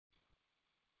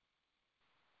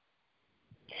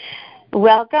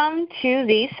Welcome to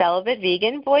the Celibate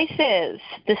Vegan Voices,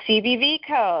 the CVV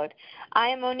Code. I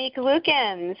am Monique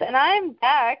Lukens, and I'm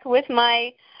back with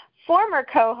my former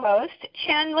co-host,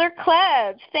 Chandler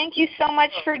Klebs. Thank you so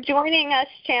much for joining us,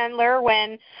 Chandler,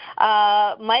 when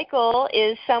Michael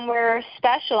is somewhere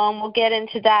special, and we'll get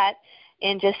into that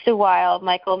in just a while.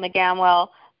 Michael McGamwell,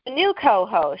 the new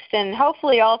co-host, and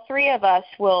hopefully all three of us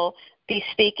will be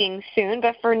speaking soon.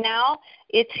 But for now,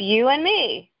 it's you and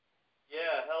me.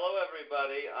 Yeah, hello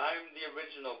everybody. I'm the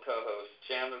original co-host,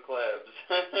 Chandler Klebs.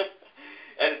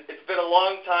 And it's been a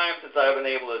long time since I've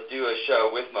been able to do a show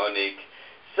with Monique.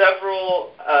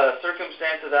 Several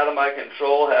circumstances out of my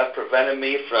control have prevented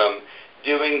me from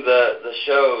doing the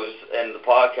shows and the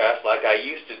podcast like I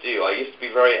used to do. I used to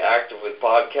be very active with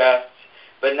podcasts,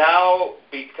 but now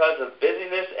because of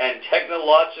busyness and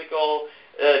technological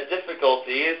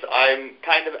difficulties, I'm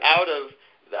kind of out of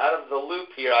the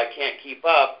loop here. I can't keep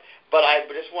up. But I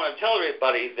just want to tell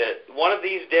everybody that one of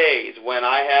these days when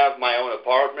I have my own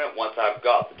apartment, once I've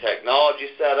got the technology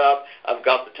set up, I've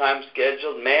got the time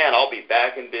scheduled, man, I'll be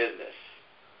back in business.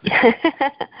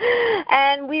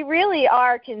 And we really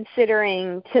are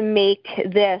considering to make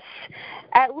this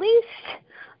at least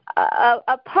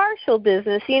a partial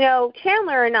business. You know,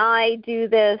 Chandler and I do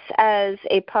this as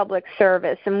a public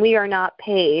service, and we are not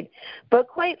paid. But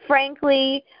quite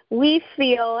frankly, we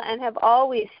feel and have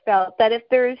always felt that if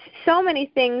there's so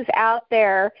many things out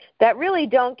there that really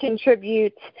don't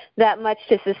contribute that much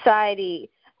to society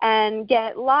and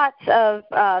get lots of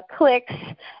clicks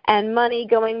and money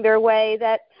going their way,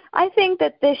 that I think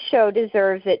that this show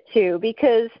deserves it too,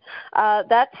 because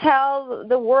that's how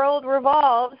the world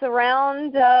revolves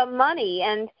around money.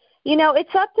 And, you know,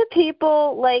 it's up to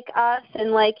people like us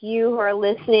and like you who are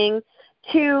listening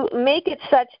to make it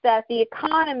such that the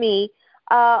economy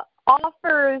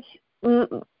offers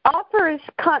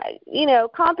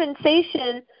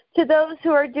compensation to those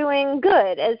who are doing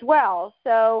good as well.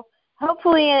 So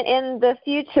hopefully in the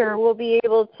future we'll be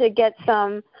able to get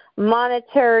some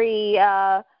monetary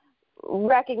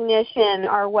recognition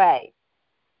our way.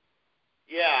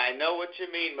 Yeah, I know what you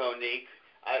mean, Monique.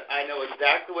 I know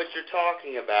exactly what you're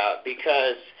talking about,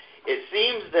 because it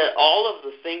seems that all of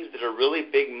the things that are really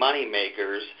big money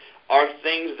makers are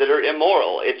things that are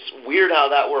immoral. It's weird how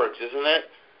that works, isn't it?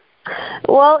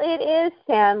 Well, it is,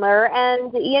 Chandler.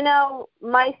 And, you know,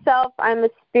 myself, I'm a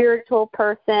spiritual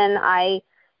person.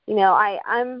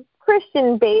 I'm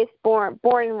Christian-based, born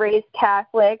and raised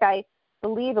Catholic. I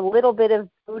believe a little bit of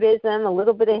Buddhism, a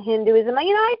little bit of Hinduism.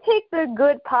 You know, I take the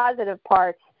good, positive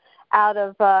parts out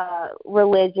of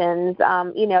religions,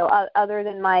 other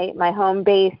than my home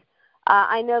base.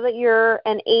 I know that you're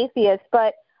an atheist,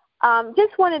 but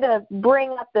just wanted to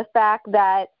bring up the fact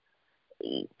that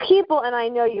people, and I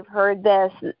know you've heard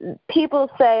this, people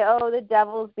say, oh, the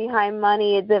devil's behind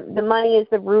money, the money is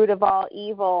the root of all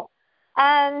evil.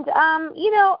 And,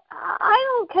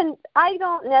 I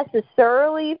don't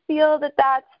necessarily feel that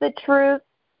that's the truth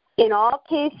in all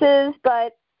cases,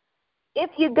 but if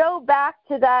you go back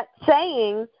to that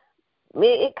saying,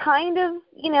 it kind of,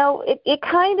 it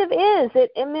kind of is.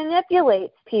 It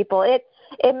manipulates people. It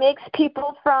makes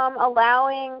people from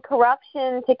allowing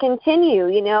corruption to continue.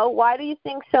 You know, why do you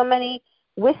think so many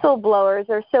whistleblowers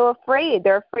are so afraid?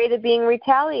 They're afraid of being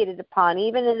retaliated upon,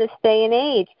 even in this day and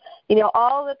age. You know,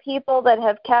 all the people that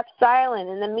have kept silent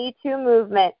in the Me Too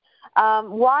movement,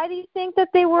 why do you think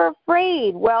that they were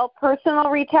afraid? Well, personal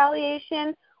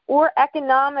retaliation or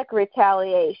economic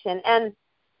retaliation. And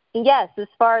yes, as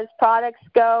far as products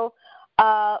go,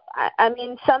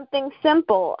 something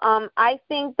simple. I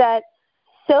think that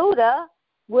soda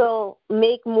will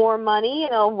make more money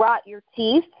and it'll rot your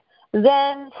teeth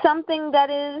than something that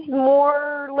is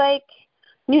more like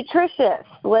nutritious,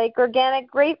 like organic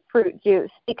grapefruit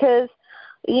juice, because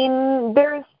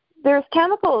there's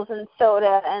chemicals in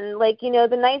soda and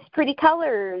the nice pretty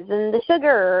colors and the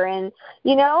sugar and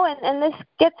this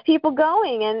gets people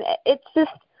going, and it's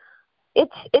just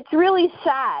it's really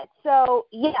sad. So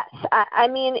yes, I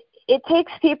mean it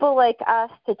takes people like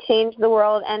us to change the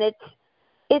world, and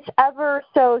it's ever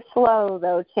so slow,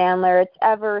 though, Chandler. It's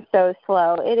ever so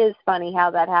slow. It is funny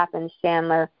how that happens,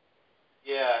 Chandler.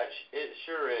 Yeah, it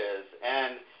sure is.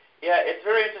 And, yeah, it's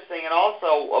very interesting. And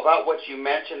also about what you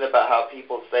mentioned about how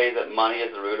people say that money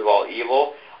is the root of all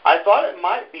evil, I thought it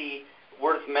might be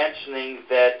worth mentioning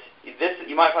that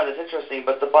you might find this interesting,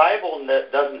 but the Bible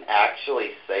doesn't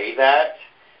actually say that.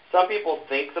 Some people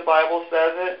think the Bible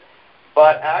says it,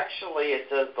 but actually it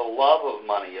says the love of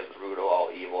money is the root of all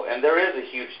evil, and there is a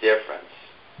huge difference.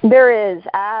 There is,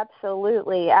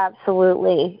 absolutely.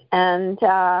 And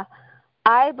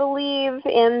I believe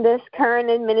in this current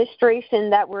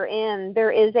administration that we're in,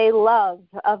 there is a love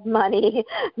of money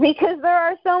because there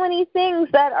are so many things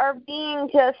that are being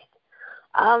just,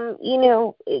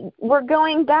 we're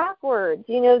going backwards.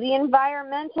 The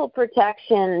environmental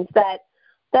protections that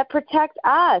protect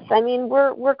us. I mean,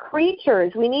 we're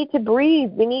creatures. We need to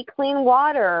breathe. We need clean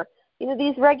water.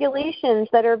 These regulations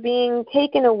that are being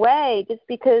taken away just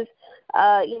because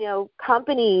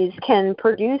companies can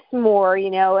produce more,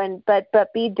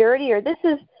 but be dirtier. This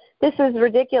is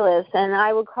ridiculous, and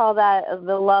I would call that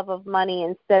the love of money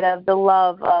instead of the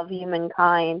love of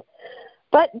humankind.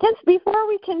 But just before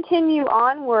we continue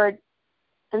onward,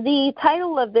 the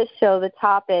title of this show, the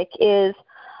topic, is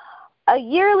a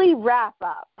yearly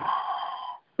wrap-up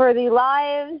for the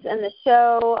lives and the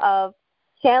show of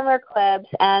Chandler Klebs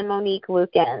and Monique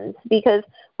Lukens, because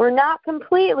we're not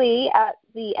completely at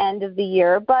the end of the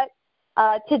year, but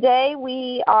today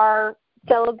we are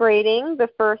celebrating the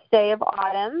first day of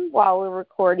autumn while we're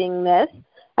recording this,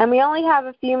 and we only have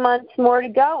a few months more to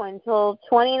go until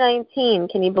 2019.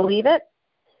 Can you believe it?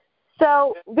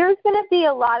 So there's going to be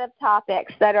a lot of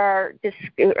topics that are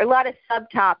a lot of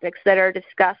subtopics that are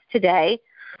discussed today,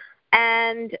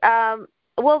 and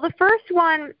the first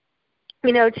one,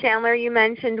 Chandler, you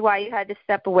mentioned why you had to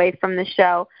step away from the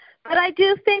show, but I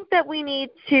do think that we need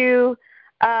to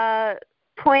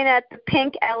point at the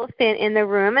pink elephant in the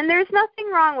room, and there's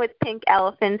nothing wrong with pink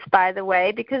elephants, by the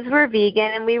way, because we're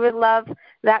vegan and we would love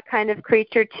that kind of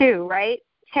creature too, right,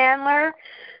 Chandler?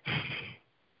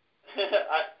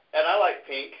 And I like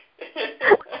pink.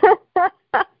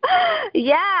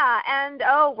 Yeah, and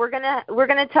we're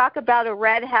gonna talk about a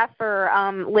red heifer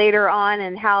later on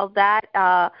and how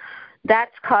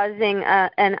that's causing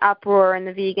an uproar in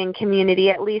the vegan community,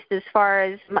 at least as far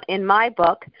as in my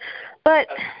book. But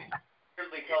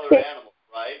weirdly colored animals,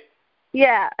 right?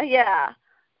 Yeah.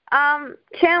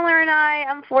 Chandler and I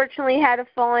unfortunately had a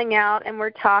falling out, and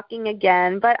we're talking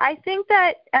again. But I think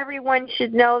that everyone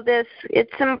should know this.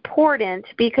 It's important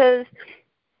because,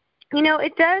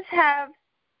 it does have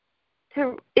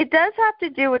to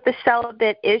do with the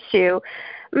celibate issue.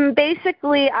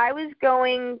 Basically, I was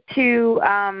going to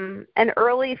an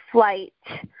early flight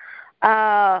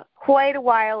quite a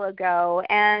while ago,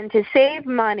 and to save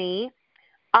money,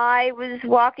 I was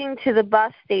walking to the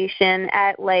bus station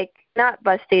at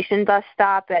bus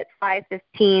stop at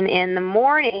 5:15 in the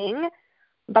morning.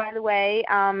 By the way,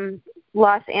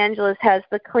 Los Angeles has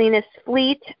the cleanest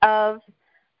fleet of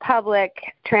public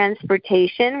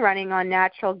transportation running on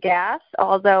natural gas,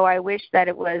 although I wish that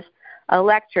it was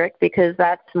electric because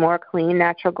that's more clean.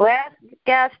 Natural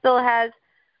gas still has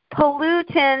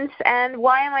pollutants, and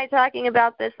why am I talking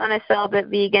about this on a Celibate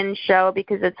Vegan show?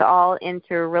 Because it's all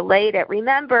interrelated.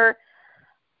 Remember,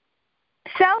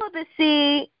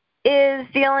 celibacy is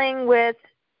dealing with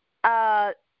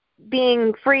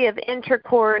being free of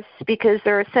intercourse because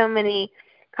there are so many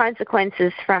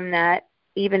consequences from that,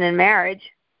 even in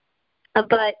marriage.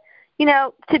 But,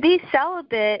 to be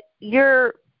celibate,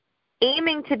 you're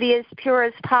aiming to be as pure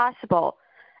as possible.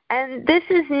 And this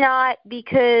is not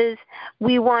because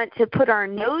we want to put our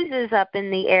noses up in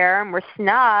the air and we're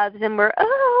snobs and we're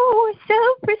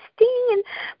so pristine.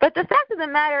 But the fact of the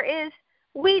matter is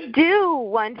we do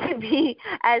want to be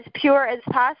as pure as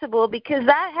possible because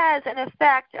that has an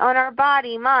effect on our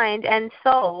body, mind, and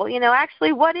soul.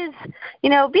 Actually what is,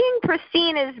 being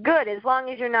pristine is good as long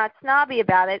as you're not snobby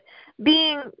about it.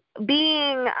 Being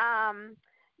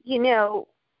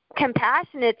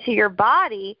compassionate to your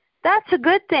body, that's a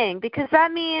good thing because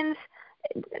that means,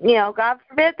 God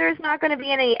forbid there's not going to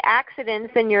be any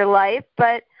accidents in your life,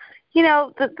 but,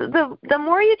 the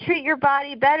more you treat your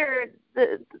body better,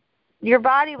 your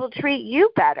body will treat you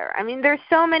better. I mean, there's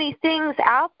so many things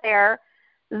out there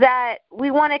that we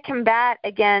want to combat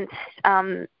against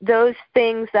those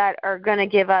things that are going to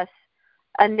give us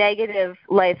a negative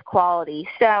life quality.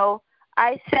 So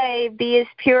I say be as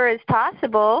pure as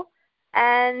possible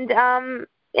and,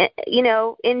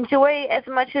 enjoy as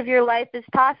much of your life as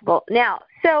possible. Now,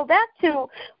 so back to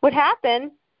what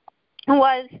happened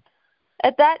was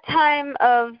at that time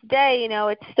of day,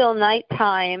 it's still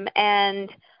nighttime, and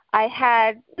I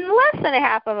had less than a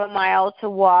half of a mile to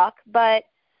walk, but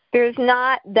there's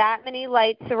not that many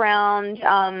lights around,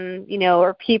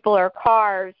 or people or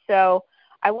cars. So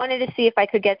I wanted to see if I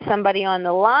could get somebody on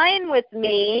the line with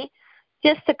me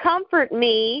just to comfort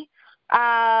me.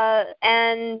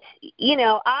 And,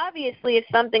 obviously if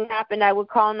something happened, I would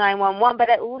call 911, but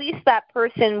at least that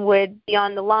person would be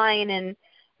on the line and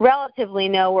relatively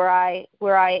know where I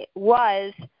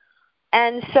was.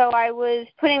 And so I was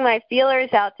putting my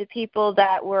feelers out to people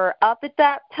that were up at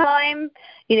that time,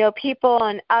 people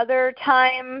on other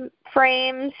time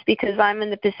frames because I'm in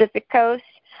the Pacific Coast.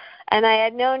 And I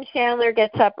had known Chandler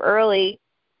gets up early,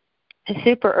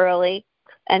 super early,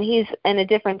 and he's in a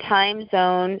different time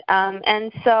zone.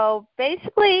 And so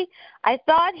basically I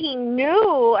thought he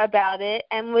knew about it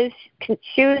and was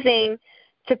choosing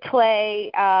to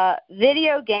play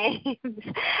video games,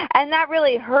 and that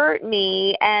really hurt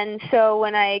me. And so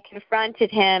when I confronted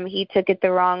him, he took it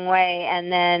the wrong way,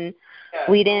 and then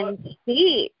we didn't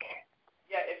speak.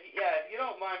 If you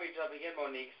don't mind me jumping in,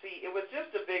 Monique, see, it was just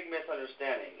a big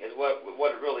misunderstanding is what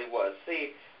it really was.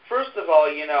 See, first of all,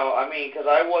 because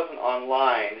I wasn't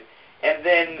online, and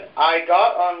then I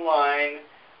got online,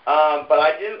 but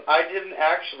I didn't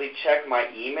actually check my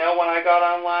email when I got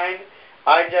online.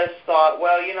 I just thought,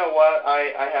 well, you know what,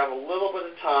 I have a little bit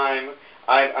of time.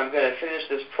 I'm going to finish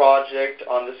this project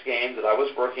on this game that I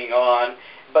was working on.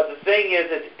 But the thing is,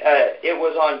 it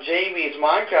was on Jamie's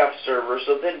Minecraft server,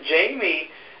 so then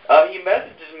Jamie, he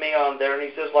messages me on there, and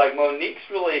he says, like, Monique's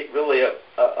really, really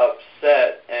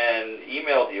upset and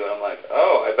emailed you. And I'm like,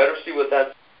 oh, I better see what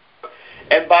that's.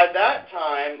 And by that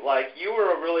time, like, you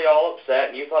were really all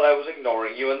upset, and you thought I was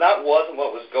ignoring you, and that wasn't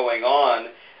what was going on.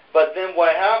 But then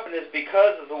what happened is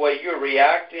because of the way you were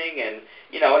reacting, and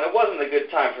and it wasn't a good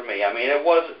time for me. I mean, it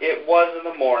was in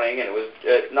the morning, and it was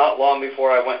not long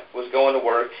before I was going to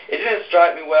work. It didn't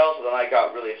strike me well, so then I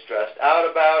got really stressed out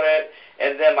about it.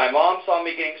 And then my mom saw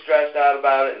me getting stressed out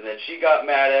about it, and then she got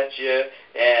mad at you.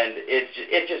 And it's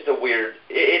just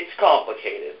it's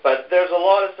complicated. But there's a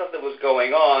lot of stuff that was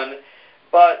going on.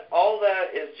 But all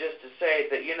that is just to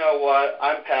say that, you know what,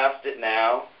 I'm past it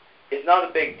now. It's not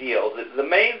a big deal. The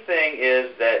main thing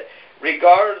is that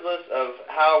regardless of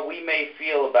how we may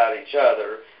feel about each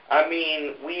other, I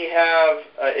mean, we have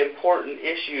important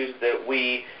issues that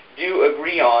we do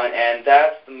agree on, and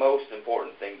that's the most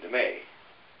important thing to me.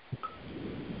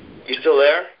 You still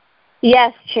there?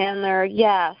 Yes, Chandler,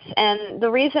 yes. And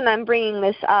the reason I'm bringing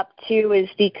this up, too, is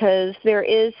because there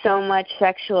is so much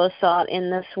sexual assault in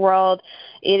this world.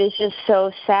 It is just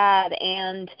so sad.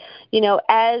 And,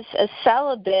 as a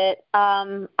celibate,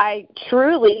 I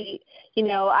truly,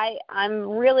 I'm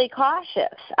really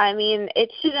cautious. I mean,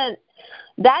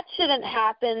 that shouldn't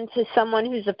happen to someone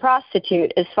who's a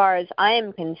prostitute as far as I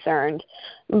am concerned.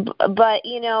 But,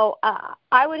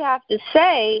 I would have to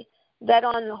say that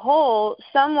on the whole,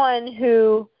 someone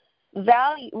who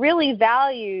really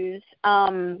values,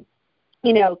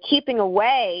 keeping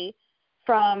away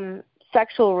from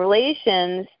sexual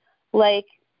relations, like,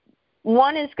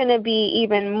 one is going to be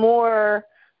even more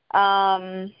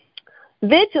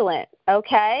vigilant,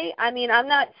 okay? I mean, I'm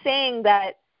not saying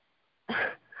that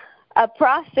a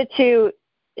prostitute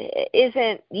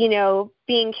isn't,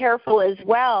 being careful as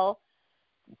well,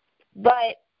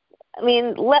 but I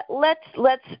mean, let's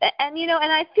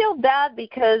and I feel bad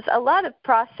because a lot of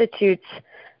prostitutes,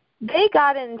 they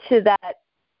got into that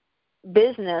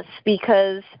business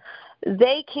because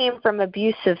they came from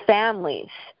abusive families,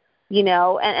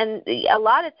 and a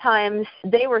lot of times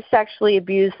they were sexually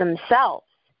abused themselves.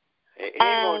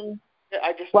 And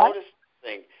I just noticed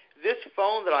something. This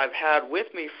phone that I've had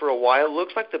with me for a while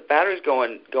looks like the battery's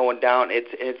going down.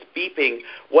 It's beeping.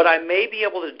 What I may be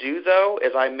able to do, though,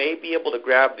 is I may be able to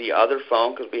grab the other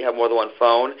phone because we have more than one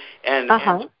phone and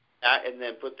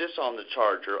then put this on the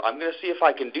charger. I'm going to see if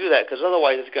I can do that because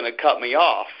otherwise it's going to cut me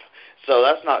off. So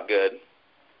that's not good.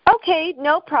 Okay,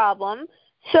 no problem.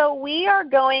 So we are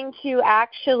going to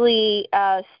actually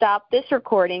stop this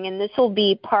recording, and this will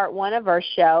be part 1 of our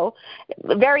show.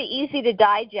 Very easy to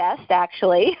digest,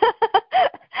 actually.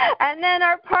 And then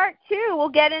our part 2 will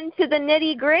get into the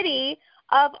nitty-gritty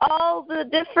of all the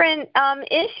different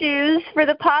issues for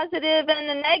the positive and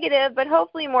the negative, but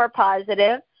hopefully more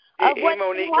positive. Hey,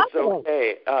 Monique, it's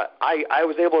okay. I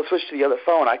was able to switch to the other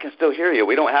phone. I can still hear you.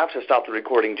 We don't have to stop the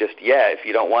recording just yet if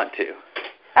you don't want to.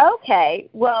 Okay,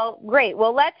 well, great.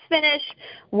 Well, let's finish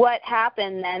what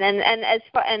happened then,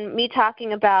 and me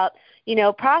talking about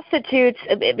prostitutes,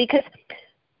 because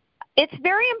it's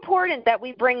very important that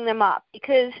we bring them up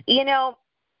because there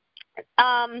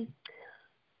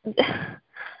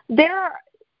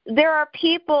are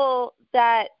people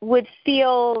that would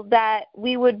feel that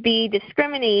we would be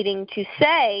discriminating to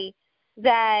say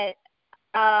that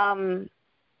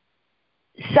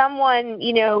someone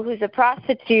who's a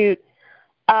prostitute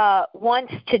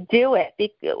wants to do it.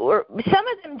 Or some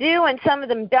of them do and some of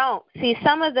them don't. See,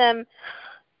 some of them,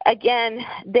 again,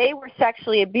 they were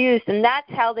sexually abused, and that's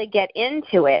how they get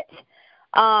into it.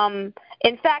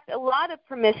 In fact, a lot of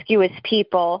promiscuous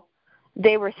people,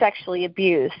 they were sexually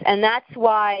abused, and that's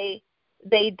why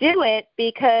they do it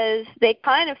because they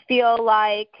kind of feel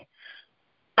like,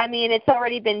 I mean, it's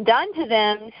already been done to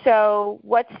them, so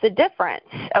what's the difference,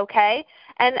 okay?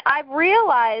 And I've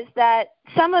realized that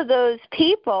some of those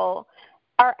people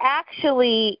are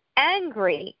actually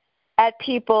angry at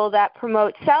people that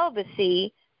promote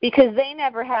celibacy because they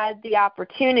never had the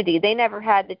opportunity. They never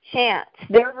had the chance.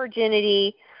 Their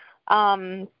virginity,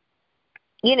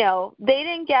 you know, they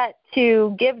didn't get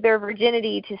to give their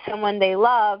virginity to someone they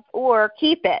love or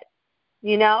keep it,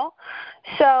 you know?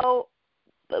 So,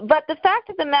 but the fact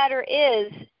of the matter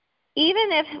is,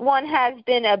 even if one has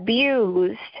been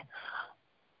abused,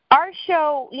 our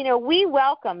show, you know, we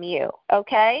welcome you,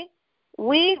 okay?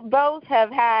 We both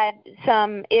have had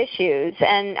some issues,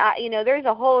 and, you know, there's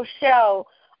a whole show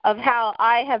of how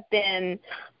I have been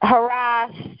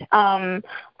harassed.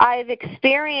 I've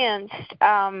experienced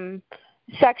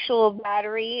sexual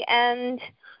battery, and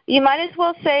you might as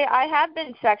well say I have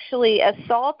been sexually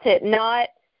assaulted, not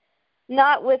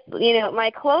with, you know,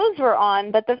 my clothes were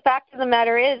on, but the fact of the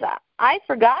matter is I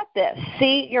forgot this.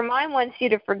 See, your mind wants you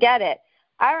to forget it.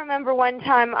 I remember one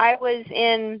time I was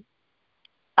in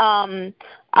the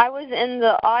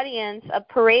audience of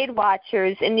parade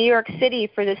watchers in New York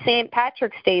City for the St.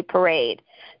 Patrick's Day parade.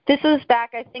 This was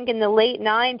back, I think, in the late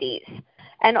 90s.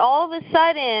 And all of a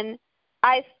sudden,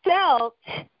 I felt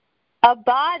a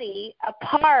body, a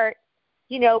part,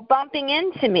 you know, bumping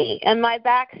into me on my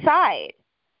backside,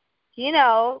 you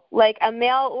know, like a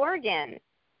male organ.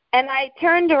 And I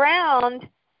turned around,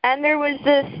 and there was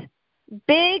this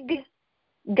big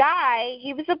guy.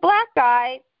 He was a black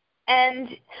guy, and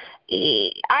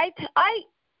I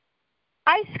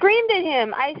screamed at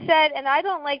him. I said, and I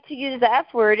don't like to use the F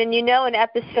word, and you know in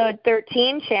episode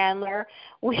 13, Chandler,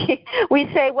 we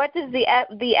say, what does the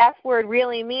F word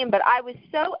really mean? But I was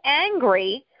so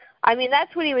angry. I mean,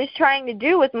 that's what he was trying to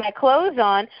do with my clothes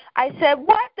on. I said,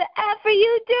 what the F are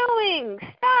you doing?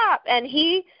 Stop. And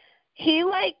he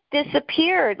like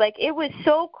disappeared. Like, it was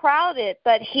so crowded,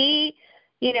 but he,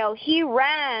 you know, he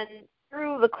ran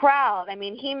through the crowd. I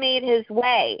mean, he made his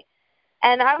way.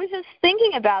 And I was just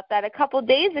thinking about that a couple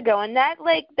days ago, and that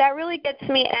really gets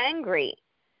me angry.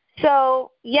 So,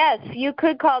 yes, you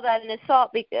could call that an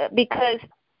assault because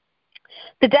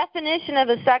the definition of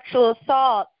a sexual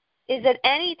assault is at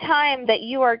any time that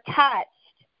you are touched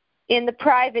in the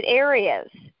private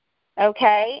areas,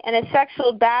 okay? And a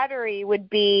sexual battery would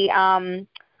be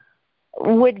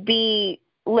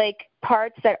like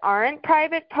parts that aren't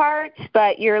private parts,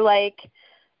 but you're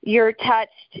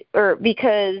touched or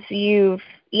because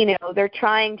they're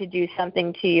trying to do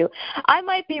something to you. I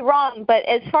might be wrong, but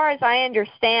as far as I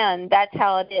understand, that's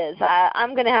how it is.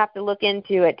 I'm going to have to look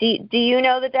into it. Do you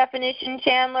know the definition,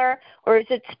 Chandler, or is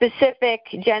it specific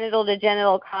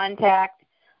genital-to-genital contact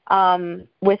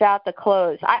without the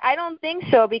clothes? I don't think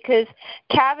so, because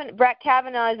Brett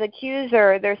Kavanaugh's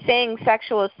accuser, they're saying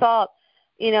sexual assault.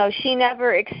 You know, she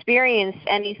never experienced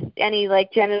any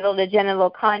like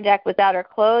genital-to-genital contact without her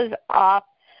clothes off.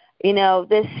 You know,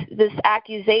 this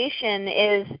accusation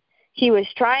is he was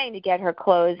trying to get her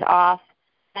clothes off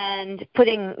and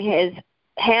putting his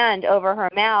hand over her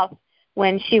mouth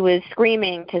when she was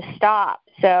screaming to stop.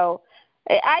 So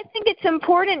I think it's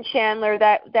important, Chandler,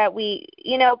 that we,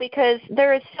 you know, because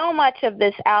there is so much of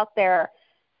this out there,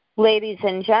 ladies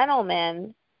and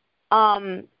gentlemen.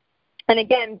 And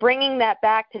again, bringing that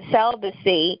back to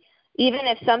celibacy, even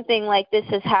if something like this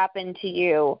has happened to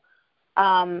you,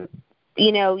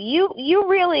 you know, you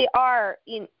really are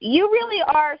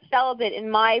celibate in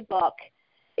my book,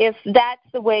 if that's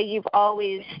the way you've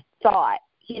always thought.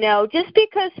 You know, just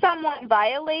because someone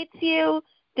violates you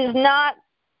does not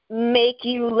make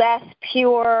you less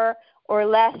pure or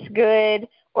less good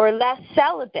or less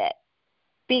celibate,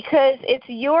 because it's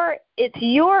your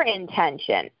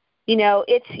intention. You know,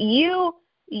 it's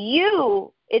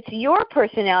it's your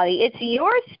personality, it's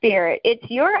your spirit, it's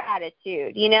your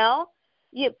attitude, you know.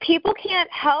 People can't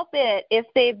help it if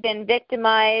they've been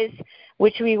victimized,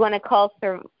 which we want to call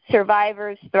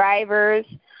survivors, thrivers.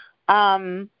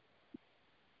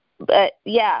 But,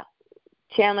 yeah,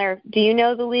 Chandler, do you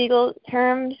know the legal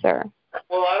terms? Or?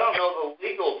 Well, I don't know the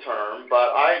legal term,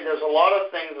 but there's a lot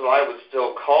of things that I would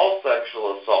still call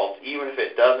sexual assault, even if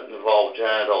it doesn't involve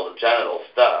genital-to-genital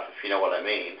stuff, if you know what I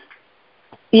mean.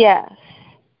 Yes.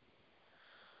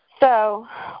 So,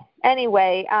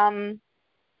 anyway,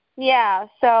 yeah,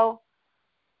 so,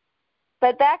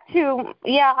 but back to,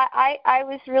 I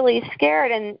was really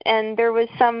scared, and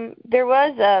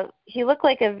he looked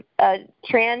like a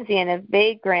transient, a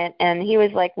vagrant, and he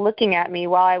was like looking at me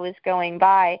while I was going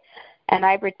by, and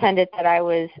I pretended that I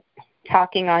was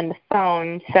talking on the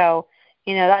phone. So,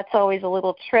 you know, that's always a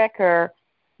little trick, or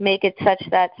make it such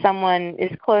that someone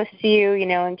is close to you,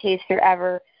 in case you're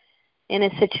ever in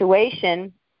a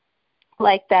situation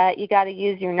like that. You got to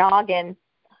use your noggin.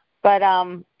 But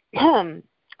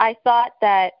I thought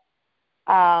that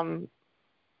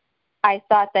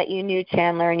you knew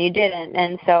Chandler and you didn't,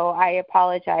 and so I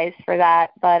apologize for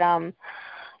that. But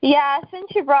yeah, since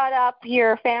you brought up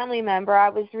your family member, I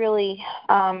was really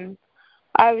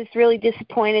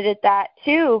disappointed at that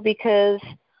too, because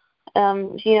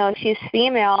she's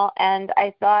female, and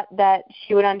I thought that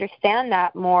she would understand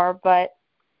that more. But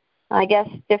I guess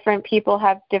different people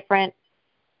have different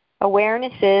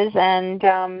awarenesses,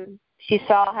 and she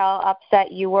saw how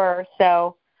upset you were,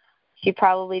 so she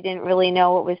probably didn't really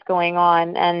know what was going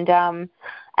on. And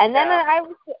then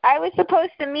I was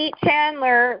supposed to meet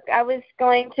Chandler. I was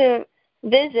going to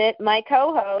visit my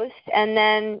co-host, and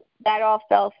then that all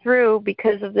fell through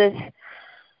because of this.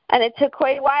 And it took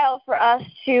quite a while for us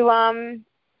to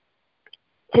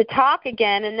talk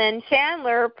again. And then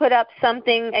Chandler put up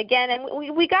something again, and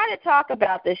we got to talk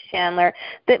about this, Chandler.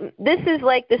 That this is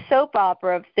like the soap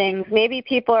opera of things. Maybe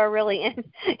people are really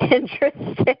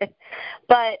interested,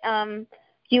 but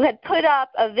you had put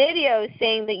up a video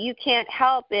saying that you can't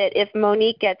help it if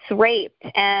Monique gets raped,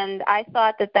 and I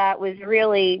thought that was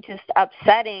really just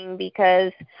upsetting,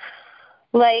 because,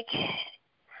 like,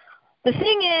 the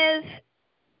thing is,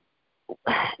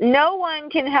 no one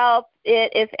can help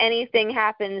it if anything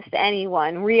happens to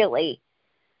anyone, really.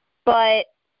 But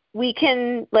we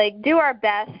can, do our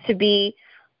best to be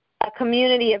a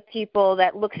community of people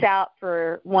that looks out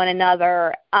for one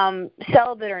another,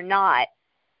 celibate or not.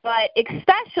 But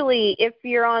especially if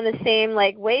you're on the same,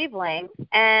 wavelength.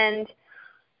 And,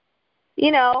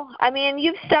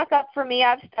 you've stuck up for me.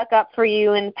 I've stuck up for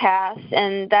you in the past.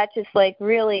 And that just,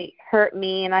 really hurt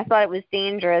me. And I thought it was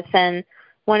dangerous. And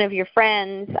one of your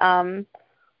friends,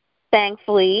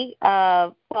 thankfully,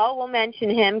 we'll mention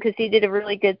him because he did a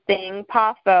really good thing,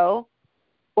 Pafo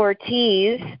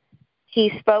Ortiz.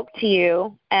 He spoke to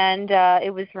you, and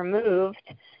it was removed.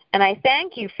 And I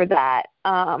thank you for that.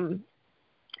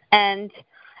 And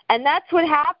that's what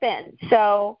happened.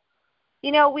 So,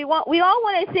 we all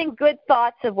want to think good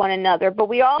thoughts of one another, but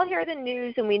we all hear the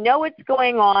news and we know what's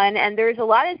going on. And there's a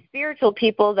lot of spiritual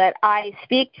people that I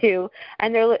speak to,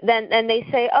 and they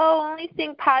say, "Oh, only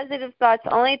think positive thoughts,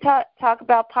 only talk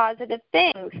about positive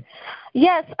things."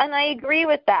 Yes, and I agree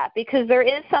with that, because there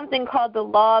is something called the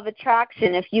law of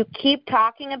attraction. If you keep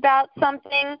talking about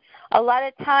something, a lot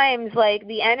of times,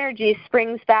 the energy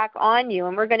springs back on you,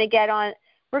 and we're going to get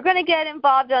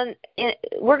involved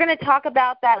we're going to talk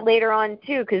about that later on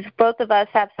too, because both of us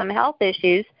have some health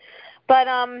issues. But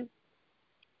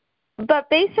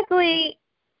basically,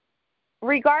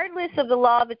 regardless of the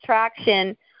law of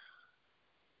attraction,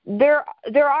 there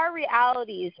are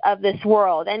realities of this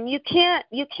world, and you can't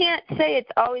say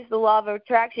it's always the law of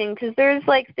attraction, because there's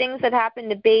things that happen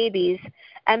to babies,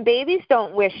 and babies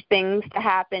don't wish things to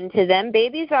happen to them.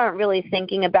 Babies aren't really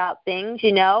thinking about things,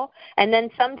 And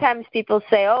then sometimes people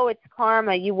say, "Oh, it's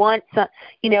karma. You want some,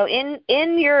 in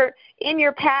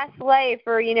your past life,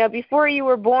 or before you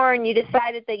were born, you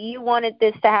decided that you wanted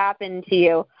this to happen to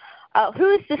you."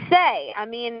 Who's to say?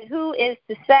 Who is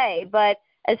to say? But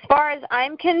as far as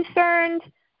I'm concerned,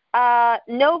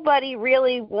 nobody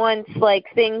really wants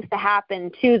things to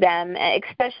happen to them,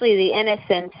 especially the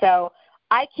innocent. So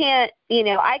I can't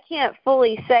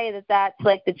fully say that that's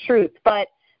the truth. But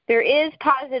there is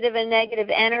positive and negative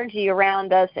energy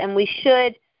around us, and we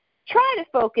should try to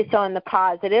focus on the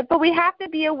positive, but we have to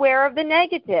be aware of the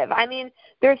negative.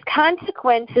 There's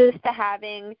consequences to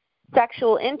having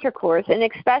sexual intercourse, and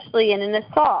especially in an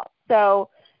assault. So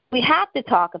we have to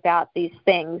talk about these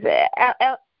things.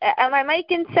 Am I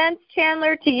making sense,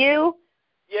 Chandler, to you?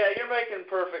 Yeah, you're making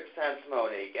perfect sense,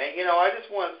 Monique. And I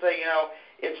just want to say,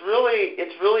 it's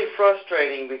really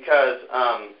frustrating because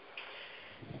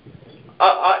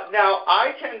now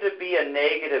I tend to be a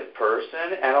negative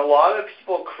person, and a lot of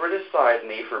people criticize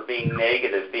me for being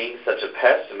negative, being such a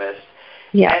pessimist.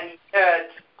 Yeah. And yet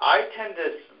I tend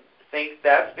to think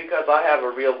that's because I have a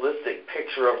realistic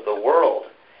picture of the world.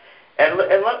 And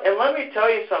let me tell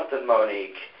you something,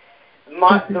 Monique.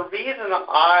 The reason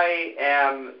I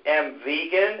am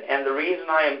vegan and the reason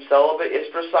I am celibate is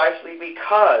precisely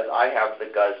because I have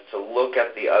the guts to look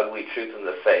at the ugly truth in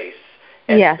the face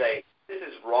and say, this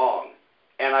is wrong,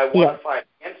 and I want to fight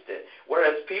against it.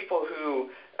 Whereas people who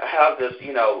have this,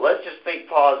 let's just think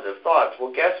positive thoughts,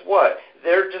 well, guess what?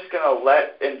 They're just going to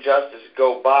let injustice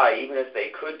go by, even if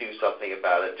they could do something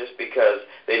about it, just because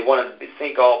they want to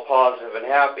think all positive and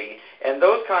happy. And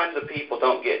those kinds of people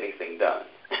don't get anything done.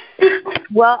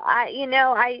 Well,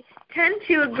 I tend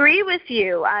to agree with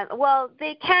you. Well,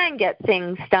 they can get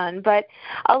things done, but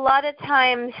a lot of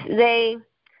times they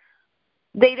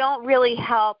don't really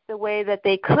help the way that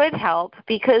they could help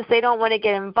because they don't want to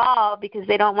get involved, because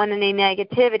they don't want any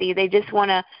negativity. They just want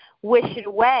to wish it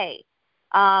away.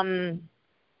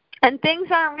 And things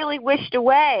aren't really wished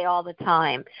away all the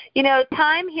time. You know,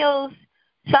 time heals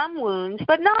some wounds,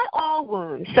 but not all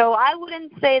wounds. So I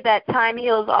wouldn't say that time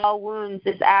heals all wounds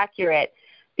is accurate,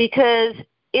 because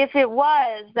if it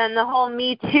was, then the whole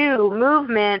Me Too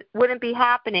movement wouldn't be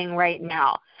happening right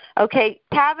now. Okay,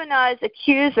 Kavanaugh's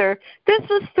accuser, this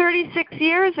was 36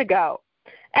 years ago.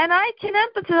 And I can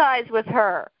empathize with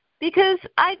her because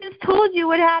I just told you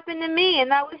what happened to me,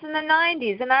 and that was in the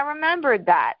 90s, and I remembered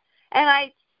that. And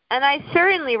I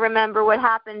certainly remember what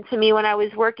happened to me when I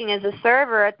was working as a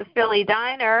server at the Philly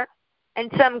Diner, and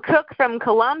some cook from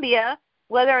Colombia,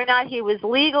 whether or not he was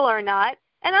legal or not.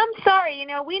 And I'm sorry, you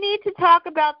know, we need to talk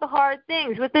about the hard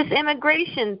things with this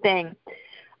immigration thing.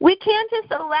 We can't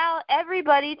just allow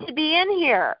everybody to be in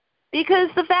here, because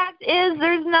the fact is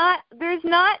there's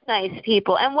not nice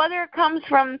people. And whether it comes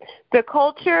from the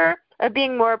culture of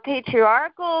being more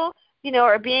patriarchal, you know,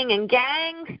 or being in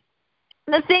gangs,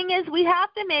 the thing is we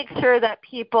have to make sure that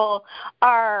people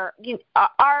are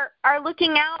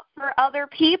looking out for other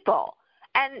people.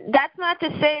 And that's not to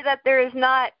say that there is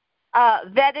not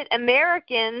vetted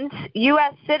Americans,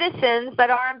 U.S. citizens,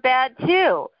 that aren't bad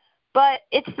too. But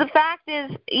it's the fact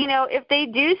is, you know, if they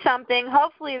do something,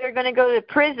 hopefully they're going to go to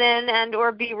prison and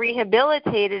or be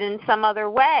rehabilitated in some other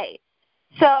way.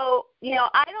 So, you know,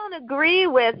 I don't agree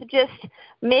with just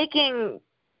making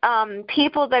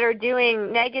people that are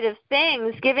doing negative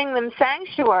things, giving them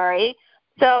sanctuary.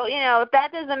 So, you know, if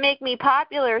that doesn't make me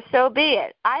popular, so be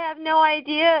it. I have no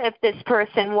idea if this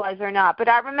person was or not. But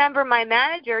I remember my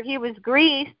manager, he was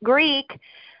Greek,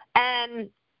 and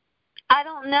I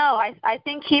don't know. I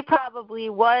think he probably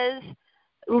was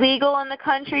legal in the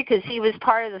country because he was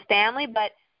part of the family,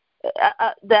 but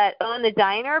that owned the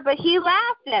diner. But he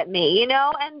laughed at me, you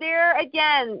know. And there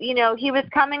again, you know, he was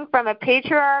coming from a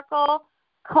patriarchal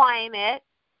climate.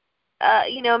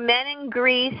 You know, men in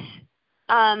Greece.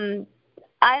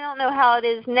 I don't know how it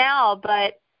is now,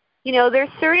 but you know, there's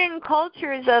certain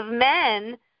cultures of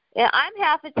men. I'm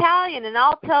half Italian, and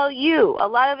I'll tell you, a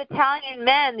lot of Italian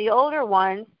men, the older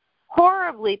ones,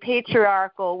 horribly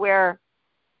patriarchal, where,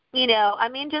 you know, I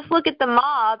mean, just look at the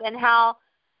mob and how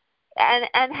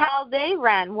they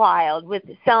ran wild with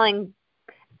selling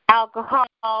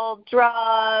alcohol,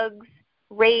 drugs,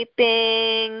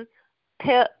 raping,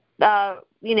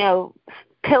 you know,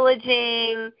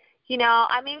 pillaging. You know,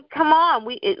 I mean, come on.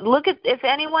 Look at, if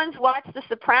anyone's watched The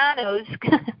Sopranos,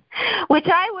 which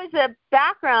I was a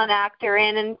background actor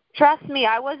in, and trust me,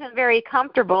 I wasn't very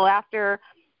comfortable after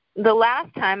the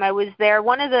last time I was there.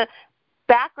 One of the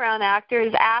background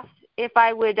actors asked if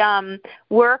I would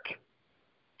work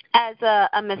as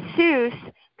a masseuse,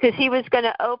 because he was going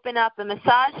to open up a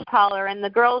massage parlor and the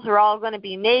girls were all going to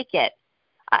be naked.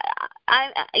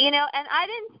 You know, and I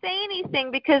didn't say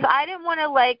anything because I didn't want to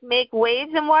like make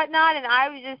waves and whatnot, and I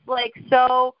was just like,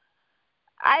 so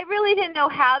I really didn't know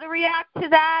how to react to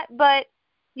that. But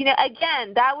you know,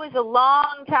 again, that was a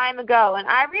long time ago, and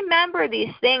I remember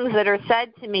these things that are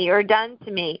said to me or done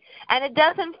to me, and it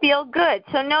doesn't feel good.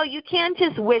 So no, you can't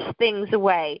just wish things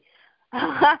away.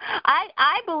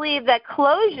 I believe that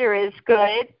closure is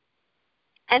good,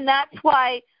 and that's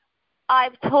why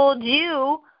I've told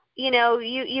you, you know,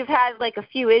 you've had like a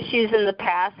few issues in the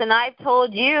past, and I've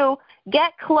told you,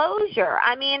 get closure.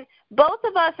 I mean, both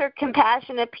of us are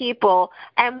compassionate people,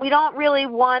 and we don't really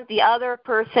want the other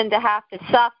person to have to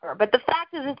suffer. But the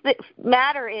fact of the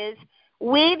matter is,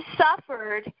 we've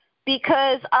suffered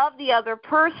because of the other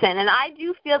person, and I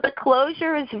do feel that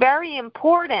closure is very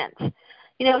important.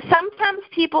 You know, sometimes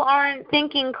people aren't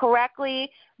thinking correctly.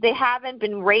 They haven't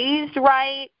been raised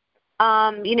right.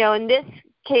 You know, in this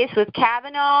case with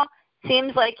Kavanaugh,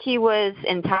 seems like he was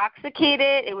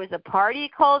intoxicated. It was a party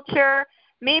culture.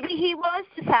 Maybe he was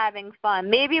just having fun.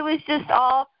 Maybe it was just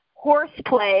all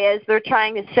horseplay, as they're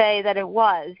trying to say that it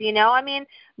was. You know, I mean,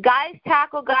 guys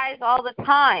tackle guys all the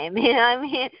time. You know what I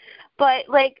mean? But,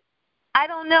 like, I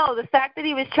don't know. The fact that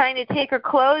he was trying to take her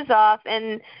clothes off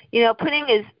and, you know, putting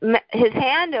his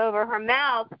hand over her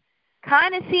mouth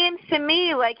kind of seems to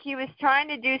me like he was trying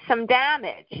to do some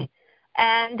damage.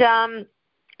 And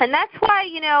that's why,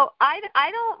 you know, I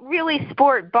don't really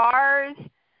sport bars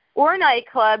or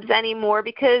nightclubs anymore,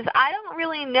 because I don't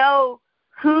really know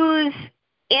who's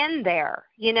in there,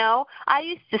 you know. I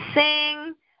used to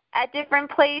sing, at different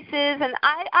places, and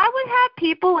I would have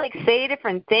people like say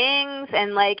different things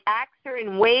and like act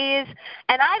certain ways,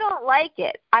 and I don't like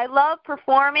it. I love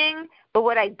performing, but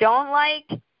what I don't like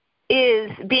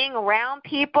is being around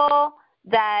people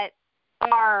that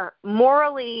are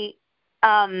morally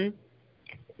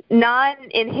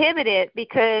non-inhibited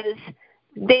because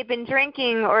they've been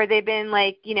drinking or they've been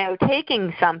like,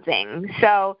 taking something.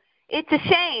 So it's a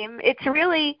shame. It's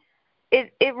really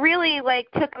it really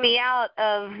like took me out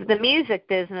of the music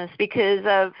business because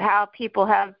of how people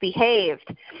have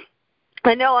behaved.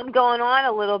 I know I'm going on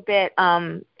a little bit,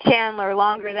 Chandler,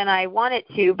 longer than I wanted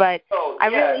to, but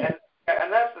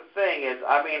and that's the thing is,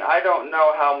 I don't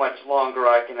know how much longer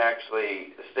I can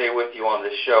actually stay with you on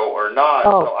this show or not.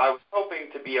 Oh. So I was hoping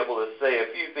to be able to say a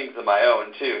few things of my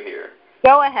own too here.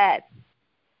 Go ahead.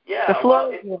 Yeah, the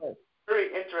floor is yours. Very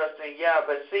interesting. Yeah,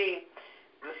 but see,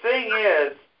 the thing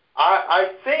is,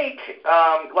 I think,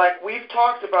 like we've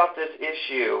talked about this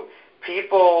issue,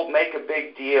 people make a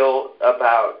big deal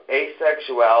about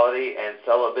asexuality and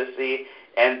celibacy,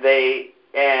 and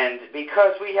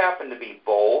because we happen to be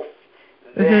both,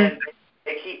 then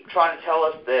they keep trying to tell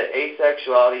us that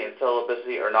asexuality and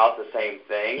celibacy are not the same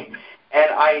thing,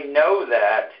 and I know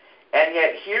that, and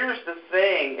yet here's the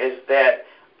thing is that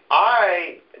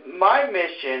my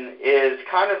mission is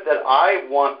kind of that I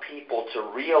want people to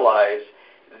realize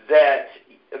that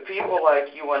people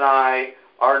like you and I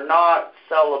are not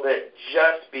celibate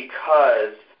just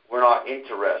because we're not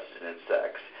interested in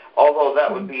sex, although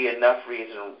that would be enough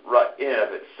reason in and of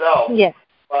itself. Yes.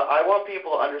 But I want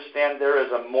people to understand there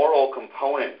is a moral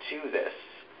component to this,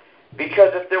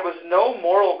 because if there was no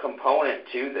moral component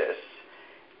to this,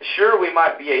 sure, we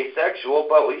might be asexual,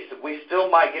 but we still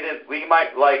might get in. We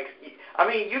might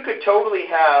you could totally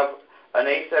have an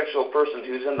asexual person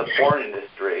who's in the porn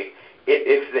industry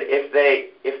if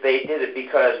they did it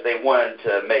because they wanted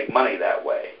to make money that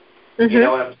way. You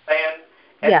know what I'm saying?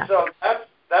 And so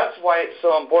that's why it's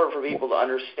so important for people to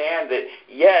understand that,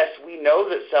 yes, we know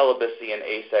that celibacy and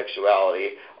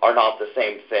asexuality are not the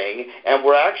same thing, and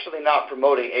we're actually not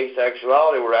promoting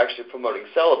asexuality, we're actually promoting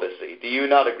celibacy. Do you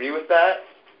not agree with that?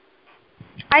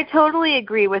 I totally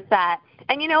agree with that.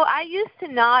 And, I used to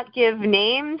not give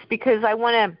names because I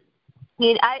want to,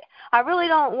 I really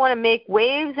don't want to make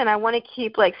waves, and I want to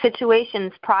keep, like,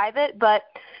 situations private. But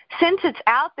since it's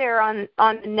out there on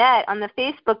the net, on the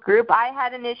Facebook group, I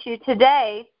had an issue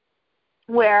today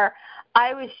where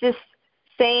I was just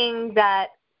saying that,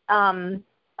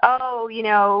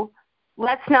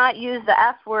 let's not use the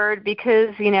F word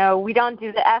because, we don't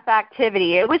do the F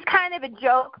activity. It was kind of a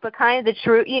joke, but kind of the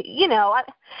truth,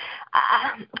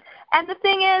 and the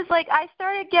thing is, like, I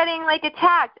started getting, like,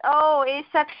 attacked. Oh,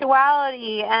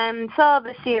 asexuality and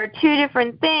celibacy are two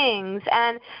different things.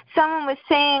 And someone was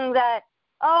saying that,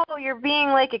 oh, you're being,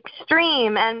 like,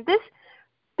 extreme. And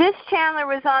this Chandler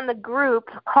was on the group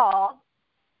called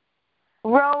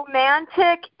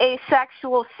Romantic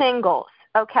Asexual Singles,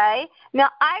 okay? Now,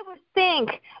 I would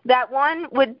think that one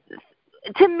would,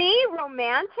 to me,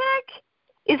 romantic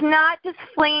is not just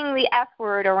flinging the F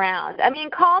word around. I mean,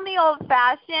 call me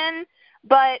old-fashioned,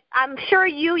 but I'm sure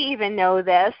you even know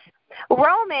this.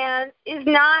 Romance is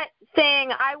not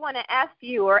saying I want to F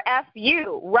you or F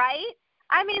you, right?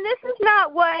 I mean, this is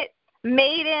not what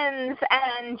maidens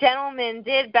and gentlemen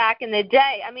did back in the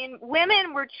day. I mean,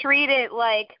 women were treated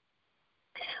like,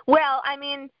 well, I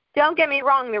mean, don't get me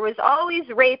wrong, there was always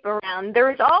rape around. There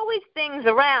was always things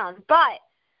around, but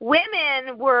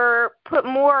women were put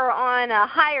more on a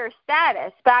higher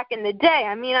status back in the day.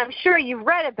 I mean, I'm sure you've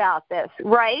read about this,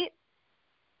 right?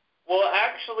 Well,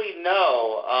 actually,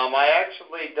 no. I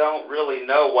actually don't really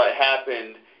know what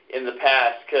happened in the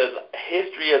past because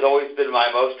history has always been my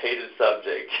most hated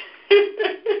subject.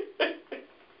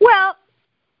 Well,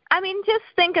 I mean, just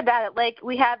think about it. Like,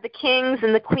 we have the kings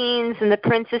and the queens and the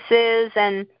princesses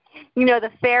and,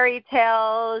 the fairy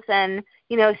tales and,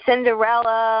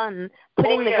 Cinderella and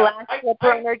putting the glass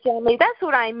slipper on her gently. That's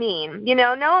what I mean.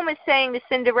 No one was saying to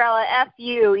Cinderella, F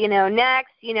you,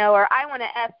 next, or I want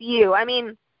to F you. I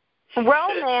mean,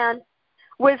 romance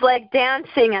was like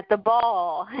dancing at the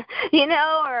ball,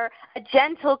 or a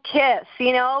gentle kiss,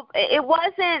 It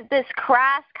wasn't this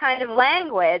crass kind of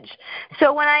language.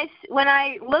 So when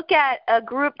I look at a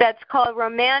group that's called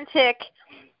Romantic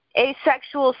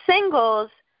Asexual Singles,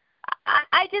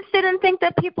 I just didn't think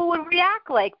that people would react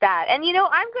like that. And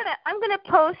I'm gonna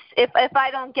post if I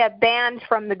don't get banned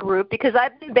from the group, because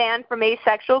I've been banned from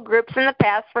asexual groups in the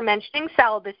past for mentioning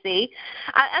celibacy.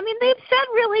 I mean, they've said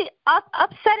really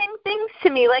upsetting things to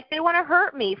me, like they want to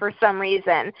hurt me for some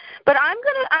reason. But I'm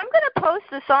gonna post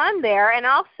this on there, and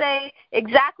I'll say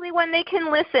exactly when they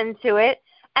can listen to it.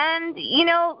 And,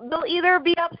 they'll either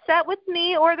be upset with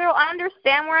me or they'll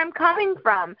understand where I'm coming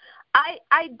from.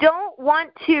 I don't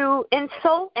want to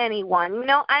insult anyone.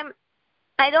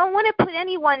 I don't want to put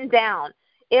anyone down.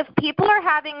 If people are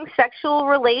having sexual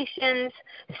relations,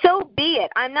 so be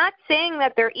it. I'm not saying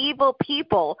that they're evil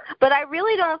people, but I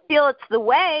really don't feel it's the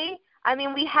way. I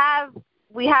mean, we have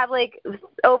like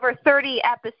over 30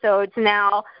 episodes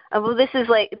now. Well, this is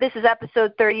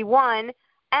episode 31,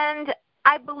 and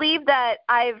I believe that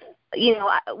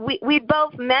we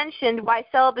both mentioned why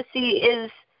celibacy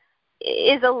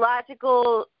is a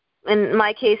logical, in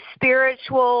my case,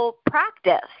 spiritual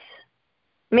practice.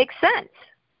 Makes sense.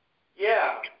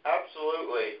 Yeah,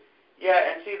 absolutely. Yeah,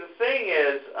 and see, the thing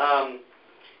is,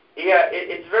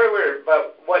 it's very weird.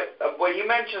 But what you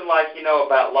mentioned,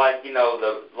 about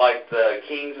the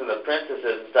kings and the princesses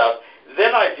and stuff.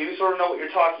 Then I do sort of know what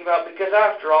you're talking about, because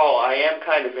after all, I am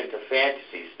kind of into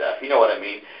fantasy stuff. You know what I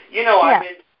mean? Yeah. I'm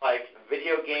into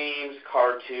video games,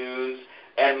 cartoons,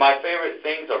 and my favorite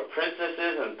things are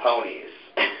princesses and ponies.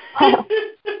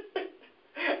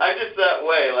 I'm just that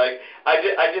way. I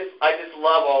just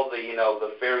love all the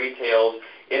the fairy tales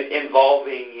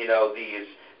involving these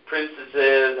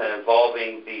princesses and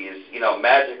involving these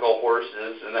magical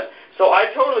horses, and so I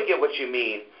totally get what you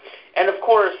mean. And of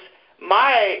course,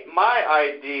 my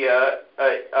idea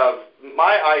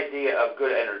of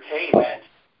good entertainment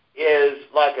is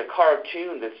like a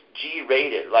cartoon that's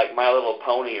G-rated, like My Little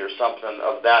Pony or something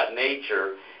of that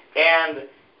nature. And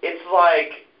it's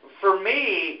like, for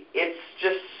me, it's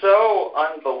just so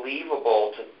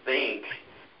unbelievable to think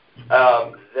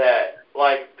that,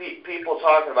 people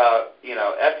talking about,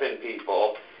 effing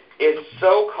people, it's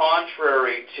so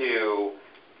contrary to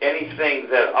anything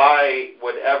that I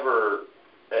would ever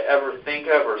think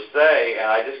of or say,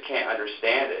 and I just can't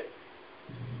understand it.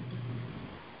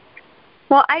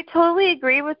 Well, I totally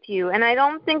agree with you, and I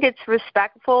don't think it's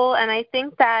respectful, and I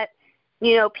think that,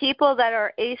 people that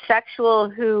are asexual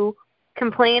who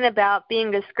complain about being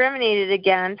discriminated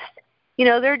against,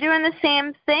 they're doing the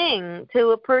same thing to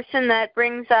a person that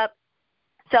brings up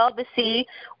celibacy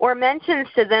or mentions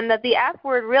to them that the F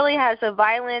word really has a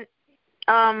violent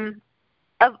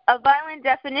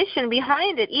definition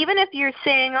behind it. Even if you're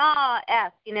saying,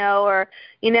 F, or,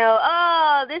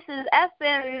 oh, this is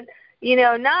effing,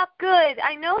 not good.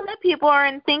 I know that people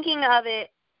aren't thinking of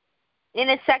it in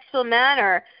a sexual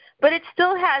manner, but it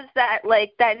still has that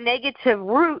negative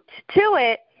root to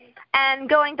it. And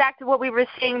going back to what we were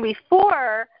saying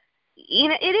before,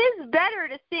 it is better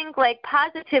to think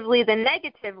positively than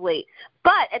negatively.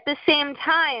 But at the same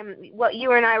time, what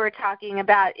you and I were talking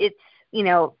about, it's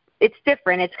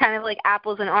different. It's kind of like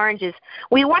apples and oranges.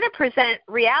 We want to present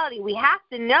reality. We have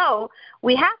to know.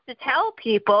 We have to tell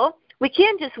people. We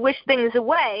can't just wish things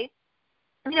away.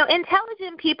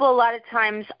 Intelligent people a lot of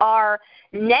times are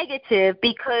negative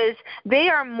because they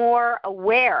are more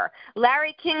aware.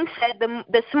 Larry King said,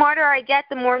 the smarter I get,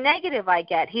 the more negative I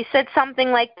get. He said something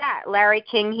like that. Larry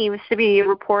King, he used to be a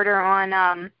reporter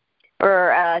on, or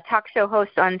a talk show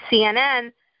host on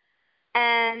CNN,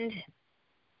 and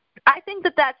I think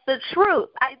that that's the truth.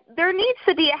 There needs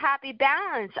to be a happy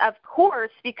balance, of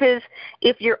course, because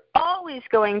if you're always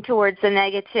going towards the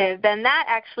negative, then that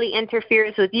actually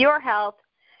interferes with your health,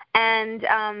 and,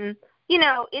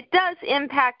 it does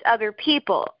impact other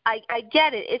people. I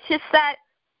get it. It's just that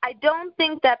I don't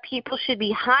think that people should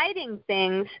be hiding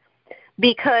things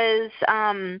because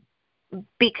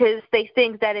they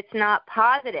think that it's not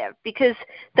positive, because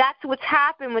that's what's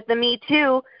happened with the Me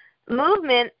Too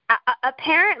movement.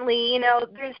 Apparently,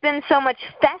 there's been so much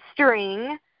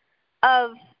festering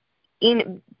of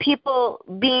people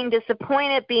being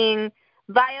disappointed, being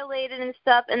violated and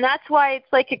stuff, and that's why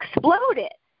it's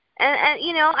exploded. And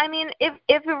if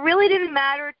it really didn't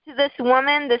matter to this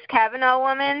woman, this Kavanaugh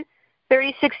woman,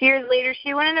 36 years later,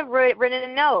 she wouldn't have written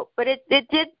a note, but it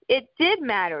did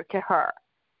matter to her.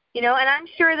 And I'm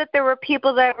sure that there were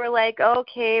people that were like,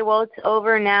 okay, well, it's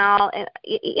over now, and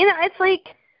it's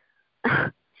like.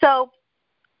 So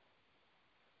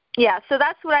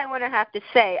that's what I want to have to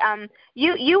say.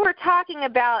 You were talking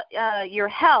about your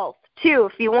health too,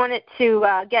 if you wanted to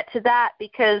get to that,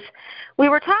 because we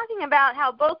were talking about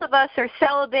how both of us are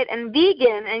celibate and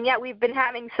vegan, and yet we've been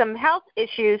having some health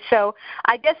issues. So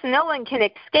I guess no one can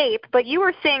escape. But you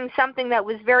were saying something that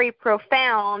was very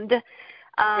profound. If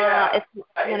you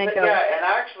want to go. Yeah, and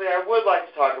actually I would like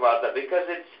to talk about that because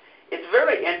it's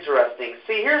very interesting.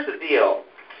 See, here's the deal.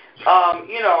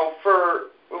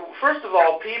 First of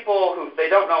all, people who, they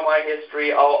don't know my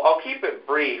history, I'll keep it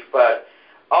brief, but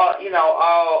I'll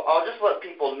just let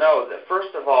people know that,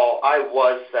 first of all, I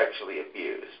was sexually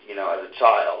abused, as a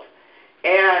child,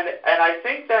 And I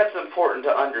think that's important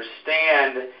to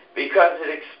understand because it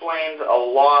explains a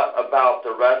lot about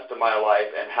the rest of my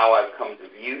life and how I've come to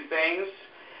view things.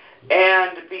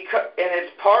 And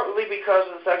it's partly because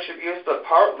of the sexual abuse, but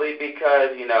partly because,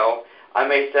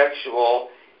 I'm asexual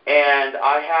and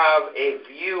I have a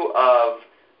view of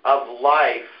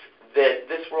life that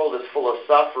this world is full of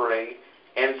suffering,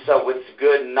 and so it's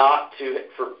good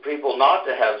for people not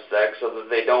to have sex so that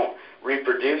they don't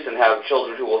reproduce and have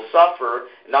children who will suffer,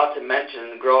 not to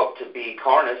mention grow up to be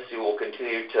carnists who will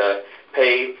continue to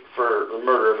pay for the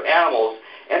murder of animals.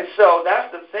 And so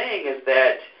that's the thing, is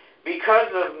that because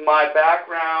of my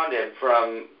background and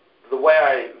from the way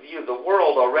I view the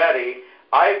world already,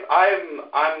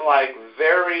 I'm like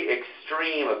very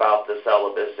extreme about the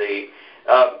celibacy,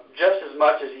 just as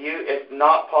much as you, if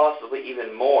not possibly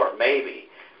even more, maybe,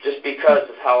 just because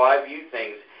of how I view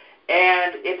things.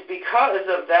 And it's because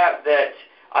of that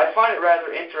I find it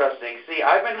rather interesting. See,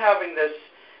 I've been having this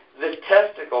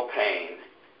testicle pain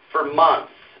for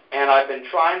months, and I've been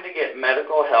trying to get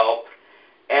medical help,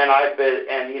 and I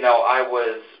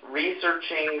was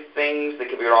researching things that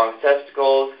could be wrong with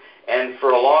testicles, and for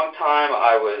a long time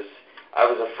I was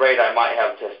afraid I might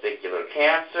have testicular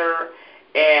cancer,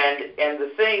 and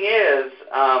the thing is,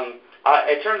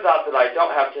 it turns out that I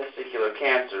don't have testicular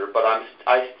cancer, but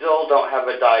I still don't have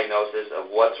a diagnosis of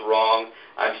what's wrong.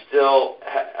 I'm still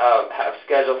have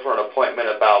scheduled for an appointment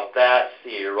about that,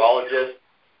 see a urologist.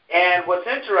 And what's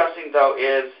interesting, though,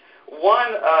 is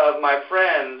one of my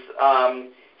friends,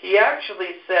 he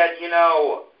actually said,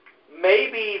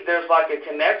 maybe there's like a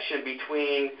connection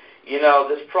between,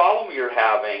 this problem you're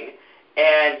having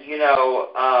and,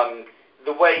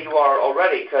 the way you are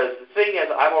already, because the thing is,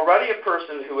 I'm already a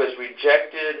person who has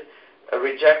rejected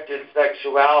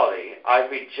sexuality.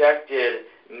 I've rejected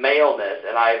maleness,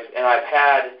 and I've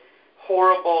had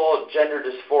horrible gender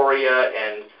dysphoria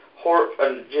and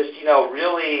just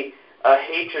really a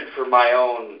hatred for my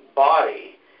own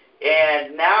body.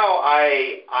 And now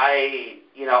I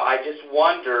just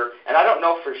wonder, and I don't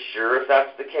know for sure if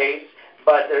that's the case,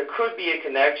 but there could be a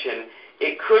connection.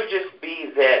 It could just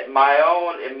be that my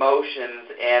own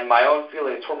emotions and my own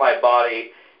feelings for my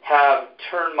body have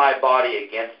turned my body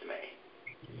against me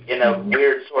in a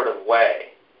weird sort of way.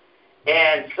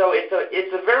 And so it's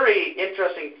a very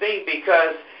interesting thing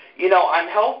because, I'm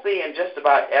healthy in just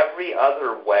about every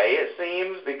other way, it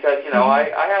seems, because,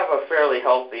 I have a fairly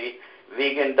healthy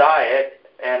vegan diet,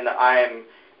 and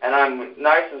I'm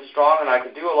nice and strong, and I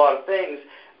can do a lot of things,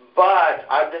 but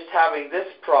I'm just having this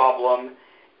problem.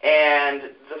 And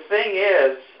the thing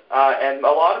is, and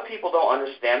a lot of people don't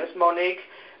understand this, Monique,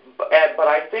 but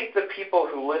I think the people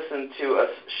who listen to a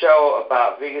show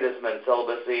about veganism and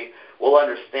celibacy will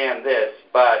understand this,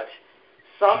 but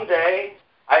someday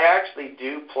I actually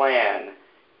do plan,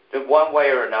 in one way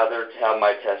or another, to have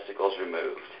my testicles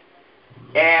removed.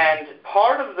 And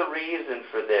part of the reason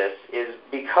for this is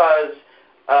because,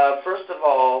 first of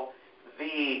all,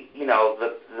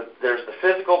 there's the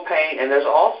physical pain, and there's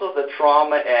also the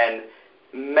trauma and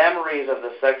memories of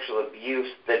the sexual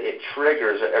abuse that it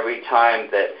triggers every time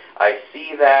that I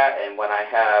see that and when I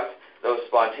have those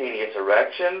spontaneous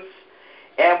erections.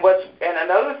 And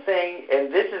another thing,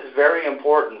 and this is very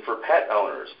important for pet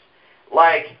owners,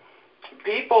 like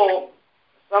people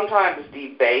sometimes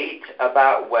debate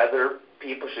about whether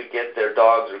people should get their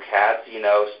dogs or cats,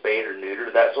 spayed or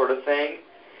neutered, that sort of thing.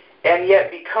 And yet,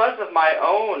 because of my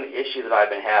own issue that I've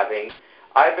been having,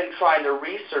 I've been trying to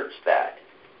research that.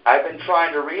 I've been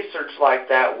trying to research like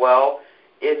that, well,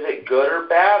 is it good or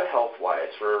bad health-wise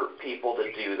for people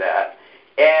to do that?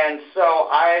 And so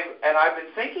I've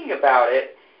been thinking about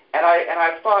it, and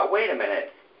I've thought, wait a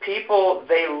minute, people,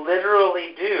 they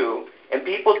literally do, and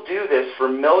people do this for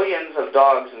millions of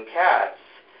dogs and cats.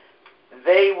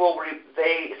 They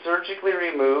surgically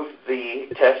remove the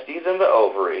testes and the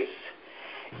ovaries,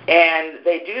 and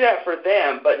they do that for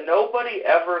them, but nobody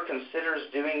ever considers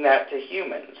doing that to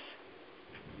humans.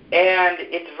 And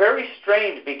it's very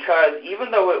strange because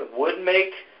even though it would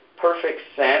make perfect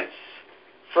sense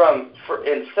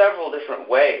in several different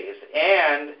ways,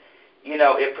 and,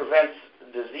 it prevents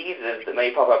diseases that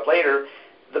may pop up later,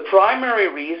 the primary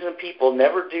reason people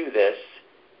never do this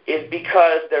is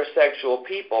because they're sexual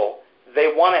people. They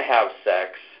want to have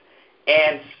sex.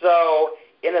 And so,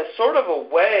 in a sort of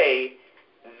a way,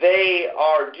 they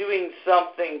are doing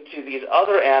something to these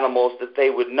other animals that they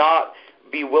would not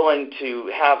be willing to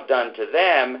have done to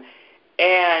them.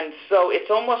 And so it's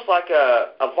almost like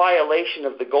a violation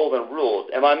of the golden rules.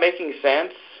 Am I making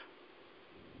sense?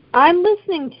 I'm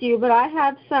listening to you, but I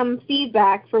have some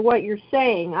feedback for what you're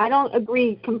saying. I don't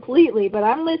agree completely, but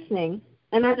I'm listening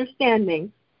and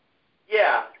understanding.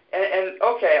 Yeah, and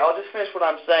okay, I'll just finish what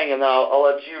I'm saying, and then I'll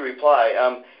let you reply.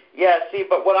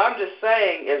 But what I'm just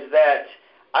saying is that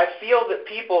I feel that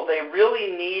people, they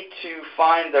really need to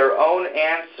find their own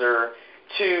answer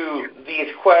to these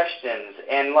questions,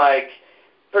 and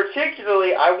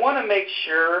particularly, I want to make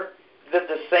sure that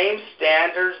the same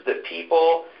standards that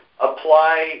people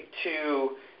apply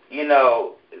to,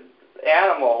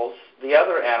 animals, the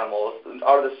other animals,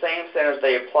 are the same standards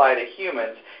they apply to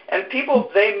humans. And people,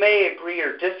 they may agree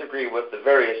or disagree with the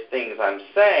various things I'm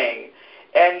saying,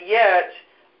 and yet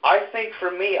I think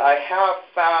for me, I have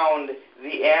found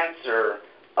the answer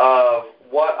of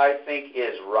what I think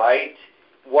is right,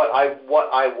 what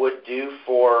I would do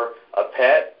for a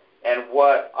pet, and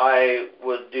what I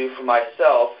would do for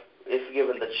myself if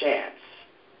given the chance.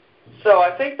 So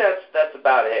I think that's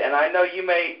about it. And I know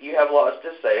you have lots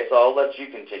to say, so I'll let you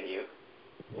continue.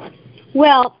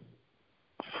 Well,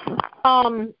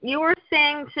 you were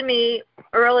saying to me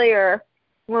earlier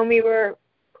when we were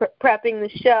prepping the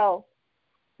show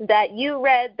that you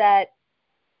read that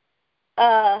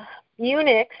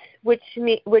eunuchs, which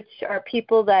are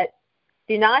people that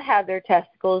do not have their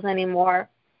testicles anymore,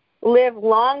 live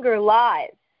longer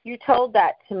lives. You told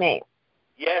that to me.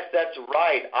 Yes, that's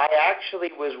right. I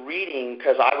actually was reading,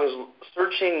 because I was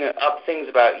searching up things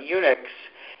about eunuchs,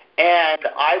 and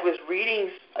I was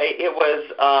reading, it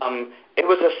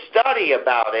was a study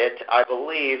about it, I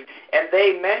believe, and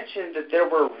they mentioned that there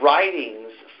were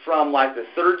writings from the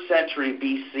 3rd century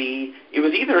BC. It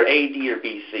was either AD or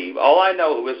BC. All I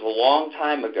know, it was a long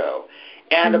time ago.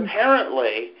 And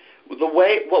apparently, what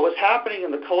was happening in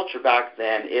the culture back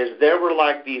then is there were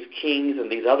these kings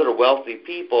and these other wealthy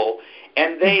people,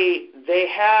 and they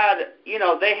had,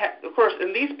 of course,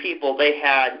 and these people, they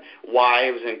had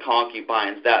wives and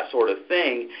concubines, that sort of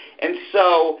thing. And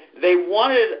so they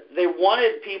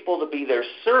wanted people to be their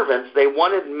servants. They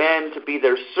wanted men to be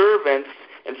their servants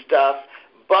and stuff,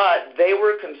 but they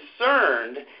were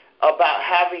concerned about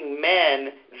having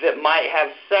men that might have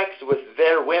sex with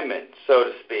their women, so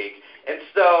to speak. And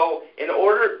so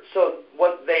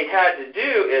what they had to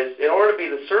do is, in order to be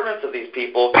the servants of these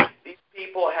people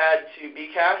had to be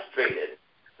castrated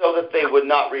so that they would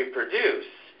not reproduce.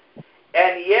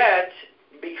 And yet,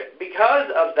 because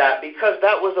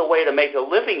that was a way to make a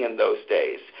living in those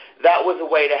days, that was a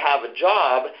way to have a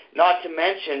job, not to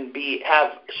mention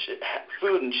have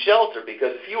food and shelter,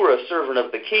 because if you were a servant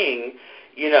of the king,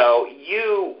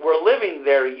 you were living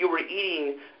there, you were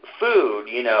eating food,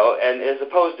 and as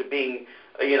opposed to being,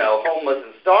 homeless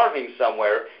and starving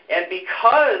somewhere. And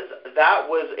because that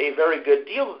was a very good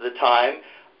deal at the time,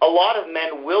 a lot of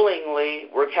men willingly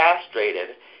were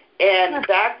castrated. And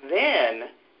back then,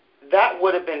 that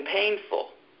would have been painful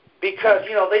because,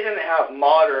 they didn't have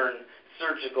modern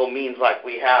surgical means like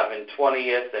we have in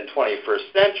 20th and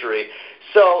 21st century.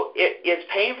 So as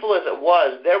painful as it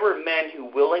was, there were men who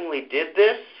willingly did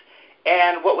this.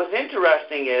 And what was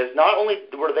interesting is not only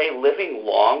were they living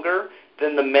longer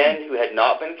than the men who had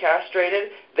not been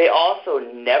castrated, they also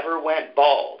never went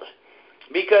bald.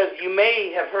 Because you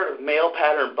may have heard of male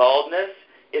pattern baldness.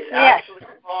 It's actually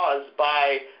caused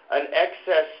by an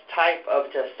excess type of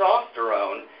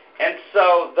testosterone. And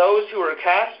so those who are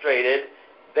castrated,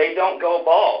 they don't go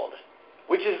bald,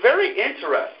 which is very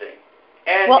interesting.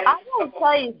 I will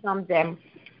tell you something,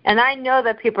 and I know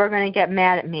that people are going to get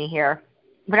mad at me here,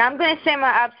 but I'm going to say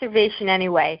my observation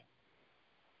anyway.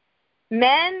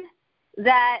 Men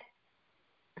that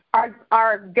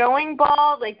are going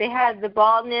bald, they have the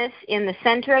baldness in the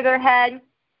center of their head,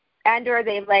 and or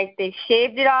they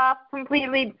shaved it off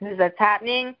completely because that's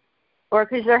happening, or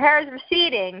because their hair is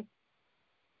receding,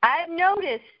 I've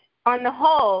noticed on the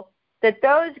whole that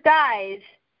those guys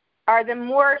are the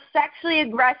more sexually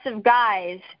aggressive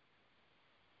guys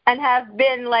and have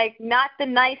been not the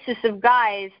nicest of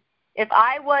guys. If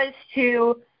I was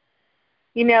to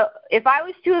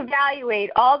evaluate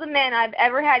all the men I've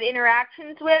ever had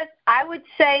interactions with, I would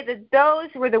say that those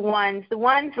were the ones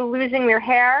losing their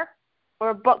hair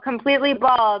or completely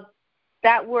bald,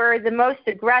 that were the most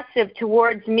aggressive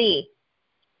towards me.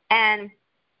 And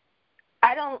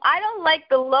I don't like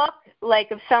the look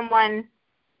of someone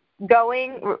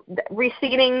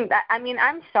receding. I mean,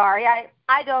 I'm sorry,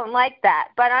 I don't like that.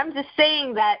 But I'm just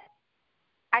saying that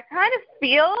I kind of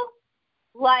feel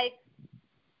like,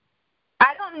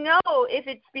 I don't know if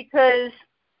it's because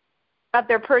of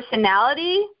their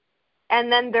personality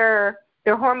and then their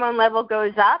hormone level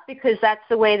goes up because that's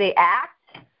the way they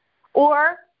act,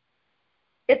 or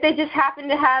if they just happen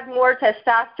to have more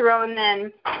testosterone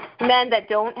than men that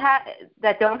don't have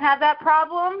that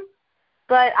problem.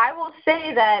 But I will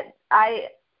say that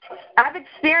I've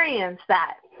experienced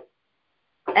that.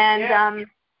 And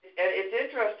and it's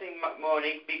interesting,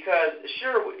 Monique, because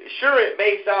sure, it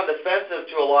may sound offensive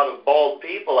to a lot of bald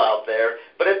people out there,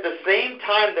 but at the same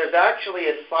time, there's actually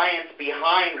a science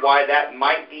behind why that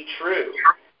might be true.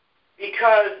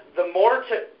 Because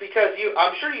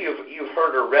I'm sure you've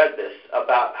heard or read this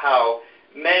about how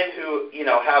men who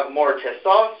have more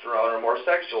testosterone are more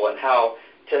sexual, and how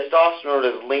testosterone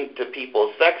is linked to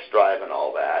people's sex drive and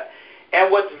all that.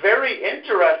 And what's very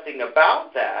interesting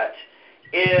about that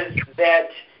is that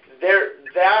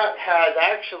that has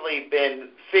actually been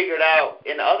figured out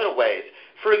in other ways.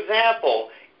 For example,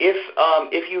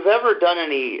 if you've ever done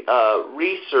any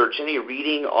research, any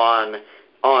reading on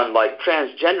like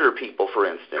transgender people, for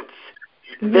instance,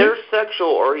 their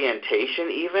sexual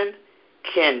orientation even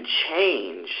can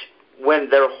change when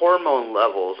their hormone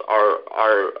levels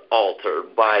are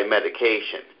altered by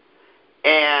medication.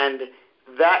 And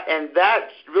that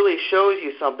really shows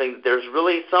you something. There's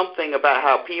really something about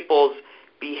how people's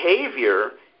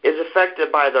behavior is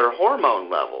affected by their hormone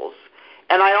levels.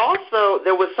 And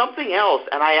there was something else,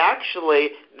 and I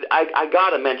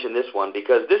got to mention this one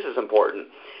because this is important.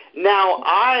 Now,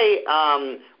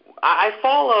 I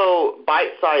follow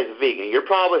Bite Size Vegan. You're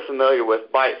probably familiar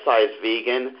with Bite Size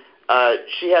Vegan.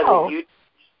 She has a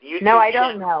YouTube No, I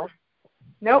don't know.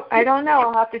 Nope, I don't know.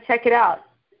 I'll have to check it out.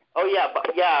 Oh,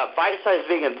 yeah, Bite Size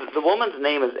Vegan. The woman's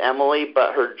name is Emily,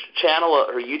 but her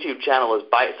YouTube channel is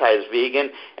Bite Size Vegan,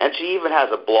 and she even has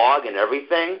a blog and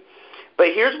everything. But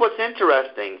here's what's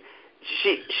interesting.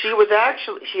 She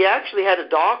actually had a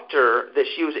doctor that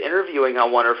she was interviewing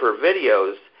on one of her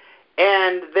videos,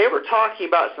 and they were talking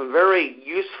about some very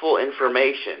useful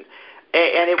information.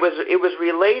 And it was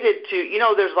related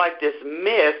to, there's like this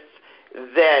myth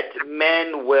that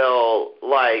men will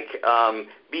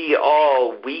be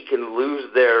all weak and lose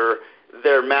their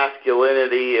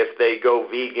masculinity if they go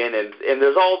vegan, and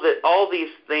there's all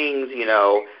these things,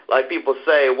 like people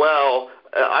say, well,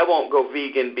 I won't go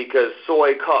vegan because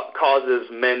soy causes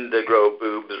men to grow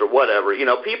boobs or whatever.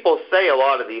 People say a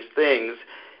lot of these things,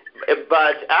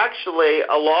 but actually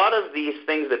a lot of these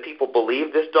things that people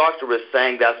believe, this doctor was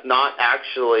saying that's not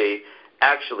actually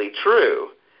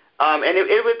true. And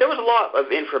there was a lot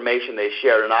of information they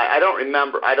shared, and I don't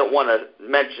remember. I don't want to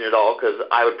mention it all because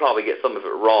I would probably get some of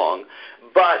it wrong.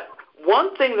 But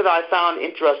one thing that I found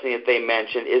interesting that they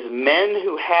mentioned is men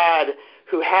who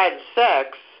had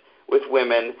sex with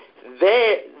women,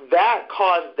 that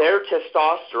caused their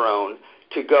testosterone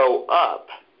to go up.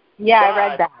 Yeah, I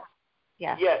read that.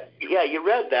 Yeah. Yeah, you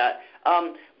read that.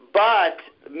 But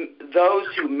those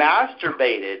who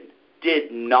masturbated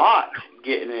did not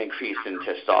get an increase in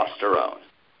testosterone.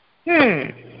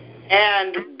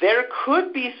 And there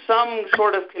could be some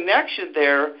sort of connection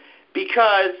there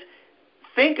because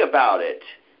think about it.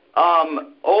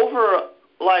 Over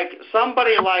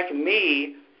somebody like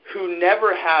me who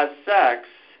never has sex,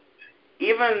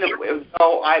 even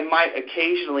though I might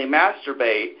occasionally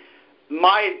masturbate,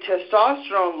 my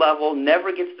testosterone level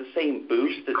never gets the same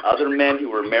boost that other men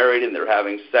who are married and they're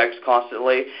having sex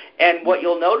constantly. And what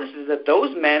you'll notice is that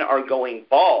those men are going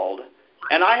bald,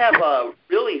 and I have a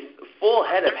really full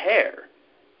head of hair.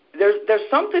 There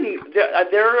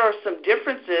are some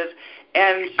differences,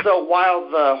 and so while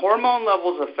the hormone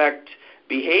levels affect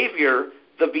behavior,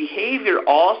 the behavior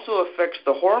also affects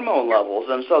the hormone levels,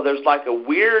 and so there's like a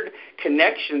weird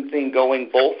connection thing going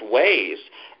both ways.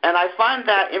 And I find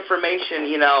that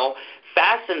information,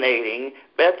 fascinating,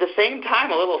 but at the same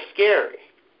time a little scary.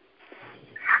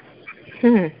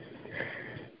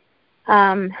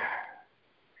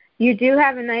 You do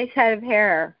have a nice head of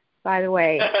hair, by the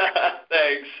way.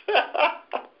 Thanks.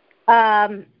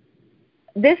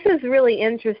 This is really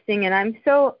interesting, and I'm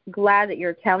so glad that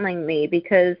you're telling me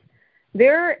because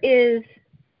there is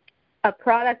a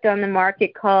product on the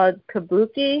market called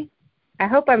Kabuki. I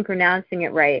hope I'm pronouncing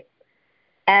it right.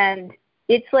 And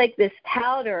it's like this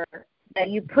powder that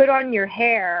you put on your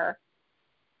hair.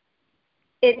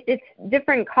 It's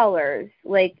different colors.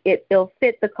 Like it'll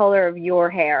fit the color of your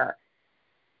hair.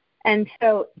 And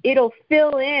so it'll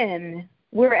fill in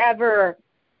wherever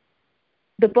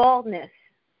the baldness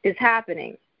is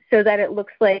happening so that it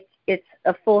looks like it's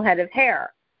a full head of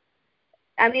hair.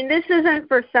 I mean, this isn't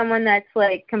for someone that's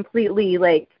completely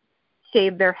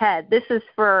shaved their head. This is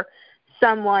for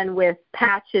someone with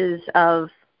patches of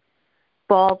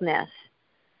baldness.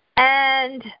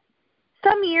 And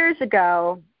some years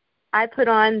ago, I put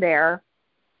on there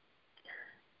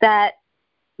that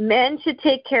men should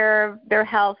take care of their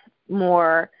health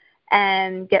more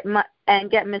and get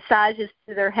massages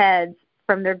to their heads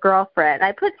from their girlfriend.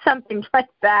 I put something like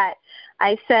that.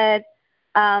 I said,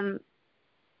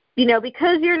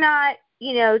 because you're not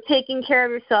taking care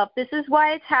of yourself. This is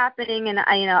why it's happening, and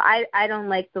I don't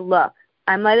like the look.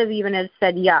 I might have even have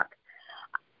said yuck.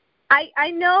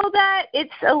 I know that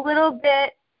it's a little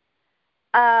bit,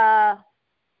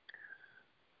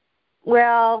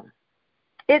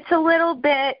 it's a little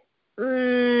bit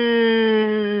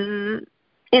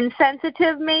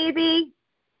insensitive maybe,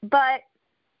 but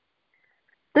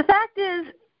the fact is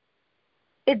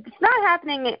it's not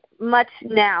happening much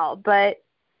now, but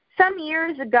some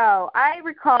years ago, I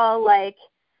recall, like,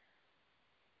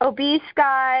 obese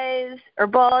guys or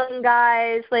balding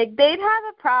guys, like, they'd have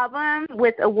a problem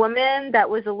with a woman that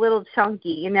was a little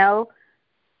chunky,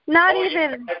 not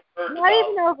even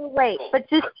overweight, but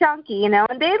just chunky, and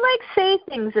they'd, like, say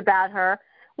things about her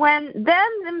when them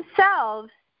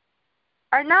themselves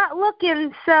are not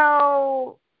looking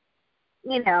so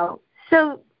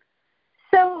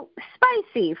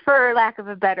spicy, for lack of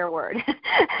a better word.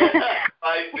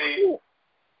 Spicy.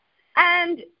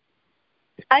 And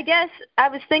I guess I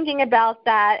was thinking about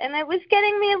that, and it was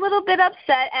getting me a little bit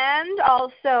upset. And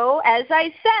also, as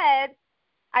I said,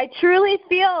 I truly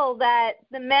feel that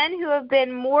the men who have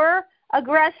been more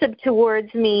aggressive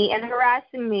towards me and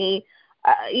harassing me,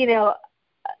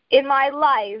 in my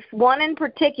life, one in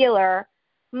particular,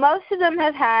 most of them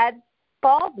have had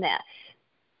baldness.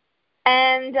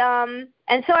 And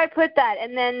so I put that,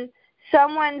 and then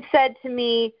someone said to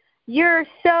me, "You're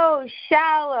so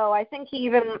shallow." I think he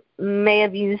even may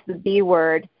have used the B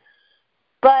word.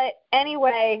 But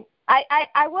anyway,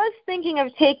 I was thinking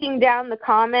of taking down the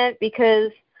comment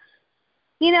because,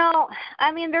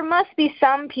 there must be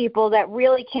some people that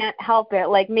really can't help it.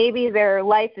 Like, maybe their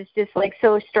life is just, like,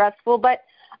 so stressful. But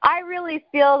I really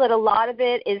feel that a lot of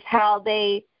it is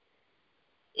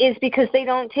because they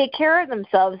don't take care of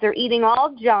themselves. They're eating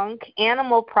all junk,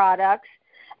 animal products,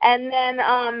 and then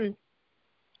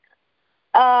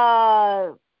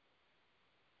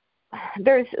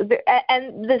there's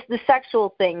the sexual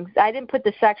things. I didn't put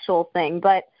the sexual thing,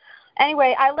 but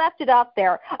anyway, I left it up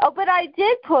there. Oh, but I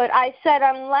said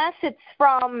unless it's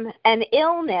from an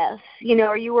illness,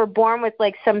 or you were born with,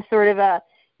 like, some sort of a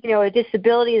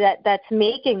disability that's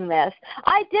making this.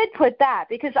 I did put that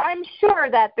because I'm sure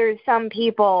that there's some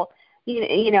people,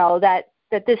 that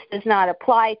this does not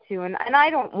apply to, and I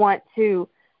don't want to,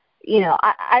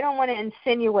 I don't want to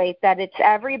insinuate that it's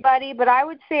everybody, but I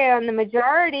would say on the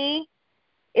majority,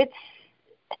 it's,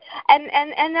 and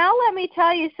now let me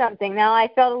tell you something. Now I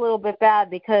felt a little bit bad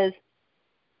because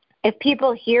if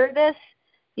people hear this,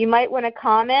 you might want to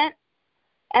comment,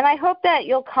 and I hope that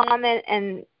you'll comment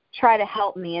and try to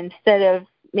help me instead of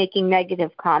making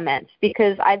negative comments,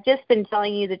 because I've just been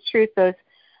telling you the truth of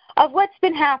what's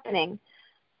been happening.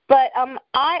 But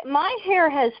my hair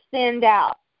has thinned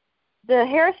out. The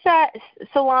hair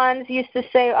salons used to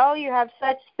say, "Oh, you have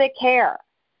such thick hair,"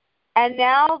 and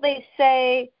now they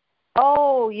say,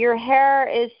 "Oh, your hair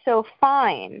is so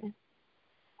fine."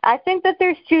 I think that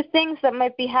there's two things that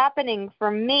might be happening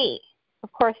for me.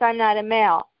 Of course, I'm not a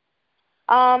male.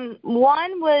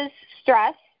 One was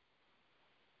stress.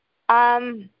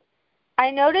 I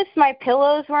noticed my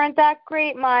pillows weren't that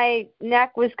great. My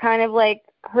neck was kind of, like,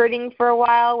 hurting for a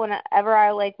while whenever I,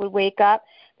 like, would wake up.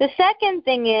 The second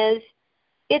thing is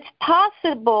it's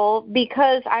possible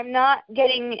because I'm not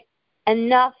getting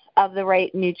enough of the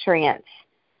right nutrients,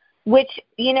 which,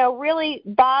 really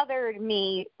bothered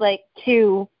me, like,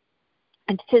 to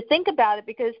think about it,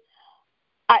 because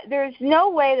there's no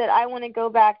way that I want to go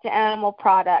back to animal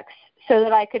products so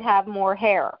that I could have more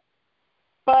hair.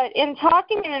 But in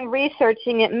talking and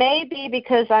researching, it may be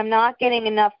because I'm not getting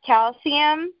enough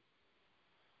calcium.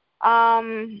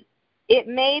 It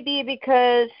may be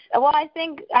because, I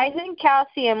think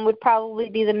calcium would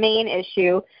probably be the main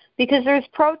issue because there's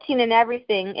protein in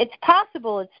everything. It's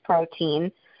possible it's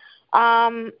protein.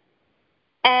 And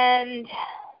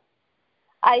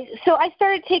I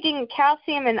started taking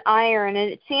calcium and iron,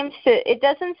 and it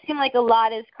doesn't seem like a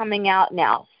lot is coming out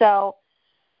now. So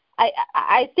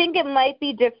I think it might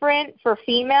be different for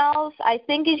females. I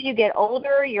think as you get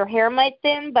older, your hair might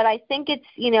thin, but I think it's,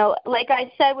 like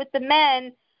I said with the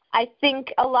men, I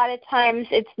think a lot of times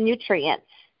it's nutrients.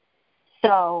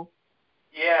 So.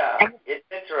 Yeah, it's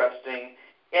interesting.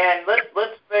 And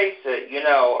let's face it,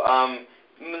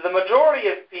 the majority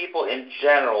of people in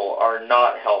general are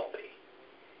not healthy.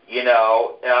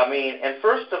 And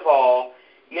first of all,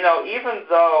 even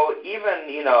though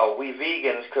we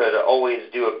vegans could always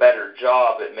do a better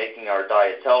job at making our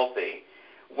diets healthy,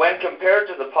 when compared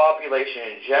to the population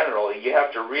in general, you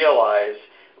have to realize,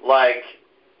 like,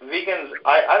 vegans,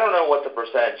 I don't know what the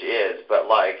percentage is, but,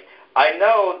 like, I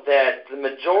know that the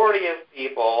majority of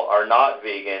people are not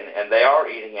vegan and they are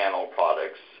eating animal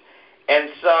products. And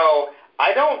so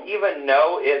I don't even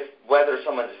know if whether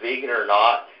someone's vegan or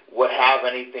not would have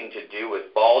anything to do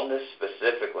with baldness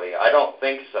specifically. I don't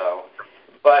think so.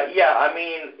 But, yeah, I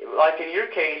mean, like in your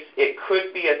case, it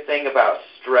could be a thing about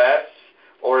stress,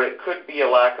 or it could be a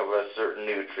lack of a certain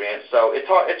nutrient. So it's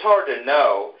hard to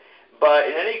know. But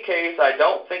in any case, I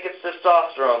don't think it's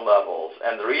testosterone levels.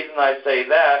 And the reason I say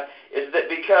that is that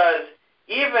because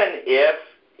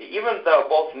even though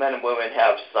both men and women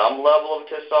have some level of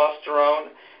testosterone,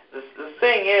 the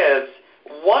thing is,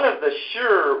 one of the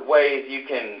sure ways you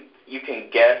can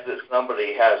guess that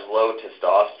somebody has low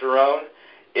testosterone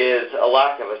is a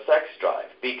lack of a sex drive,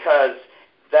 because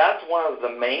that's one of the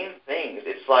main things.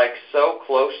 It's like so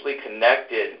closely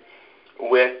connected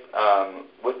with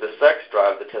the sex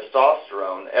drive, the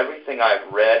testosterone. Everything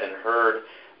I've read and heard,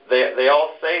 they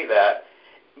all say that.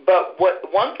 But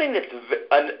one thing that's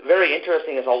very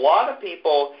interesting is a lot of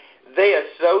people, they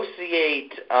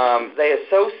associate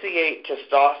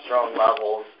testosterone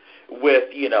levels with,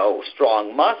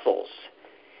 strong muscles.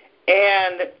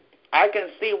 And I can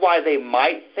see why they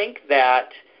might think that,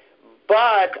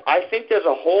 but I think there's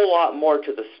a whole lot more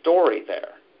to the story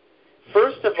there.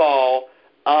 First of all,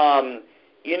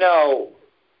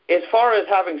 as far as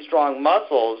having strong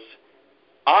muscles,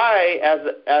 I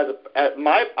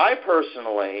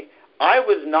personally, I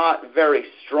was not very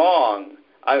strong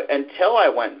until I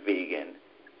went vegan.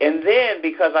 And then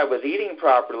because I was eating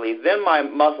properly, then my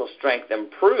muscle strength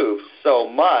improved so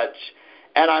much,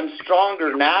 and I'm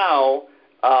stronger now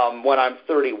when I'm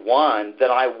 31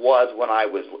 than I was when I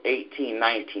was 18,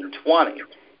 19, 20.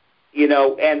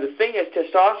 And the thing is,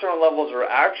 testosterone levels are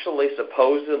actually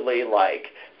supposedly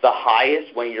like the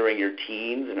highest when you're in your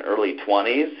teens and early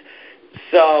 20s.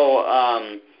 So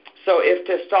if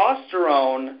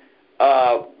testosterone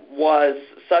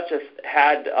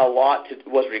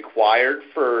was required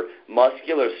for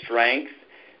muscular strength,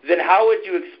 then how would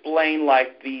you explain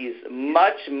like these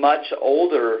much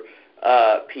older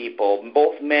people,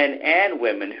 both men and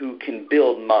women, who can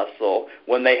build muscle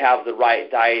when they have the right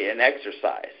diet and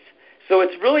exercise? So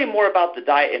it's really more about the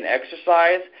diet and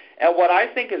exercise. And what I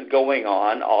think is going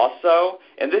on also,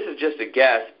 and this is just a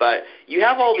guess, but you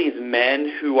have all these men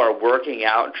who are working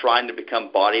out and trying to become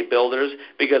bodybuilders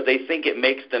because they think it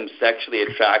makes them sexually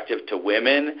attractive to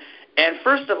women. And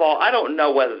first of all, I don't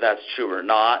know whether that's true or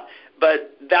not,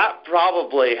 but that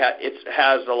probably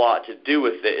has a lot to do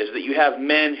with it, is that you have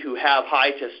men who have high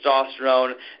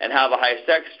testosterone and have a high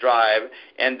sex drive,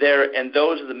 and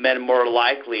those are the men more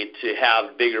likely to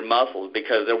have bigger muscles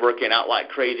because they're working out like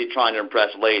crazy trying to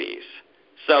impress ladies.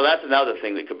 So that's another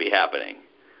thing that could be happening.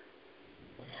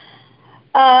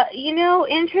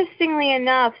 Interestingly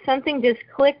enough, something just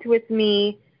clicked with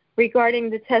me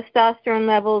regarding the testosterone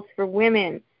levels for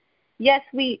women. Yes,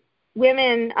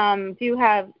 women do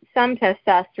have some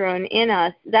testosterone in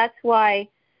us. That's why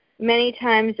many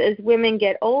times as women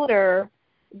get older,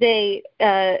 their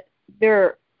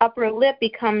upper lip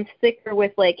becomes thicker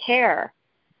with like hair.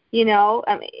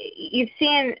 You've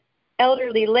seen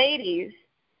elderly ladies,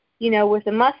 with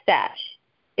a mustache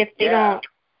if they don't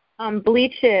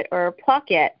bleach it or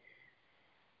pluck it.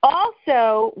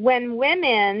 Also, when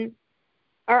women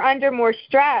are under more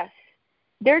stress,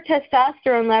 their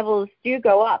testosterone levels do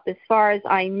go up, as far as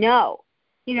I know.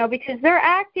 Because they're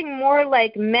acting more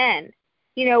like men.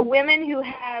 Women who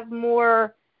have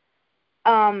more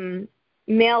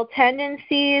male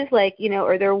tendencies, like,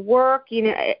 or their work,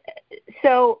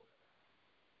 So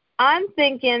I'm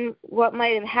thinking what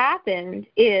might have happened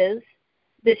is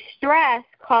the stress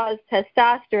caused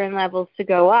testosterone levels to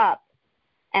go up,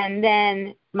 and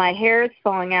then my hair is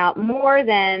falling out more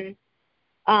than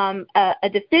a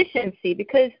deficiency.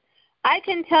 Because I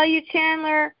can tell you,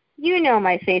 Chandler, you know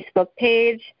my Facebook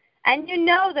page, and you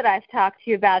know that I've talked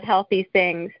to you about healthy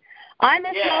things. I'm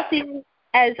as healthy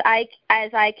as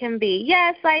I can be.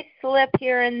 Yes, I slip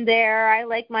here and there. I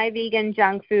like my vegan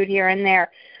junk food here and there.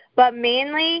 But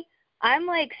mainly, I'm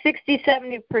like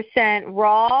 60-70%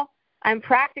 raw. I'm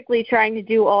practically trying to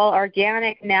do all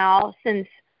organic now, since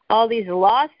all these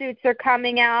lawsuits are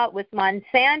coming out with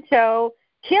Monsanto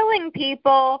killing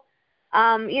people.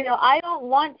 I don't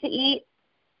want to eat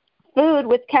food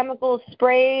with chemicals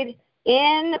sprayed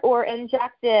in or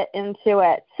injected into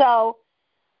it. So,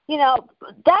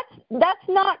 that's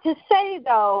not to say,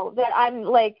 though, that I'm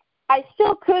like, I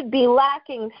still could be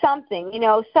lacking something.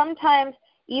 Sometimes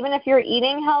even if you're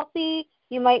eating healthy,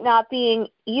 you might not be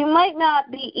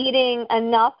eating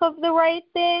enough of the right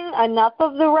thing, enough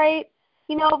of the right,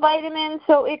 vitamins.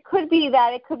 So it could be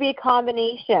that. It could be a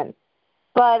combination.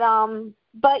 But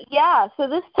yeah, so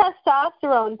this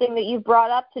testosterone thing that you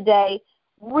brought up today,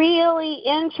 really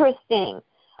interesting.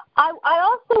 I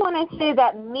also want to say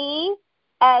that me,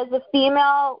 as a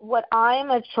female, what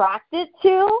I'm attracted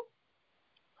to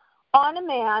on a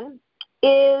man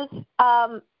is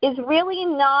really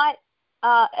not,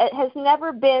 it has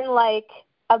never been like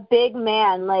a big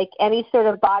man, like any sort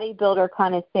of bodybuilder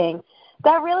kind of thing.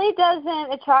 That really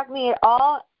doesn't attract me at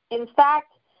all. In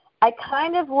fact, I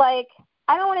kind of like,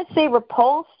 I don't want to say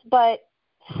repulsed, but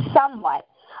somewhat.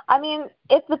 I mean,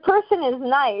 if the person is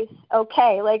nice,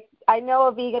 okay. Like, I know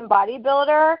a vegan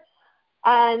bodybuilder,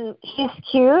 and he's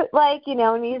cute, like, you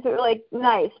know, and he's, like,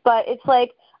 nice. But it's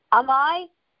like,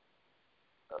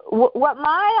 what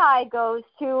my eye goes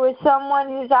to is someone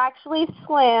who's actually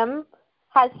slim,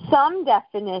 has some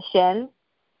definition,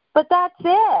 but that's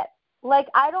it. Like,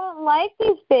 I don't like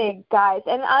these big guys.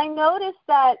 And I noticed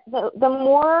that the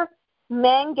more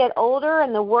men get older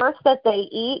and the worse that they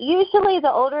eat, usually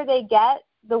the older they get,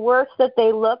 the worse that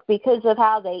they look because of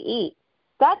how they eat.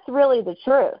 That's really the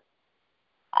truth.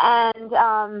 And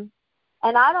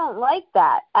I don't like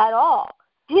that at all.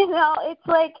 You know, it's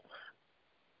like,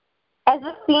 as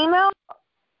a female,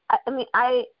 I mean,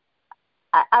 I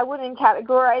wouldn't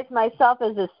categorize myself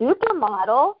as a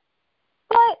supermodel,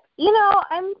 but you know,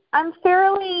 I'm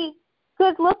fairly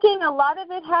good looking. A lot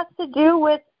of it has to do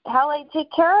with how I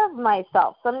take care of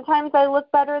myself. Sometimes I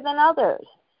look better than others.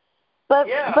 But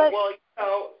well,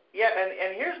 you know,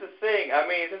 and here's the thing. I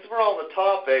mean, since we're on the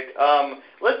topic,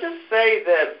 let's just say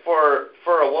that for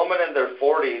a woman in their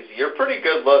 40s, you're pretty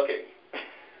good looking.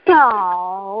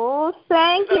 Oh,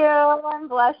 thank you. I'm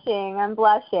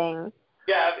blushing.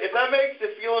 Yeah, if that makes you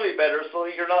feel any better, so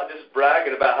you're not just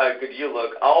bragging about how good you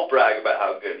look, I'll brag about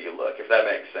how good you look, if that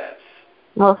makes sense.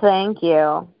 Well, thank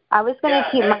you. I was going to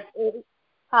keep my...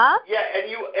 Huh? Yeah, and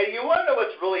you want to know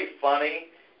what's really funny?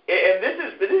 And this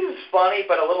is funny,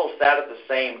 but a little sad at the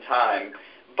same time.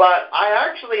 But I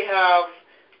actually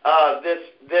have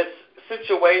this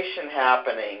situation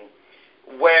happening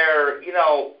where, you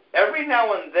know, every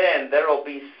now and then there will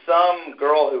be some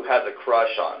girl who has a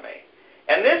crush on me.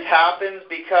 And this happens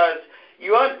because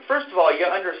first of all, you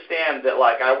understand that,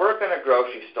 like, I work in a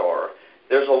grocery store.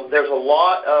 There's a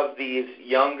lot of these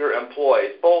younger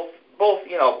employees, both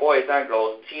you know, boys and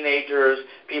girls, teenagers,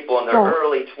 people in their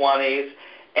early 20s.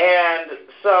 And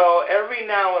so every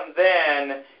now and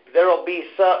then there will be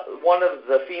one of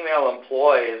the female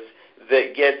employees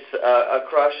that gets a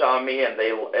crush on me, and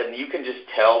you can just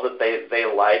tell that they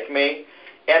like me.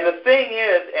 And the thing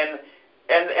is, and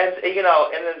you know,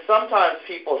 and then sometimes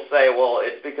people say, well,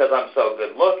 it's because I'm so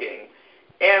good looking.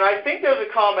 And I think there's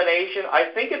a combination.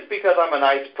 I think it's because I'm a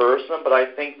nice person, but I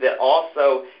think that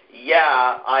also,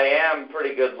 yeah, I am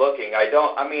pretty good looking. I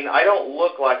don't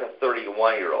look like a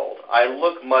 31-year-old. I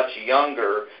look much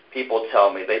younger, people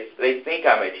tell me. They think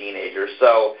I'm a teenager.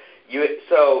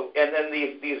 And then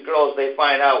these girls, they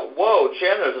find out, whoa,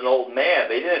 Chandler's an old man.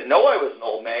 They didn't know I was an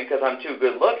old man because I'm too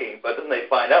good looking, but then they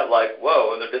find out, like,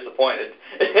 whoa, and they're disappointed.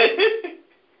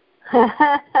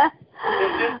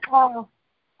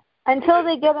 Until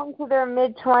they get into their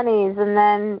mid-20s, and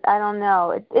then, I don't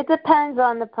know. It depends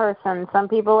on the person. Some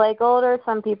people like older,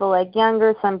 some people like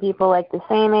younger, some people like the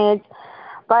same age.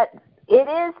 But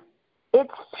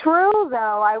it's true,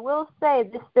 though. I will say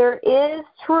this, there is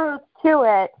truth to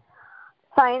it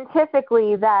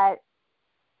scientifically that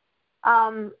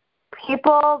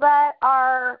people that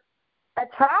are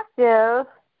attractive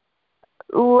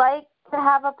like to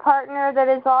have a partner that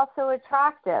is also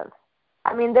attractive.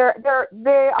 I mean,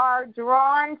 they are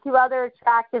drawn to other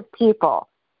attractive people.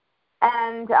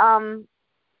 And,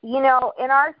 you know,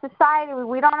 in our society,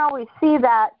 we don't always see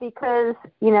that because,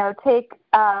 you know, take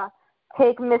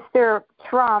Mr.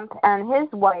 Trump and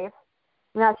his wife.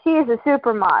 Now, she is a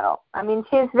supermodel. I mean,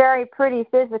 she's very pretty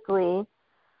physically.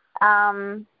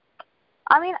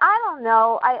 I mean, I don't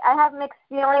know. I have mixed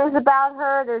feelings about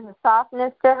her. There's a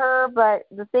softness to her, but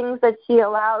the things that she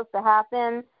allows to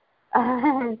happen,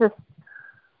 just,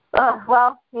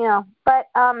 well, you know. But,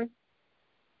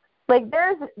 like,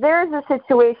 there's a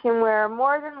situation where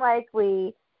more than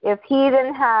likely, if he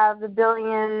didn't have the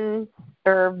billion,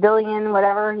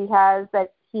 whatever he has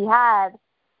that he had,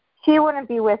 she wouldn't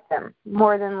be with him,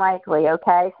 more than likely,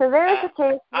 okay? So there's a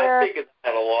case where... I think it's a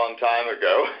long time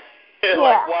ago. Yeah.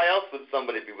 Like, why else would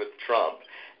somebody be with Trump?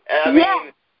 And I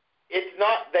mean,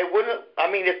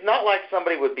 it's not like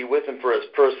somebody would be with him for his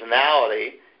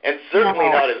personality, and certainly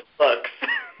not his looks.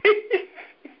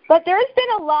 But there's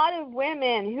been a lot of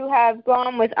women who have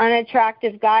gone with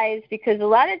unattractive guys because a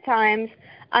lot of times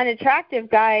unattractive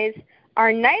guys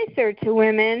are nicer to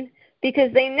women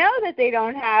because they know that they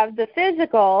don't have the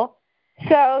physical,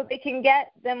 so they can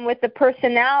get them with the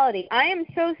personality. I am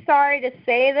so sorry to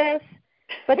say this,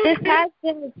 But this has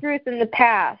been the truth in the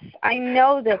past. I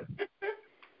know this.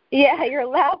 Yeah, you're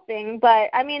laughing, but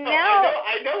I mean now.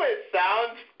 I know it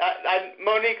sounds,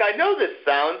 Monique. I know this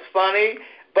sounds funny,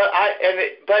 but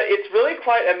it's really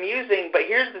quite amusing. But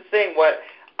here's the thing: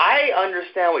 I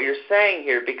understand what you're saying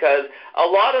here, because a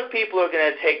lot of people are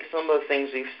going to take some of the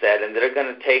things we've said and they're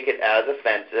going to take it as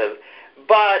offensive.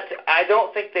 But I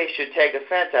don't think they should take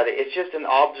offense at it. It's just an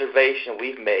observation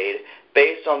we've made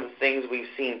based on the things we've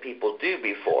seen people do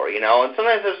before, And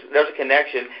sometimes there's a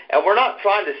connection, and we're not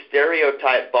trying to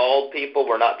stereotype bald people.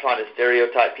 We're not trying to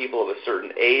stereotype people of a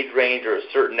certain age range or a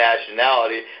certain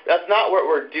nationality. That's not what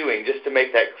we're doing, just to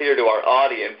make that clear to our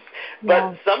audience.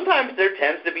 But sometimes there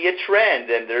tends to be a trend,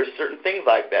 and there's certain things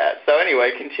like that. So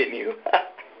anyway, continue.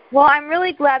 Well, I'm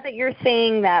really glad that you're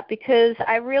saying that, because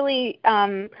I really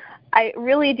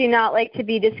do not like to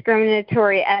be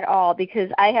discriminatory at all,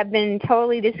 because I have been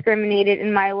totally discriminated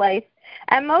in my life.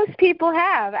 And most people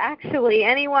have, actually.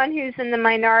 Anyone who's in the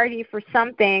minority for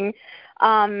something,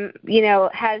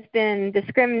 has been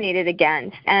discriminated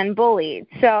against and bullied.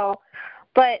 So,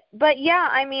 but yeah,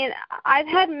 I mean, I've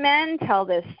had men tell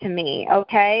this to me,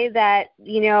 okay, that,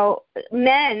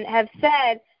 men have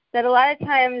said that a lot of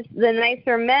times the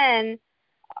nicer men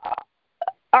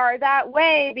are that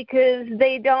way because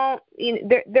they don't,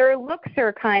 their looks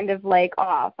are kind of like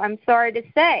off, I'm sorry to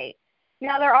say.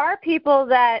 Now, there are people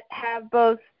that have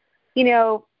both,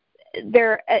 they're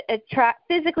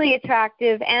physically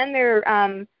attractive and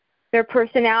their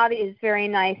personality is very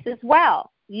nice as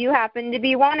well. You happen to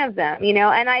be one of them,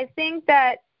 and I think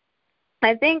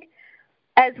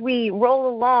as we roll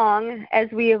along,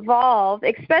 as we evolve,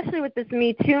 especially with this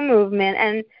Me Too movement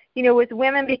and, with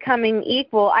women becoming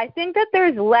equal, I think that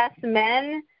there's less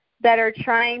men that are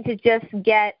trying to just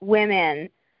get women,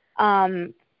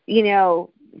 in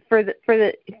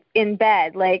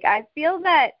bed. Like, I feel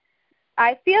that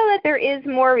there is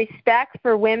more respect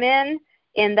for women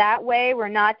in that way. We're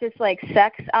not just like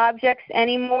sex objects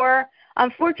anymore.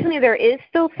 Unfortunately, there is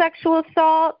still sexual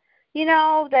assault,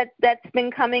 that's been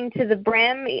coming to the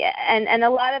brim, and a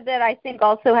lot of that I think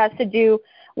also has to do,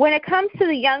 when it comes to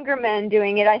the younger men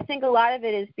doing it, I think a lot of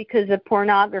it is because of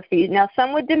pornography. Now,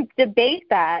 some would debate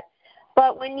that,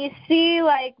 but when you see,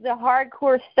 like, the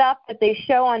hardcore stuff that they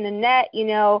show on the net,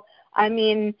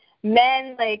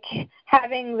 men, like,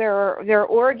 having their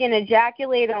organ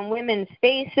ejaculate on women's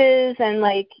faces and,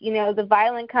 like, the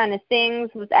violent kind of things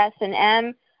with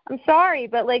S&M, I'm sorry,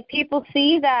 but, like, people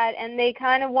see that and they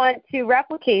kind of want to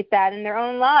replicate that in their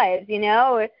own lives, They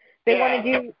want to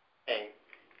do...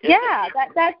 Yeah,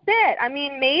 that's it. I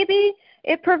mean, maybe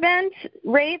it prevents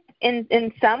rape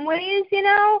in some ways,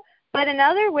 but in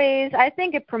other ways, I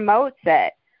think it promotes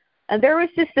it. There was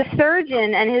just a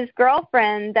surgeon and his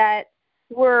girlfriend that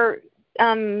were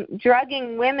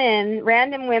drugging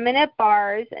random women at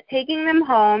bars, taking them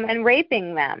home and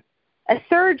raping them. A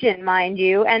surgeon, mind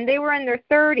you, and they were in their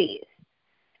 30s.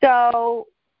 So,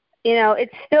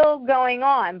 it's still going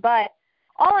on. But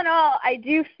all in all, I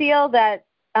do feel that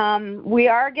we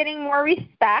are getting more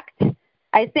respect.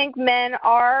 I think men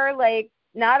are, like,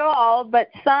 not all, but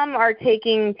some are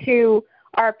taking to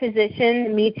our position,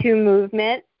 the Me Too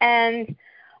movement. And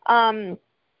I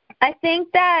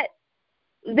think that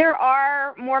there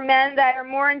are more men that are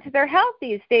more into their health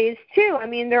these days, too. I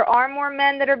mean, there are more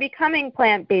men that are becoming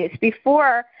plant-based.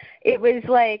 Before, it was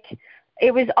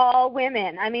all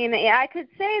women. I mean, I could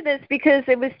say this because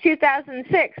it was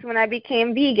 2006 when I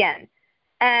became vegan,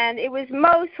 and it was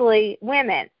mostly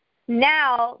women.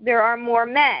 Now there are more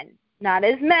men. Not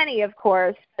as many, of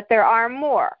course, but there are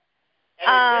more.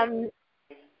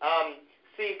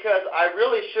 See, because I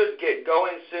really should get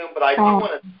going soon, but I do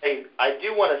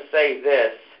want to say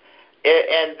this,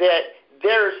 and that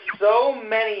there's so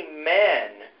many men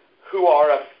who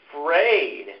are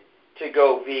afraid to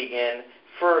go vegan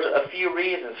for a few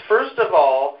reasons. First of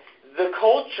all, the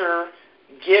culture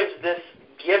gives us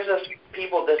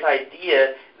people this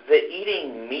idea that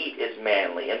eating meat is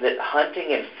manly and that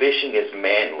hunting and fishing is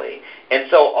manly. And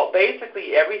so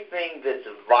basically everything that's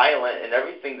violent and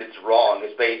everything that's wrong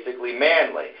is basically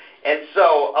manly. And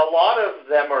so a lot of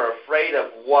them are afraid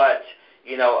of what,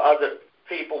 other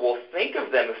people will think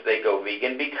of them if they go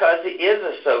vegan, because it is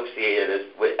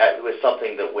associated with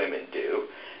something that women do,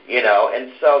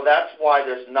 And so that's why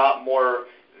there's not more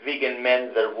vegan men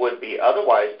than there would be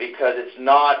otherwise, because it's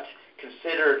not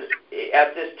considered,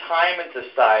 at this time in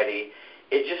society,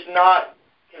 it's just not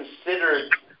considered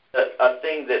a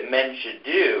thing that men should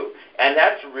do, and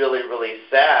that's really, really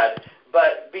sad.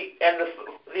 But the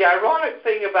ironic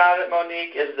thing about it,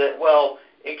 Monique, is that, well,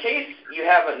 in case you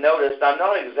haven't noticed, I'm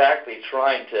not exactly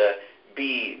trying to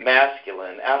be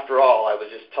masculine. After all, I was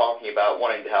just talking about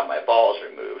wanting to have my balls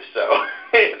removed, so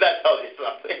that tells you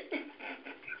something.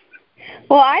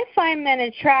 Well, I find men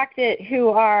attracted who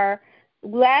are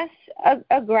less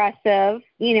aggressive,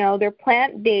 they're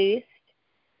plant-based,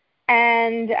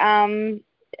 and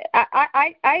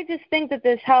I just think that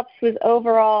this helps with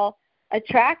overall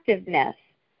attractiveness.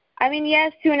 I mean,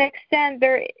 yes, to an extent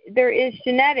there is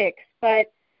genetics,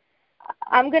 but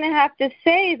I'm going to have to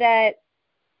say that,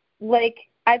 like,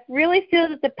 I really feel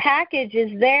that the package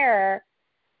is there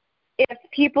if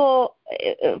people,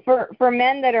 for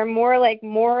men that are more like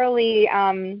morally,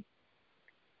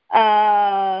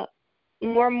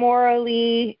 more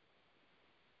morally,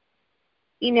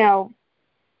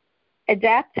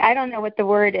 adept. I don't know what the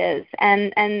word is,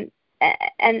 and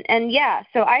yeah.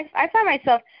 So I find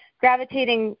myself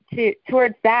gravitating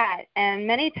towards that, and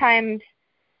many times,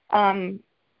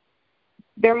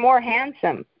 they're more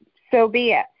handsome. So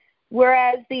be it.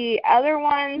 Whereas the other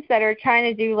ones that are trying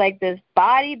to do like this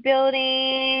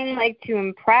bodybuilding, like to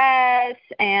impress,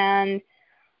 and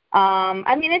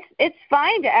I mean it's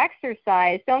fine to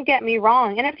exercise. Don't get me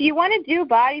wrong. And if you want to do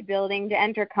bodybuilding to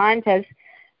enter contests,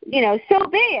 so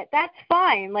be it. That's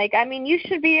fine. Like, I mean, you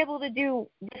should be able to do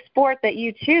the sport that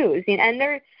you choose.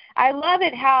 And I love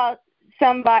it how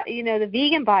somebody, the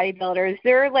vegan bodybuilders,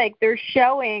 they're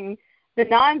showing the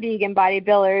non-vegan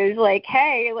bodybuilders, like,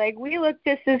 hey, like, we look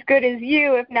just as good as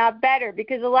you, if not better,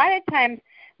 because a lot of times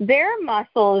their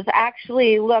muscles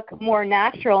actually look more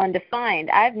natural and defined.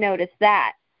 I've noticed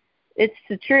that. It's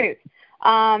the truth.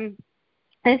 And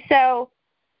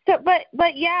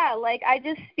but yeah, like, I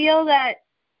just feel that,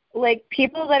 like,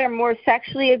 people that are more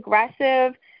sexually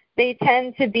aggressive, they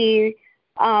tend to be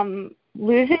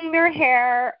losing their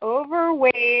hair,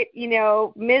 overweight,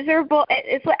 miserable.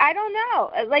 It's like, I don't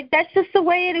know. Like, that's just the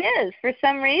way it is for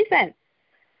some reason.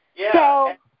 Yeah. So,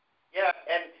 and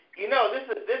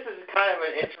this is kind of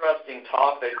an interesting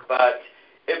topic, but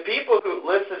if people who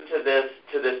listen to this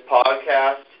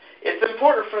podcast, it's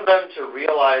important for them to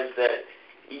realize that,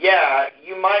 yeah,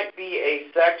 you might be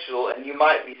asexual and you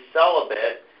might be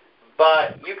celibate,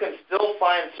 but you can still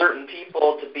find certain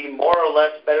people to be more or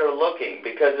less better looking,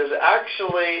 because there's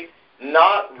actually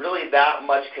not really that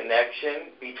much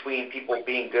connection between people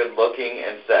being good looking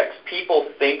and sex. People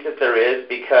think that there is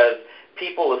because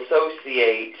people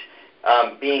associate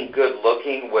being good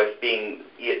looking with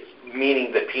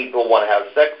meaning that people want to have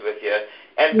sex with you.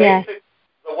 And basically,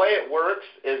 the way it works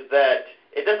is that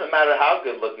it doesn't matter how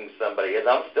good looking somebody is,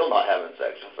 I'm still not having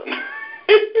sex with them.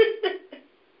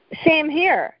 Same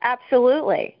here.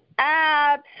 Absolutely.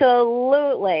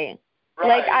 Absolutely. Right.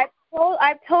 Like,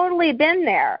 I've totally been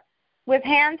there with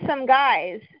handsome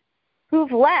guys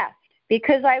who've left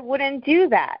because I wouldn't do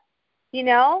that,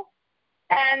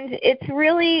 and it's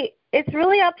really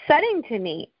upsetting to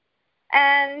me.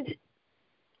 And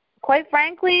quite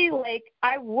frankly, like,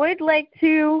 I would like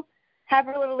to have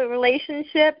a little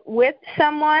relationship with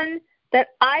someone that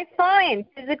I find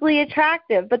physically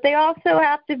attractive, but they also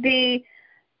have to be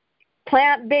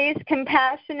plant-based,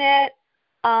 compassionate.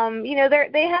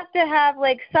 They have to have,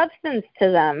 like, substance to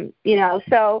them,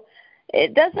 so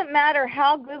it doesn't matter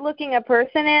how good-looking a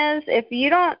person is. If you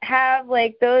don't have,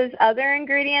 like, those other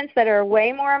ingredients that are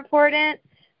way more important,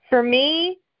 for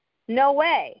me, no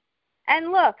way.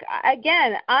 And look,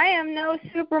 again, I am no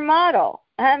supermodel.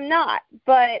 I'm not,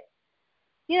 but,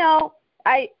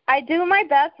 I do my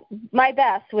best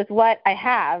with what I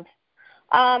have.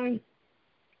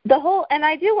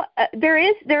 There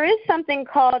is something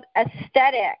called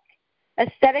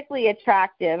aesthetically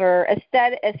attractive, or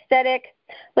aesthetic.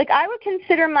 Like, I would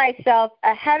consider myself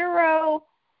a hetero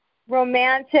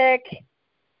romantic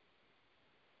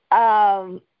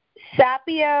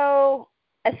sapio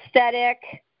aesthetic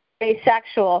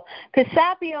asexual, because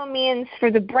sapio means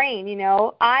for the brain.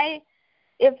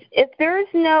 If there's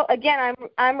no, again,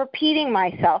 I'm repeating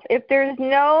myself, if there's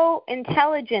no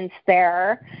intelligence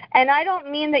there, and I don't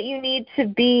mean that you need to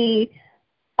be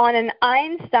on an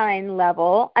Einstein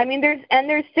level. I mean, there's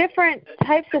different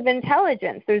types of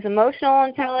intelligence. There's emotional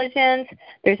intelligence,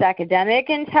 there's academic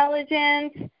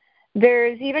intelligence,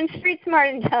 there's even street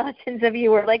smart intelligence, if you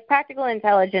were, like, practical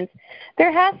intelligence.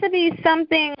 There has to be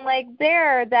something, like,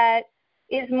 there that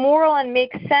is moral and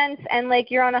makes sense, and,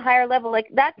 like, you're on a higher level. Like,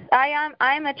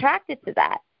 I'm attracted to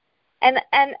that. And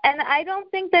I don't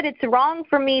think that it's wrong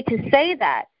for me to say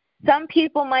that. Some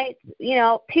people might,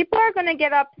 people are going to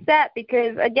get upset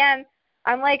because, again,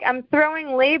 I'm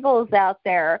throwing labels out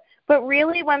there. But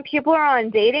really, when people are on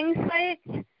dating sites,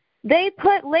 they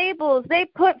put labels, they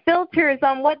put filters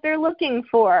on what they're looking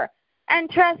for. And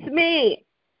trust me,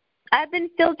 I've been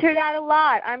filtered out a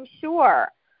lot, I'm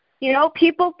sure. You know,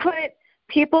 people put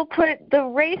the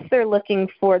race they're looking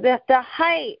for, the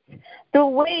height, the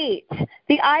weight,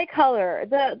 the eye color,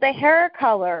 the hair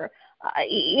color.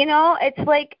 You know, it's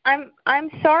like I'm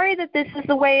sorry that this is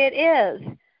the way it is,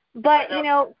 but you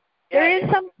know, there is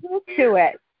some truth to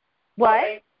it.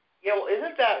 What? Well,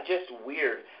 isn't that just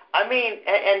weird? I mean,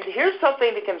 and here's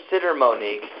something to consider,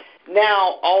 Monique.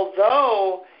 Now,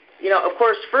 although, you know, of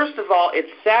course, first of all, it's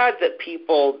sad that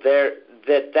people that's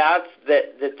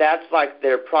like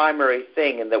their primary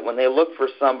thing, and that when they look for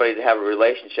somebody to have a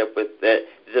relationship with, that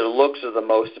the looks are the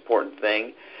most important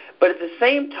thing. But at the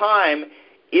same time,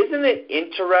 isn't it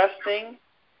interesting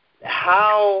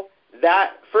how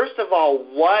that, first of all,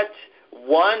 what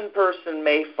one person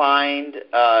may find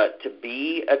to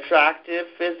be attractive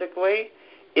physically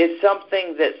is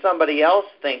something that somebody else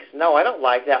thinks, no, I don't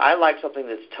like that. I like something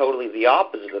that's totally the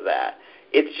opposite of that.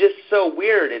 It's just so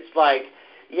weird. It's like,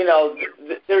 you know,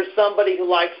 there's somebody who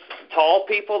likes tall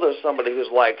people. There's somebody who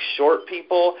likes short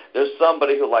people. There's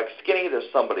somebody who likes skinny.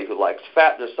 There's somebody who likes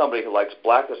fat. There's somebody who likes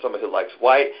black. There's somebody who likes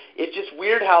white. It's just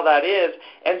weird how that is.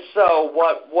 And so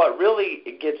what really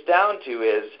it gets down to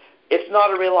is it's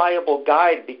not a reliable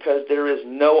guide, because there is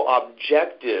no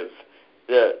objectivity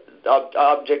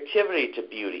to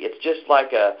beauty. It's just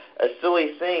like a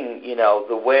silly thing, you know,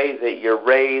 the way that you're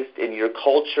raised in your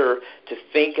culture to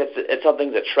think it's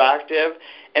something's attractive.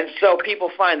 And so people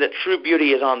find that true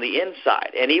beauty is on the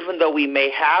inside. And even though we may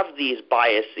have these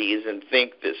biases and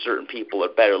think that certain people are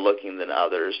better looking than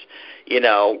others, you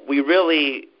know,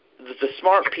 the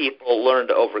smart people learn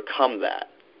to overcome that.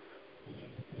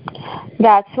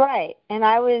 That's right. And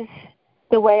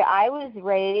the way I was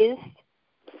raised,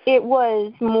 it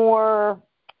was more,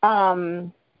 I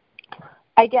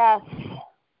guess,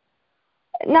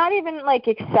 not even like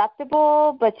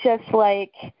acceptable, but just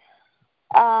like,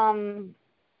 oh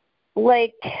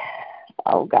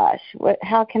gosh,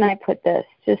 how can I put this?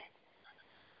 Just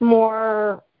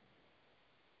more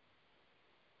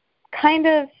kind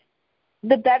of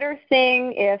the better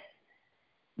thing if,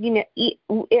 you know,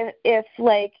 if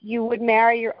like you would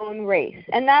marry your own race,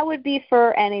 and that would be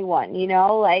for anyone, you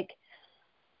know, like,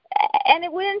 and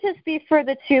it wouldn't just be for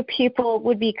the two people. It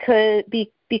would be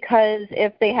because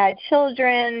if they had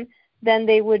children, then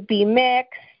they would be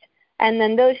mixed, and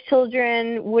then those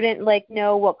children wouldn't like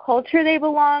know what culture they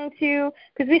belong to,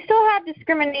 because we still have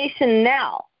discrimination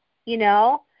now, you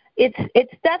know. It's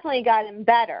definitely gotten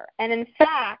better, and in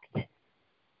fact,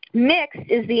 mixed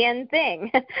is the end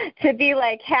thing. To be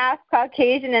like half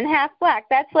Caucasian and half black,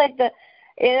 that's like you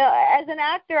know, as an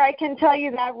actor, I can tell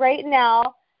you that right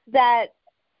now, that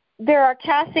there are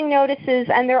casting notices,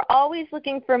 and they're always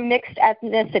looking for mixed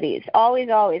ethnicities, always.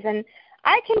 And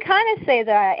I can kind of say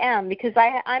that I am, because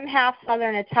I'm half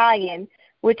Southern Italian,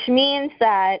 which means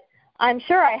that I'm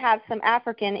sure I have some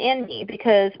African in me,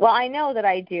 because, well, I know that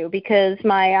I do, because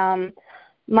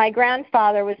my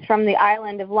grandfather was from the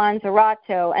island of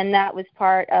Lanzarote, and that was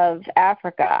part of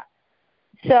Africa.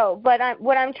 So, but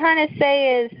what I'm trying to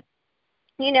say is,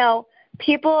 you know,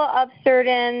 people of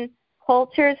certain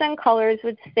cultures and colors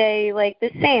would stay like the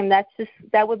same. That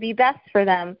would be best for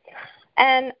them.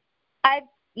 And I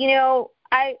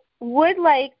would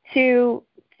like to,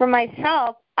 for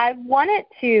myself, I wanted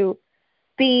to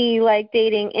be like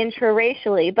dating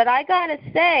intraracially, but I gotta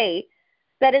say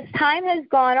that as time has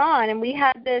gone on, and we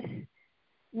had this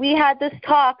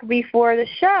talk before the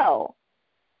show,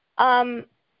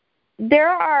 there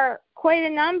are quite a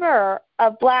number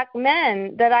of black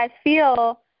men that I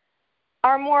feel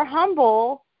are more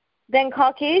humble than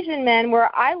Caucasian men,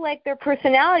 where I like their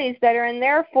personalities better, and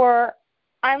therefore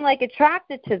I'm like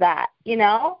attracted to that, you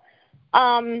know.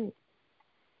 And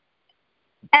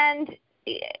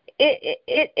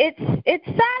it's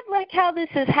sad like how this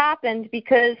has happened,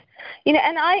 because, you know,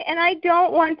 and I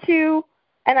don't want to,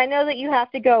 and I know that you have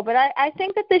to go, but I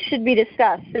think that this should be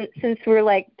discussed since we're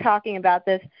like talking about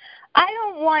this. I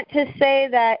don't want to say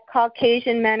that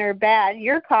Caucasian men are bad.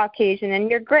 You're Caucasian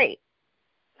and you're great.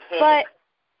 But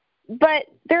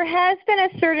there has been a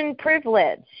certain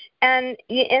privilege, and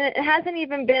it hasn't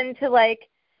even been to like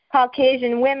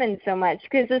Caucasian women so much,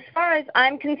 because as far as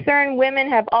I'm concerned, women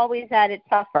have always had it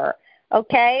tougher.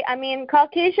 Okay, I mean,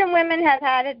 Caucasian women have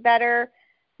had it better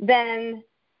than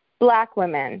black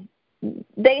women.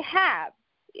 They have.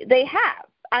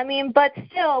 I mean, but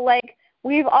still, like,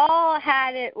 we've all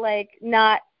had it like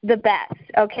not the best.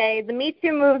 Okay, the Me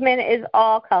Too movement is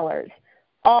all colors,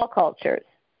 all cultures.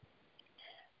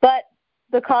 But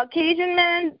the Caucasian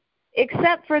men,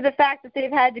 except for the fact that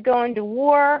they've had to go into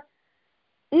war,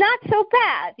 not so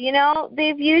bad. You know,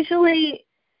 they've usually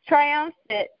triumphed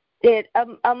it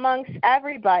amongst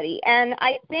everybody. And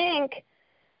I think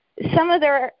some of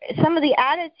the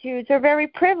attitudes are very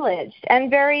privileged and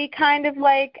very kind of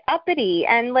like uppity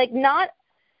and like not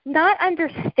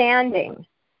understanding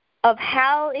of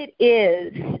how it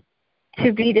is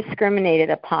to be discriminated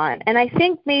upon. And I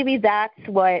think maybe that's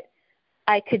what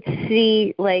I could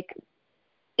see like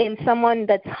in someone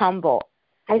that's humble.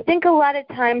 I think a lot of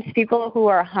times people who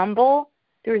are humble,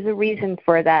 there's a reason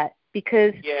for that,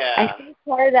 because I think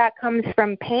part of that comes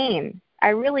from pain. I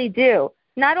really do.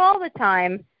 Not all the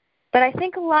time, but I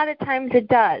think a lot of times it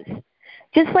does.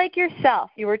 Just like yourself,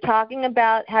 you were talking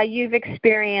about how you've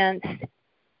experienced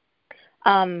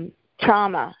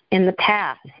trauma in the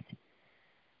past.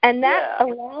 And that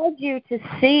allowed you to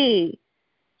see,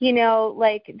 you know,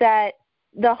 like that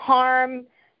the harm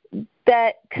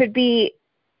that could be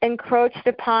encroached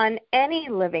upon any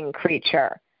living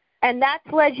creature. And that's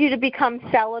led you to become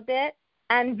celibate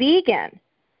and vegan.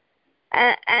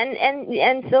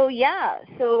 And so,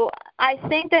 so I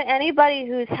think that anybody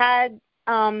who's had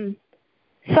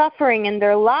suffering in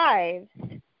their lives,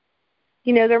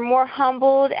 you know, they're more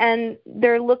humbled and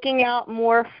they're looking out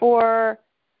more for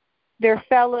their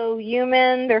fellow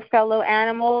human, their fellow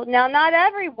animal. Now, not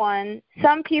everyone.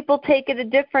 Some people take it a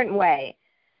different way,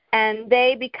 and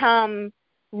they become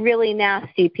really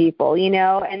nasty people, you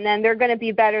know, and then they're going to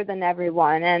be better than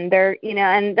everyone, and they're, you know,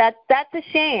 and that's a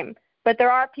shame. But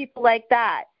there are people like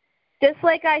that. Just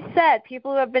like I said,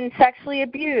 people who have been sexually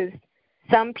abused.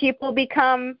 Some people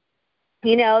become,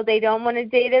 you know, they don't want to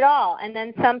date at all, and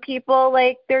then some people,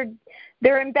 like,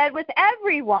 they're in bed with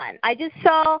everyone. I just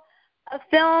saw a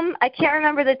film, I can't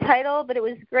remember the title, but it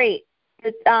was great.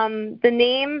 The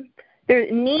name,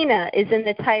 Nina is in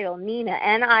the title, Nina,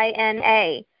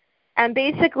 Nina. And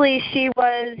basically she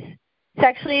was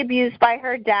sexually abused by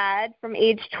her dad from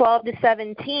age 12 to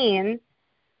 17,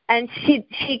 and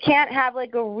she can't have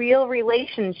like a real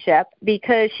relationship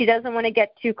because she doesn't want to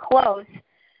get too close.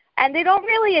 And they don't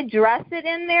really address it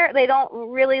in there. They don't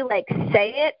really like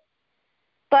say it.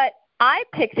 But I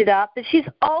picked it up that she's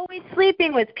always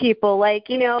sleeping with people, like,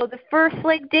 you know, the first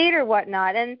like date or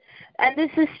whatnot. And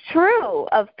this is true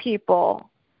of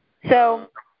people. So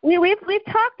we've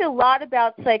talked a lot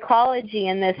about psychology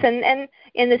in this and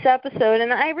in this episode,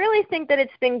 and I really think that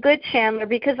it's been good, Chandler,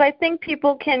 because I think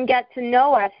people can get to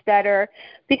know us better.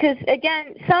 Because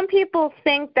again, some people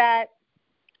think that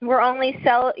we're only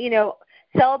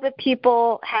celibate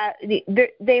people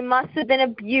they must have been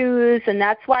abused, and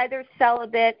that's why they're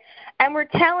celibate. And we're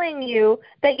telling you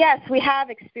that, yes, we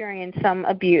have experienced some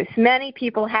abuse. Many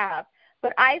people have.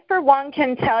 But I, for one,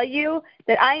 can tell you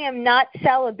that I am not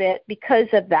celibate because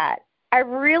of that. I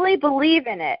really believe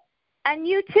in it. And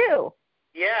you too.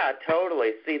 Yeah,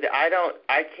 totally. See, I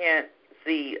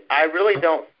really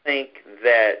don't think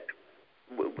that,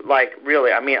 like,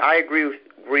 really, I mean, I agree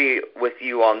with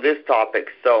you on this topic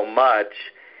so much,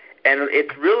 and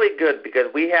it's really good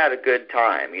because we had a good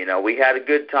time. You know, we had a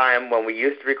good time when we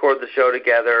used to record the show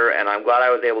together, and I'm glad I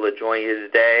was able to join you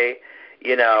today.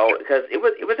 You know, because it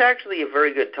was actually a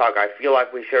very good talk. I feel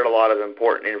like we shared a lot of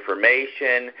important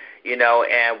information, you know,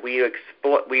 and we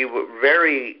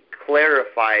very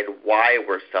clarified why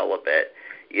we're celibate,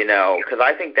 you know, because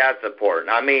I think that's important.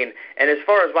 I mean, and as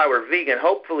far as why we're vegan,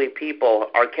 hopefully people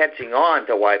are catching on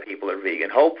to why people are vegan.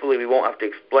 Hopefully we won't have to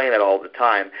explain that all the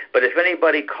time. But if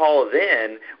anybody calls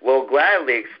in, we'll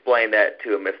gladly explain that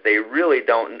to them if they really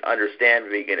don't understand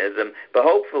veganism. But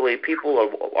hopefully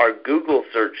people are Google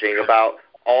searching about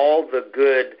all the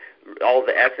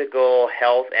ethical,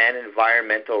 health, and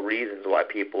environmental reasons why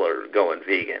people are going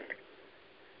vegan.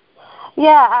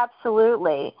 Yeah,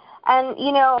 absolutely. And,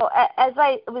 you know, as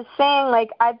I was saying, like,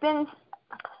 I've been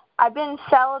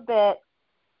celibate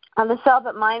on the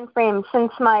celibate mind frame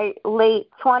since my late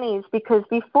 20s, because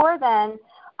before then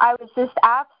I was just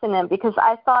abstinent because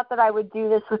I thought that I would do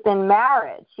this within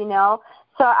marriage, you know.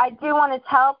 So I do want to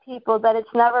tell people that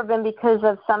it's never been because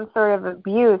of some sort of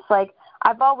abuse. Like,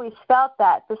 I've always felt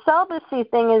that. The celibacy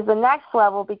thing is the next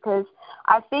level because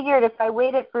I figured if I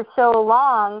waited for so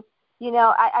long, you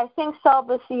know, I think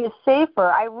celibacy is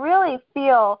safer. I really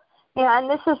feel, you know, and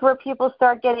this is where people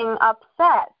start getting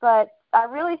upset, but I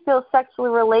really feel sexual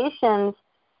relations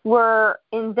were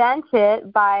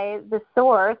invented by the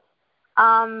source,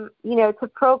 you know, to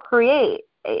procreate.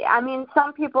 I mean,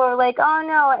 some people are like, oh,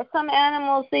 no, some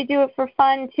animals, they do it for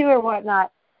fun, too, or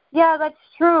whatnot. Yeah, that's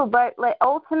true, but like,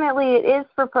 ultimately it is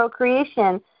for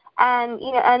procreation. And,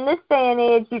 you know, in this day and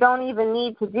age, you don't even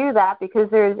need to do that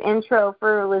because there's intro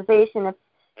fertilization if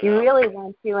you really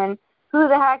want to. And who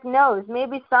the heck knows?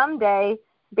 Maybe someday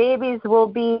babies will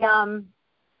be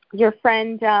your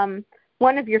friend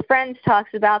one of your friends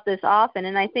talks about this often,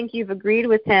 and I think you've agreed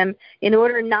with him, in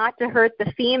order not to hurt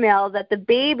the female, that the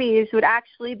babies would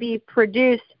actually be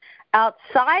produced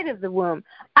outside of the womb.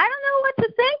 I don't know what to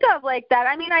think of like that.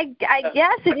 I mean, I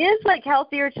guess it is like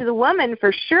healthier to the woman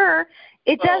for sure.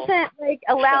 It doesn't like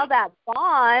allow that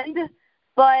bond,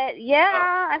 but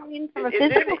yeah, I mean, from a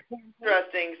physical standpoint.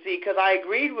 Interesting, see, because I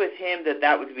agreed with him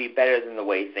that would be better than the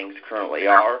way things currently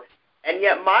are. And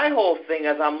yet my whole thing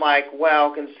is I'm like,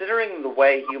 well, considering the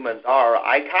way humans are,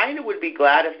 I kind of would be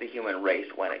glad if the human race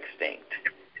went extinct.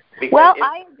 Well,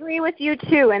 I agree with you,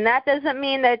 too, and that doesn't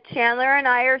mean that Chandler and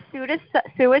I are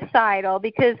suicidal,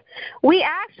 because we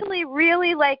actually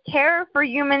really, like, care for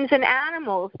humans and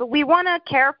animals, but we want to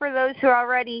care for those who are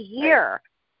already here.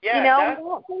 Yeah, you know, we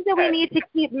don't think that we need to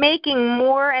keep making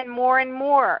more and more and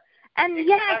more. And,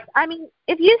 yes, I mean,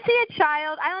 if you see a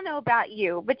child, I don't know about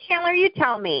you, but, Chandler, you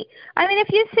tell me. I mean, if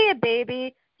you see a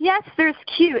baby, yes, there's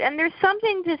cute, and there's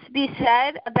something to be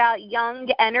said about young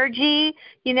energy,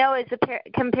 you know, as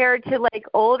compared to, like,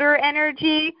 older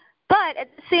energy. But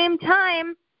at the same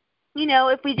time, you know,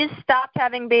 if we just stopped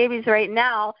having babies right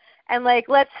now, and, like,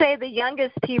 let's say the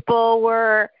youngest people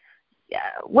were,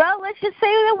 well, let's just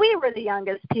say that we were the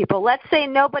youngest people. Let's say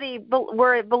nobody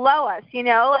were below us, you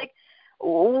know,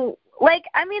 like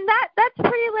I mean, that's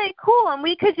pretty, like, cool, and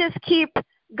we could just keep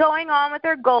going on with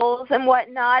their goals and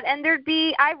whatnot, and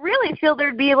I really feel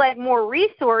there'd be like more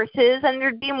resources, and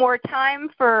there'd be more time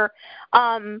for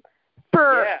like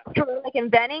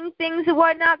inventing things and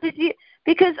whatnot,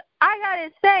 because I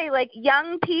gotta say, like,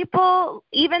 young people,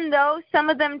 even though some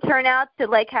of them turn out to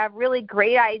like have really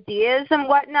great ideas and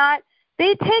whatnot,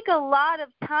 they take a lot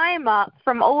of time up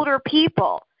from older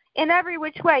people in every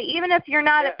which way. Even if you're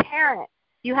not a parent,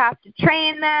 you have to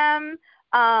train them.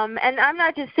 And I'm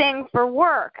not just saying for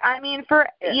work. I mean,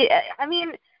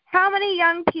 how many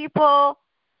young people,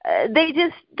 they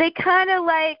kind of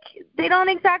like, they don't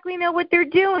exactly know what they're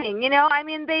doing, you know? I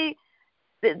mean,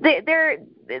 they're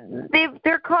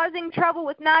causing trouble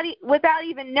without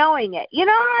even knowing it. You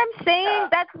know what I'm saying? Yeah,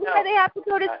 that's why they have to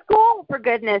go to school, for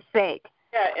goodness sake.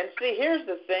 Yeah, and see, here's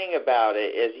the thing about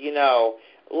it is, you know,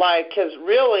 like, because,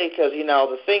 you know,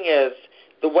 the thing is,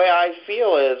 the way I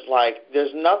feel is, like,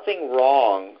 there's nothing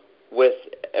wrong with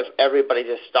if everybody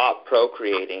just stopped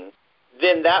procreating.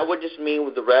 Then that would just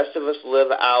mean the rest of us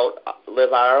live out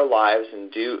our lives and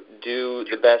do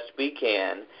the best we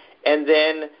can. And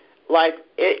then, like,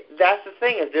 that's the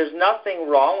thing is, there's nothing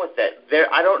wrong with that.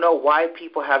 I don't know why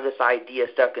people have this idea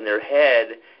stuck in their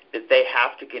head that they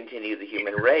have to continue the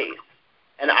human race.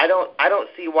 And I don't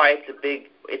see why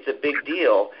it's a big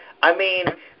deal. I mean,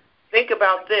 think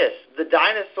about this. The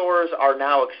dinosaurs are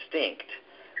now extinct.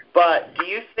 But do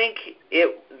you think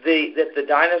that the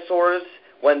dinosaurs,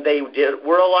 when they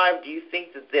were alive, do you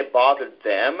think that it bothered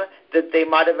them that they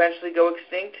might eventually go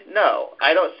extinct? No.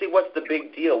 I don't see what's the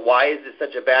big deal. Why is it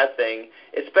such a bad thing,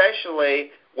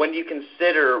 especially when you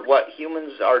consider what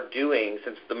humans are doing,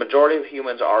 since the majority of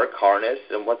humans are carnivorous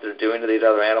and what they're doing to these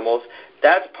other animals.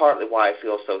 That's partly why I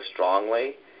feel so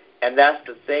strongly. And that's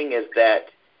the thing, is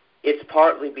that it's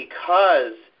partly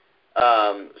because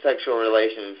sexual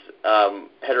relations,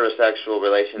 heterosexual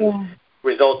relations,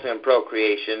 result in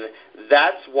procreation.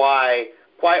 That's why,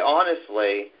 quite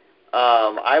honestly,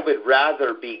 I would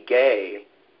rather be gay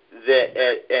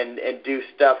and do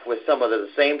stuff with someone of the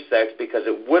same sex, because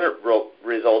it wouldn't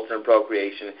result in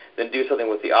procreation, than do something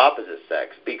with the opposite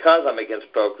sex, because I'm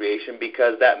against procreation,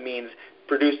 because that means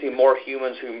producing more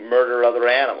humans who murder other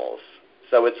animals.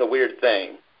 So it's a weird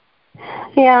thing.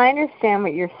 Yeah, I understand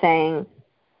what you're saying.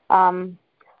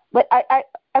 But I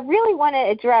really want to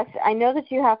address, I know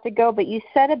that you have to go, but you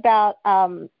said about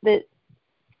that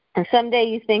someday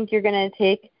you think you're going to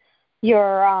take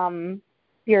your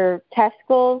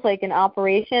testicles, like an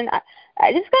operation.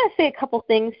 I just got to say a couple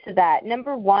things to that.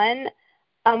 Number one,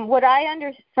 from what I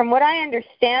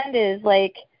understand is,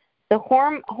 like, the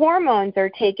hormones are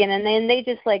taken and then they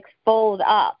just, like, fold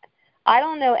up. I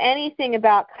don't know anything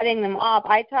about cutting them off.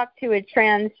 I talked to a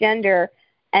transgender,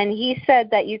 and he said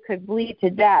that you could bleed to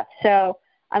death. So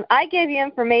I gave you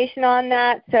information on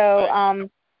that. So,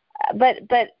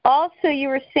 but also you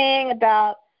were saying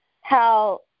about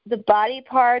how the body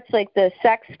parts, like the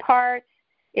sex parts,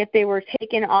 if they were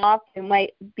taken off, it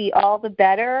might be all the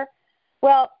better.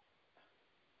 Well,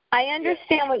 I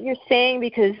understand what you're saying,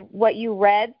 because what you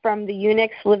read from the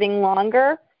eunuchs living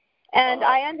longer. And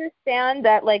I understand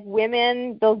that, like,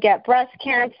 women, they'll get breast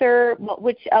cancer,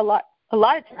 which a lot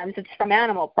of times it's from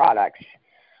animal products.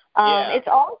 It's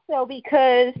also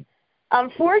because,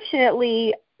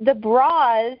 unfortunately, the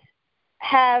bras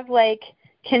have, like,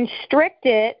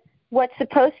 constricted what's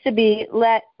supposed to be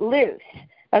let loose.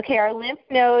 Okay, our lymph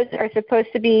nodes are supposed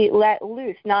to be let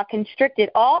loose, not constricted.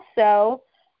 Also,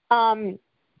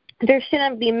 there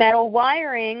shouldn't be metal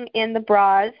wiring in the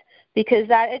bras because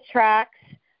that attracts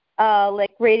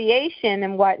like radiation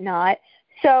and whatnot.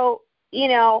 So,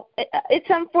 it's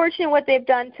unfortunate what they've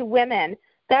done to women.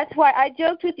 That's why I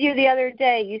joked with you the other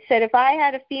day. You said if I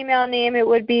had a female name, it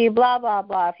would be blah, blah,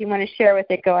 blah. If you want to share with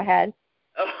it, go ahead.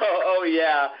 Oh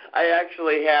yeah. I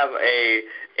actually have a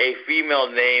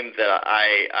female name that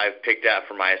I've picked out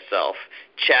for myself,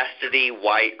 Chastity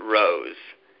White Rose.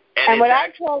 And what I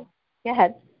told, go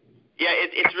ahead. Yeah,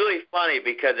 it's really funny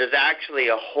because there's actually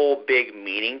a whole big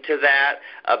meaning to that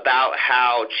about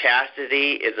how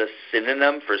chastity is a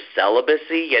synonym for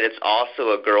celibacy, yet it's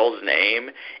also a girl's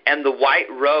name. And the white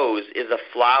rose is a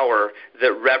flower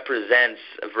that represents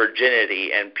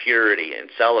virginity and purity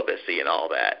and celibacy and all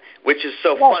that, which is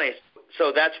so funny.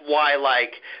 So that's why,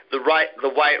 like, the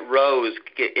white rose,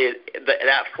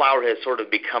 that flower has sort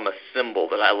of become a symbol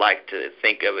that I like to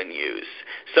think of and use.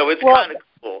 So it's kind of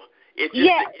cool.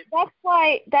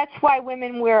 That's why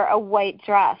women wear a white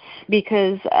dress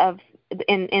because of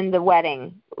in the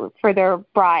wedding for their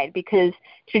bride, because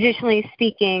traditionally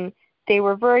speaking they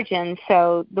were virgins,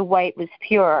 so the white was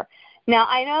pure. Now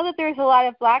I know that there's a lot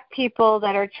of black people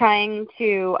that are trying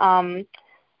to and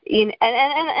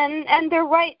they're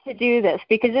right to do this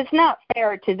because it's not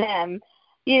fair to them.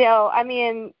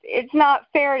 It's not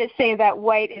fair to say that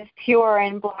white is pure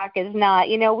and black is not.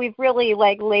 We've really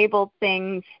labeled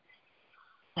things.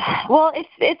 Well,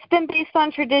 it's been based on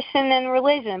tradition and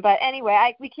religion, but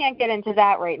anyway, we can't get into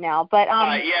that right now. But we'll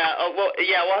have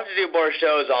to do more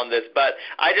shows on this. But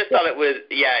I just thought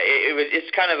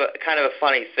it's kind of a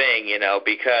funny thing,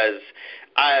 because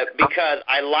I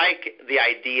like the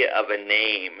idea of a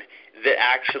name that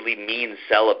actually means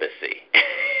celibacy.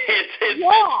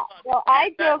 Well,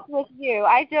 I joked with you.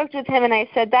 I joked with him, and I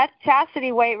said, that's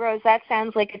Chastity White Rose. That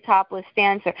sounds like a topless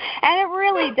dancer. And it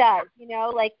really does,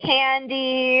 like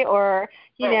Candy or,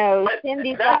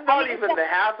 Cindy. That's not even the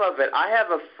half of it. I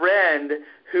have a friend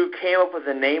who came up with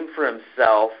a name for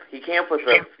himself. He came up with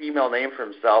a female name for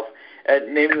himself,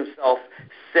 named himself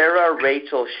Sarah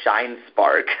Rachel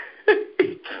Shinespark.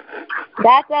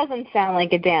 That doesn't sound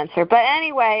like a dancer. But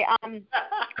anyway,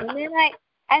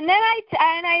 and then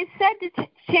I said to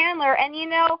Chandler, and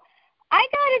I got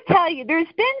to tell you,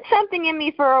 there's been something in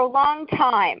me for a long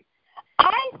time.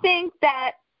 I think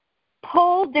that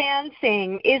pole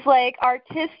dancing is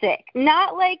artistic,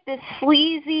 not the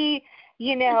sleazy,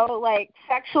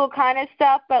 sexual kind of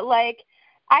stuff, but I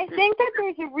think that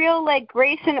there's a real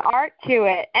grace and art to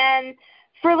it. And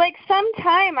for some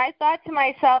time I thought to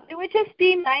myself, it would just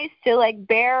be nice to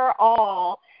bear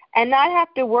all and not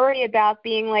have to worry about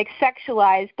being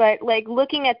sexualized, but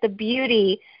looking at the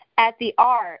beauty, at the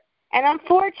art. And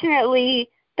unfortunately,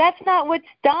 that's not what's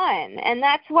done. And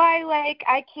that's why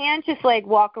I can't just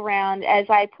walk around as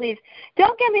I please.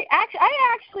 Don't get me, I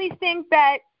actually think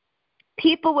that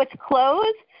people with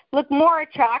clothes look more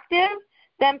attractive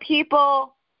than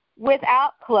people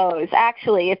without clothes,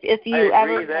 actually, if you I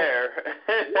agree ever there.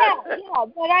 yeah,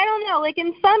 but I don't know,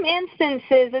 in some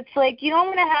instances it's you don't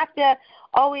want to have to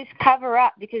always cover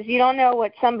up because you don't know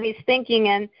what somebody's thinking,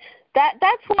 and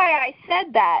that's why I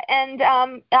said that. And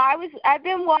I've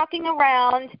been walking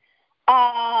around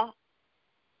as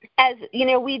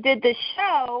we did the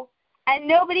show, and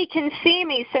nobody can see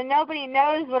me, so nobody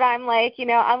knows what I'm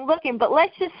I'm looking. But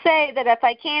let's just say that if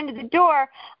I came to the door,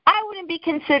 I wouldn't be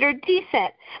considered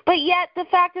decent. But yet the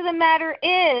fact of the matter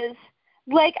is,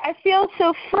 I feel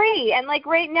so free. And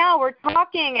right now we're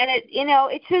talking, and it's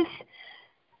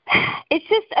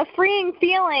just a freeing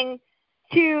feeling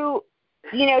to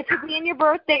be in your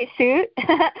birthday suit.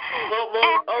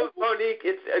 Monique,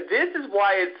 this is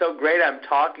why it's so great I'm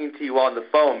talking to you on the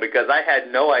phone, because I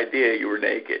had no idea you were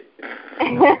naked.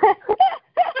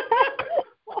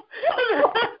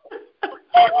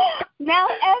 Now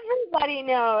everybody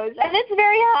knows, and it's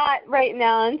very hot right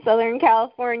now in Southern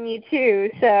California too.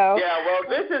 So yeah, well,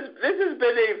 this has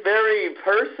been a very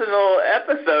personal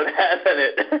episode, hasn't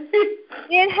it?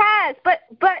 It has, but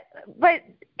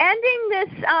ending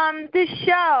this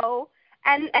show,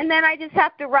 and then I just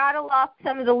have to rattle off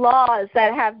some of the laws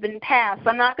that have been passed.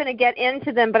 I'm not going to get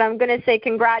into them, but I'm going to say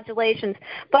congratulations.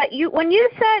 But when you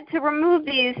said to remove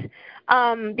these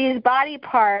body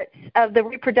parts of the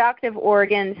reproductive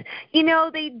organs,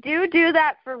 they do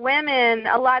that for women.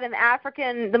 A lot of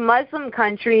the Muslim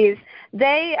countries,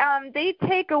 they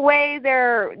take away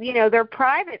their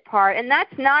private part, and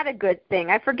that's not a good thing.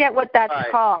 I forget what that's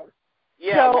called.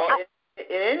 Yeah, so, well,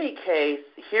 any case,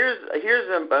 here's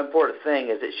an important thing: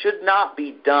 is it should not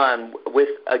be done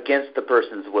against the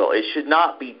person's will. It should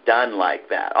not be done like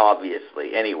that.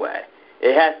 Obviously, anyway,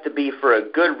 it has to be for a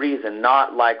good reason,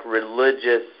 not like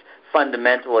religious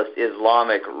fundamentalist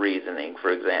Islamic reasoning,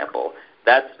 for example.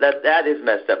 That is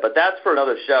messed up, but that's for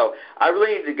another show. I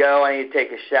really need to go. I need to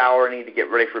take a shower. I need to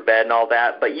get ready for bed and all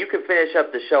that. But you can finish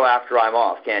up the show after I'm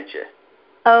off, can't you?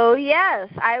 Oh, yes,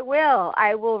 I will.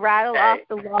 I will rattle off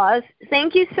the laws.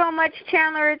 Thank you so much,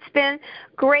 Chandler. It's been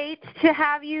great to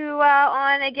have you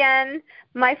on again,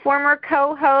 my former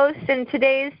co-host and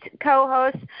today's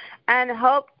co-host, and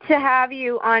hope to have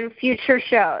you on future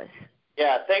shows.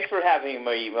 Yeah, thanks for having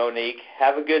me, Monique.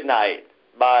 Have a good night.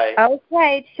 Bye.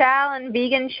 Okay, ciao and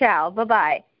vegan ciao.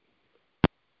 Bye-bye.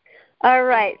 All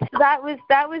right, so that was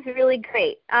really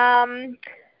great.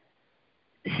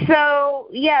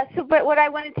 But what I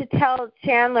wanted to tell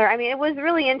Chandler, I mean, it was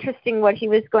really interesting what he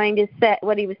was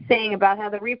saying about how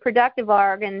the reproductive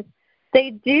organs, they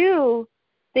do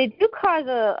cause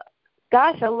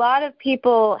a lot of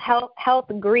people health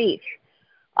grief.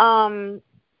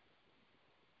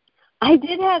 I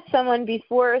did have someone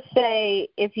before say,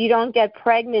 if you don't get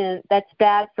pregnant, that's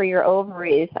bad for your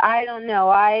ovaries. I don't know.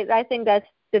 I think that's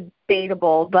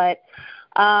debatable, but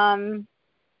I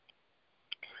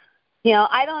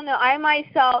don't know. I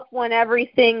myself want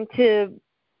everything to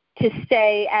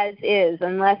stay as is,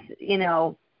 unless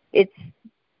it's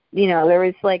there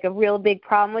is like a real big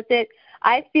problem with it.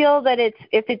 I feel that if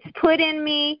it's put in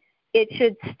me, it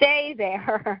should stay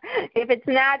there. If it's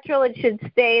natural, it should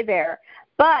stay there.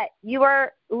 But you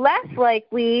are less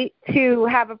likely to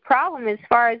have a problem, as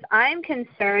far as I'm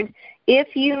concerned,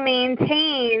 if you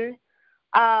maintain,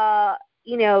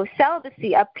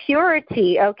 celibacy, a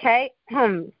purity. Okay.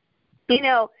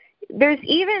 There's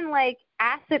even like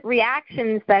acid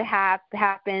reactions that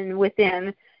happen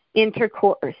within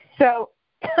intercourse. So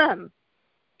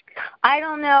I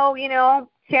don't know,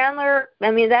 Chandler,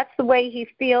 I mean, that's the way he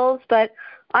feels, but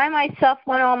I myself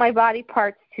want all my body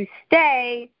parts to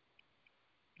stay,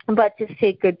 but just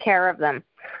take good care of them.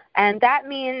 And that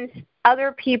means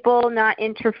other people not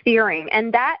interfering.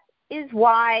 And that is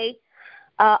why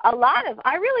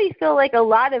I really feel like a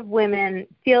lot of women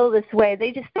feel this way.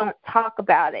 They just don't talk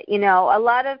about it. A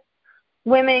lot of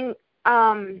women,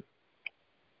 like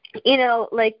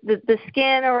the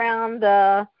skin around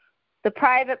the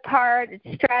private part,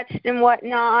 it's stretched and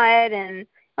whatnot, and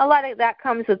a lot of that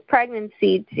comes with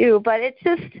pregnancy too. But it's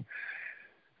just,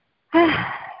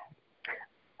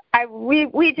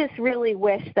 we just really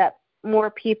wish that more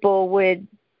people would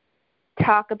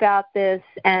talk about this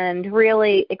and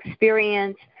really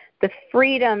experience the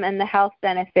freedom and the health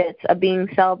benefits of being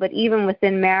celibate, even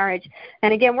within marriage.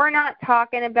 And again, we're not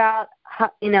talking about,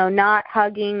 not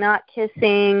hugging, not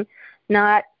kissing,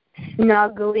 not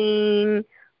snuggling.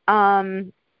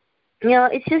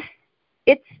 It's just,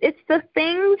 it's the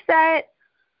things that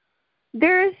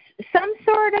there's some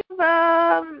sort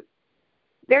of,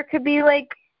 there could be like,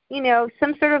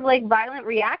 some sort of like violent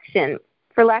reaction,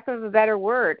 for lack of a better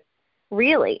word.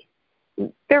 Really.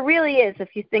 There really is,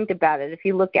 if you think about it, if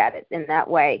you look at it in that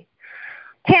way.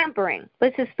 Tampering.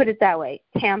 Let's just put it that way.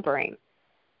 Tampering.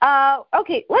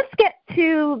 Okay, let's get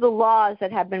to the laws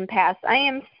that have been passed. I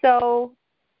am so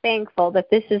thankful that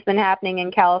this has been happening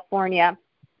in California.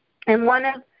 And one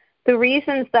of the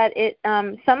reasons that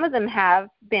some of them have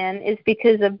been is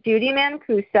because of Judy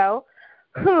Mancuso,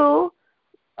 who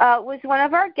was one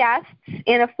of our guests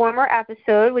in a former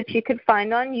episode, which you could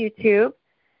find on YouTube.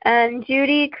 And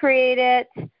Judy created,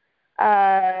 it's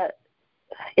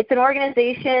an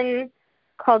organization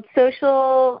called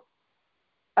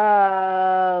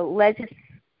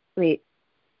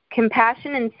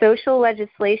Compassion and Social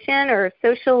Legislation, or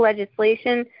Social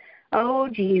Legislation. Oh,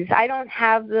 geez, I don't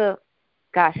have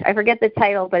I forget the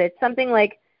title, but it's something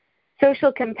like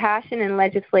Social Compassion and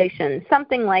Legislation,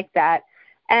 something like that.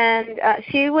 And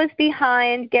she was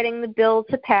behind getting the bill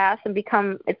to pass and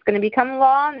it's going to become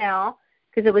law now,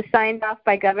 because it was signed off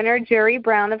by Governor Jerry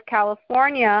Brown of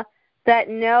California, that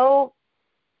no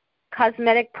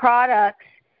cosmetic products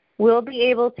will be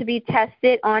able to be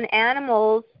tested on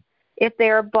animals if they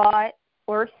are bought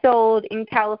or sold in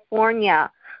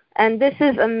California. And this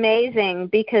is amazing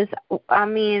because, I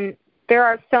mean, there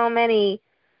are so many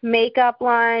makeup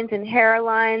lines and hair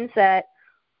lines that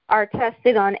are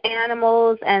tested on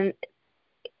animals, and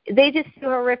they just do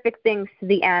horrific things to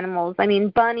the animals. I mean,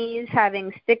 bunnies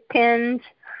having stick pins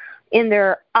in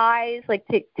their eyes, like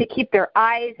to keep their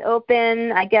eyes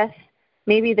open. I guess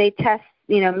maybe they test,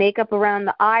 makeup around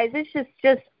the eyes. It's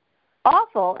just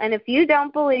awful. And if you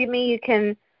don't believe me, you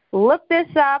can look this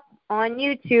up on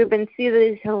YouTube and see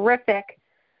these horrific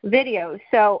videos.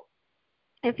 So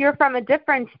if you're from a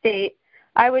different state,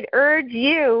 I would urge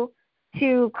you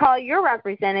to call your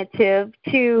representative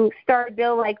to start a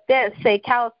bill like this. Say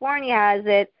California has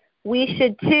it, we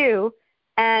should too.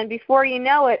 And before you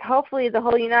know it, hopefully the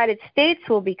whole United States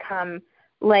will become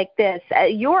like this.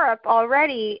 Europe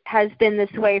already has been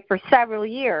this way for several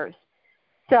years.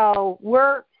 So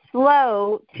we're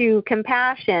slow to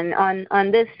compassion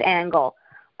on this angle.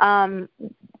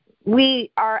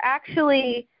 We are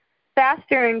actually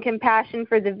faster in compassion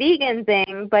for the vegan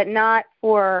thing, but not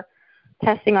for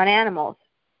testing on animals.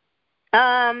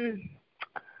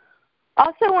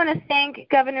 Also want to thank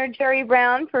Governor Jerry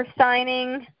Brown for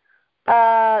signing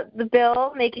the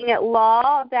bill, making it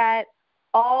law that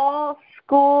all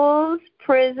schools,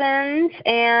 prisons,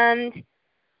 and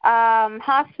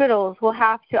hospitals will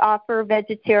have to offer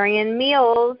vegetarian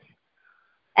meals.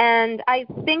 And I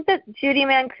think that Judy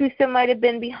Mancuso might have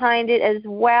been behind it as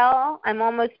well. I'm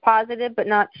almost positive, but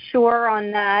not sure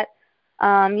on that.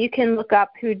 You can look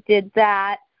up who did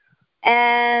that.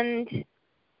 And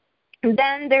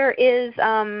then there is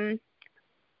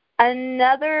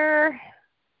another,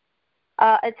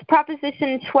 it's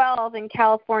Proposition 12 in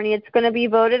California. It's going to be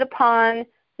voted upon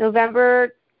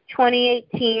November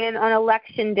 2018 on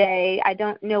Election Day. I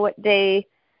don't know what day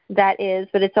that is,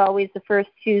 but it's always the first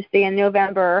Tuesday in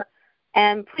November.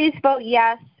 And please vote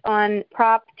yes on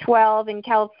Prop 12 in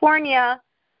California,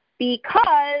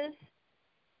 because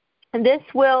this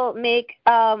will make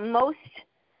most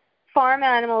farm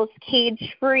animals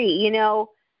cage-free. You know,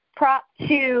 Prop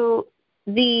 2,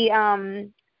 the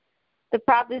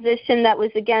proposition that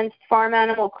was against farm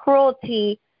animal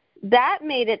cruelty, that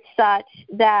made it such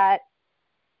that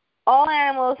all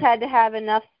animals had to have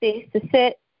enough space to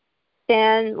sit,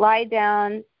 stand, lie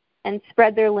down, and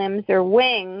spread their limbs or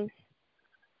wings,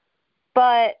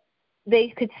 but they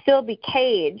could still be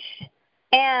caged.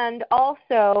 And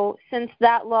also, since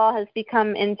that law has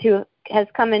come into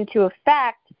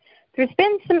effect, there's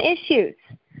been some issues,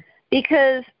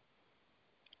 because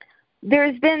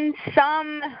there's been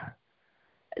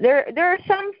there are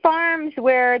some farms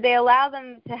where they allow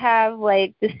them to have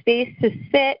like the space to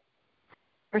sit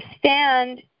or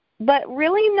stand, but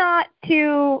really not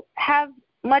to have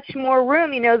much more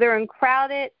room. You know, they're in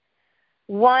crowded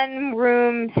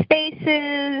one-room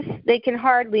spaces. They can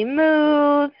hardly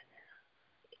move.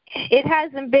 It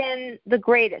hasn't been the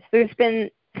greatest. There's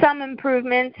been some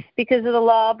improvements because of the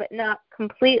law, but not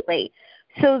completely.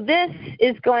 So this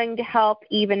is going to help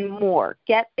even more.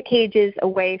 Get the cages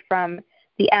away from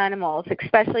the animals,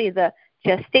 especially the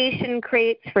gestation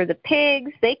crates for the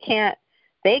pigs. They can't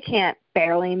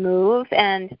barely move,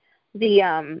 and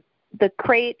the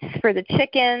crates for the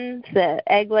chickens, the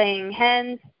egg-laying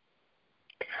hens.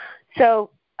 So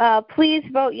please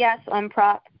vote yes on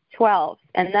Prop 12.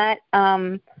 And that,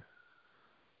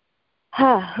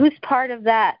 who's part of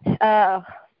that?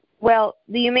 Well,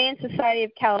 the Humane Society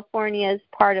of California is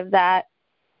part of that,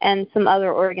 and some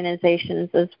other organizations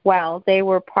as well. They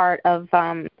were part of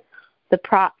the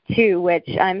Prop 2, which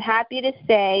I'm happy to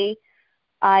say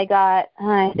I got,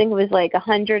 I think it was like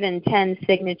 110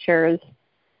 signatures.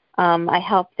 I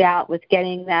helped out with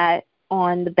getting that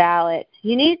on the ballot.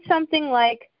 You need something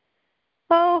like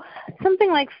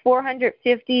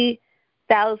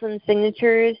 450,000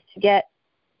 signatures to get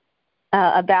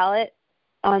a ballot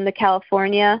on the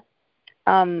California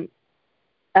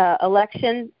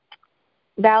election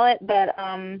ballot. But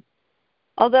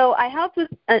although I helped with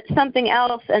something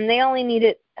else, and they only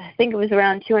needed, I think it was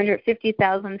around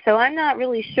 250,000. So I'm not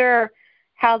really sure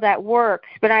how that works.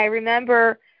 But I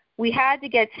remember we had to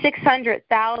get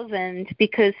 600,000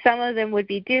 because some of them would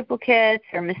be duplicates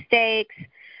or mistakes.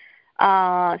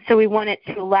 So we wanted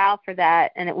to allow for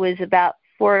that, and it was about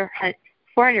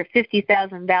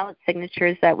 450,000 ballot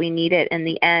signatures that we needed in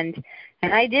the end.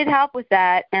 And I did help with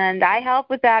that, and I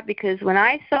helped with that because when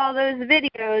I saw those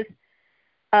videos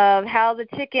of how the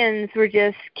chickens were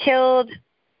just killed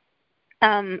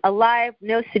alive,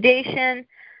 no sedation,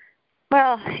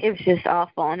 well, it was just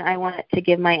awful, and I wanted to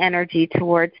give my energy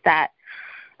towards that.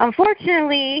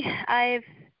 Unfortunately, I've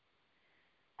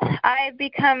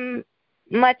become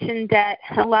much in debt.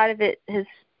 A lot of it has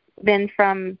been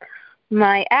from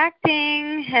my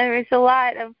acting, and there's a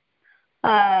lot of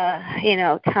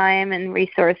time and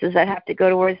resources that have to go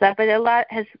towards that, but a lot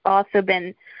has also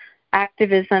been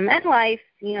activism and life,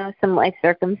 some life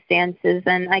circumstances,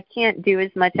 and I can't do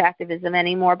as much activism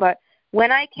anymore, but when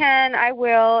I can, I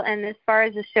will. And as far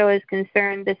as the show is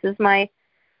concerned, this is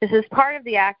part of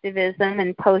the activism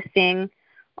and posting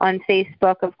on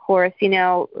Facebook, of course,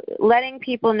 letting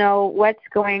people know what's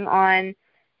going on,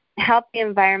 help the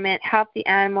environment, help the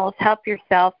animals, help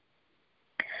yourself.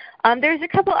 There's a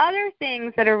couple other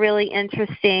things that are really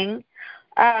interesting.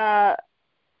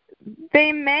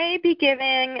 They may be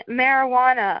giving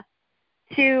marijuana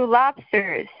to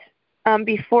lobsters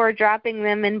before dropping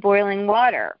them in boiling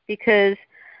water because,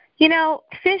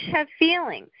 fish have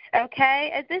feelings,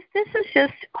 okay? This is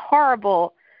just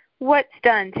horrible what's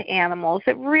done to animals.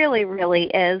 It really, really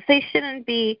is. They shouldn't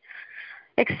be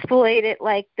exploited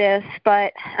like this,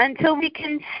 but until we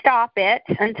can stop it,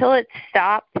 until it's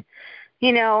stopped,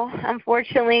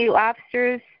 unfortunately,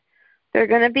 lobsters, they're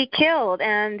going to be killed,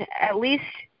 and at least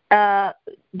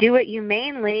do it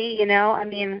humanely,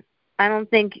 I don't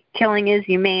think killing is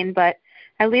humane, but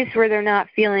at least where they're not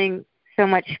feeling so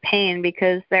much pain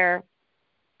because they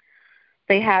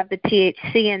have the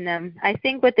THC in them. I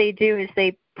think what they do is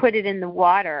they put it in the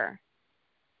water,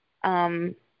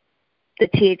 the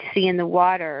THC in the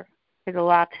water for the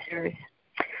lobsters.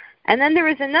 And then there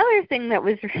was another thing that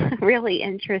was really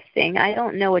interesting. I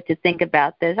don't know what to think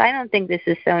about this. I don't think this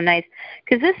is so nice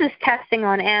because this is testing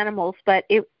on animals, but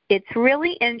it's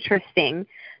really interesting.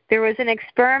 There was an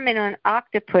experiment on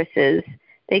octopuses.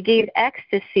 They gave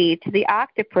ecstasy to the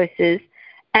octopuses,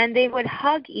 and they would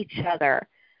hug each other.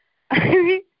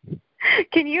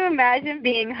 Can you imagine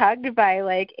being hugged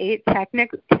by, 8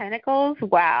 tentacles?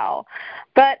 Wow.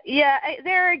 But, yeah,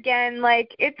 there again,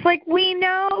 it's like we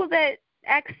know that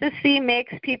ecstasy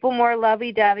makes people more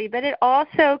lovey-dovey, but it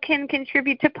also can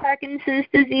contribute to Parkinson's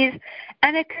disease,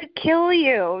 and it could kill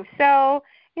you. So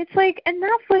it's like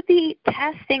enough with the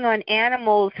testing on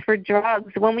animals for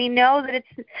drugs when we know that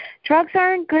drugs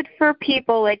aren't good for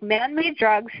people. Like man-made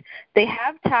drugs, they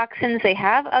have toxins, they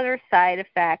have other side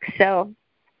effects. So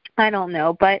I don't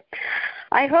know, but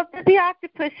I hope that the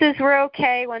octopuses were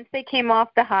okay once they came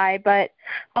off the high, but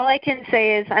all I can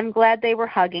say is I'm glad they were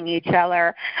hugging each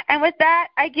other. And with that,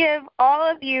 I give all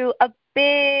of you a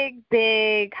big,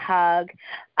 big hug.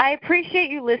 I appreciate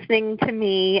you listening to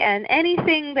me, and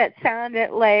anything that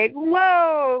sounded like,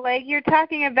 whoa, like you're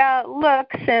talking about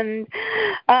looks and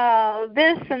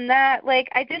this and that,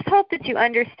 I just hope that you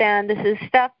understand this is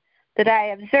stuff that I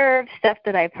observed, stuff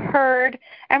that I've heard,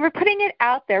 and we're putting it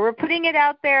out there. We're putting it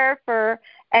out there for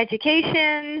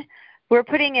education. We're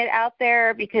putting it out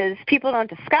there because people don't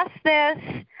discuss this.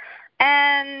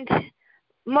 And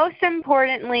most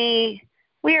importantly,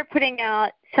 we are putting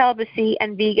out celibacy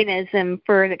and veganism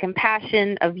for the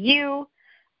compassion of you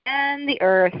and the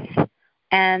earth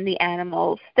and the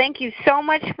animals. Thank you so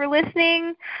much for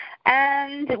listening,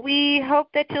 and we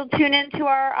hope that you'll tune into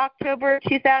our October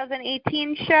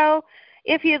 2018 show.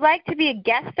 If you'd like to be a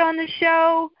guest on the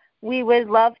show, we would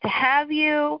love to have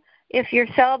you. If you're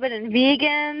celibate and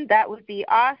vegan, that would be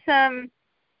awesome.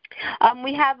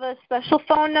 We have a special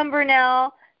phone number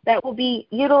now that we'll be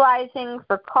utilizing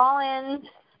for call-ins.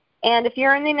 And if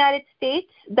you're in the United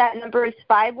States, that number is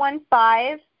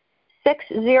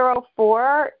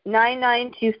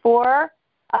 515-604-9924.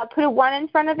 Put a 1 in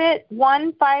front of it,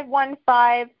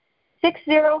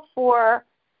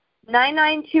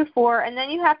 1-515-604-9924. And then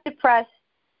you have to press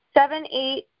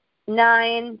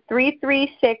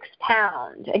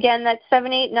 789-336-pound. Again, that's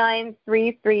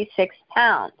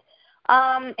 789-336-pound.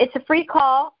 It's a free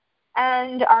call,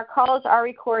 and our calls are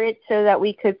recorded so that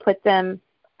we could put them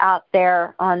out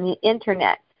there on the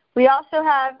Internet. We also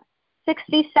have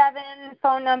 67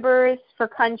 phone numbers for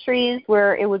countries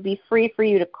where it would be free for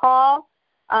you to call.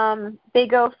 They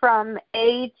go from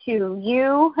A to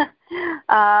U.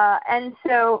 And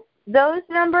so those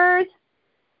numbers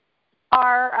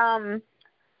are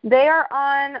they are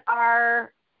on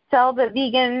our Celibate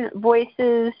Vegan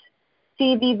Voices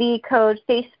CVV Code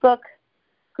Facebook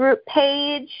group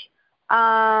page.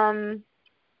 I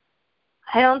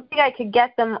don't think I could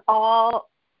get them all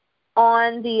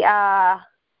on the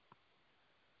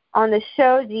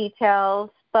show details,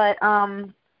 but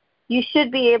you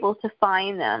should be able to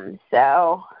find them.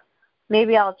 So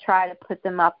maybe I'll try to put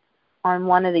them up on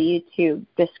one of the YouTube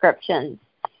descriptions.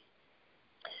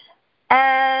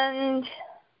 And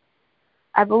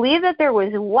I believe that there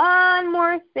was one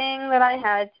more thing that I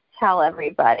had to tell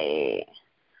everybody.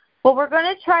 Well, we're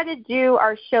going to try to do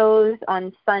our shows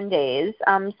on Sundays.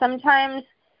 Sometimes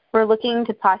we're looking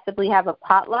to possibly have a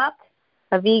potluck,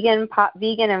 a vegan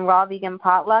and raw vegan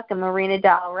potluck in Marina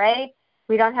Del Rey.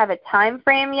 We don't have a time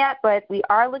frame yet, but we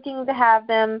are looking to have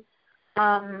them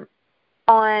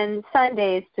on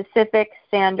Sundays, Pacific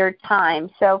Standard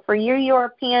Time. So for you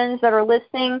Europeans that are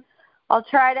listening, I'll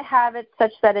try to have it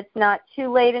such that it's not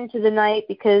too late into the night,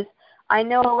 because I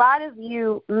know a lot of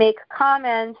you make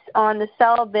comments on the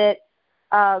celibate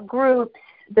groups,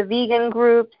 the vegan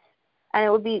groups, and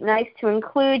it would be nice to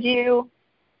include you.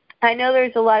 I know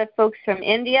there's a lot of folks from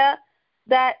India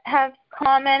that have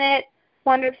commented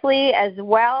wonderfully as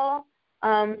well,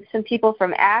 some people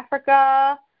from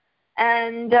Africa,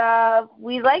 and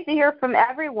we'd like to hear from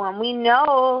everyone. We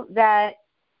know that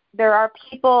there are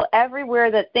people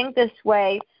everywhere that think this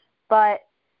way, but,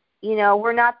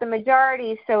 we're not the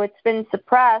majority, so it's been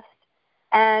suppressed,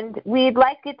 and we'd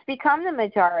like it to become the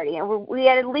majority, and we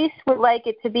at least would like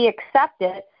it to be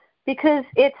accepted because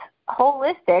it's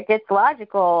holistic, it's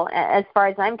logical as far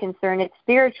as I'm concerned, it's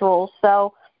spiritual,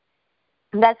 so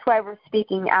that's why we're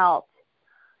speaking out.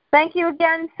 Thank you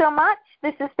again so much.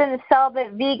 This has been the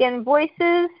Celibate Vegan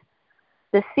Voices,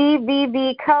 the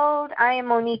CVV Code. I am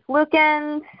Monique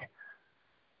Lukens.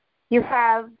 You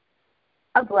have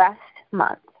a blessed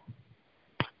month.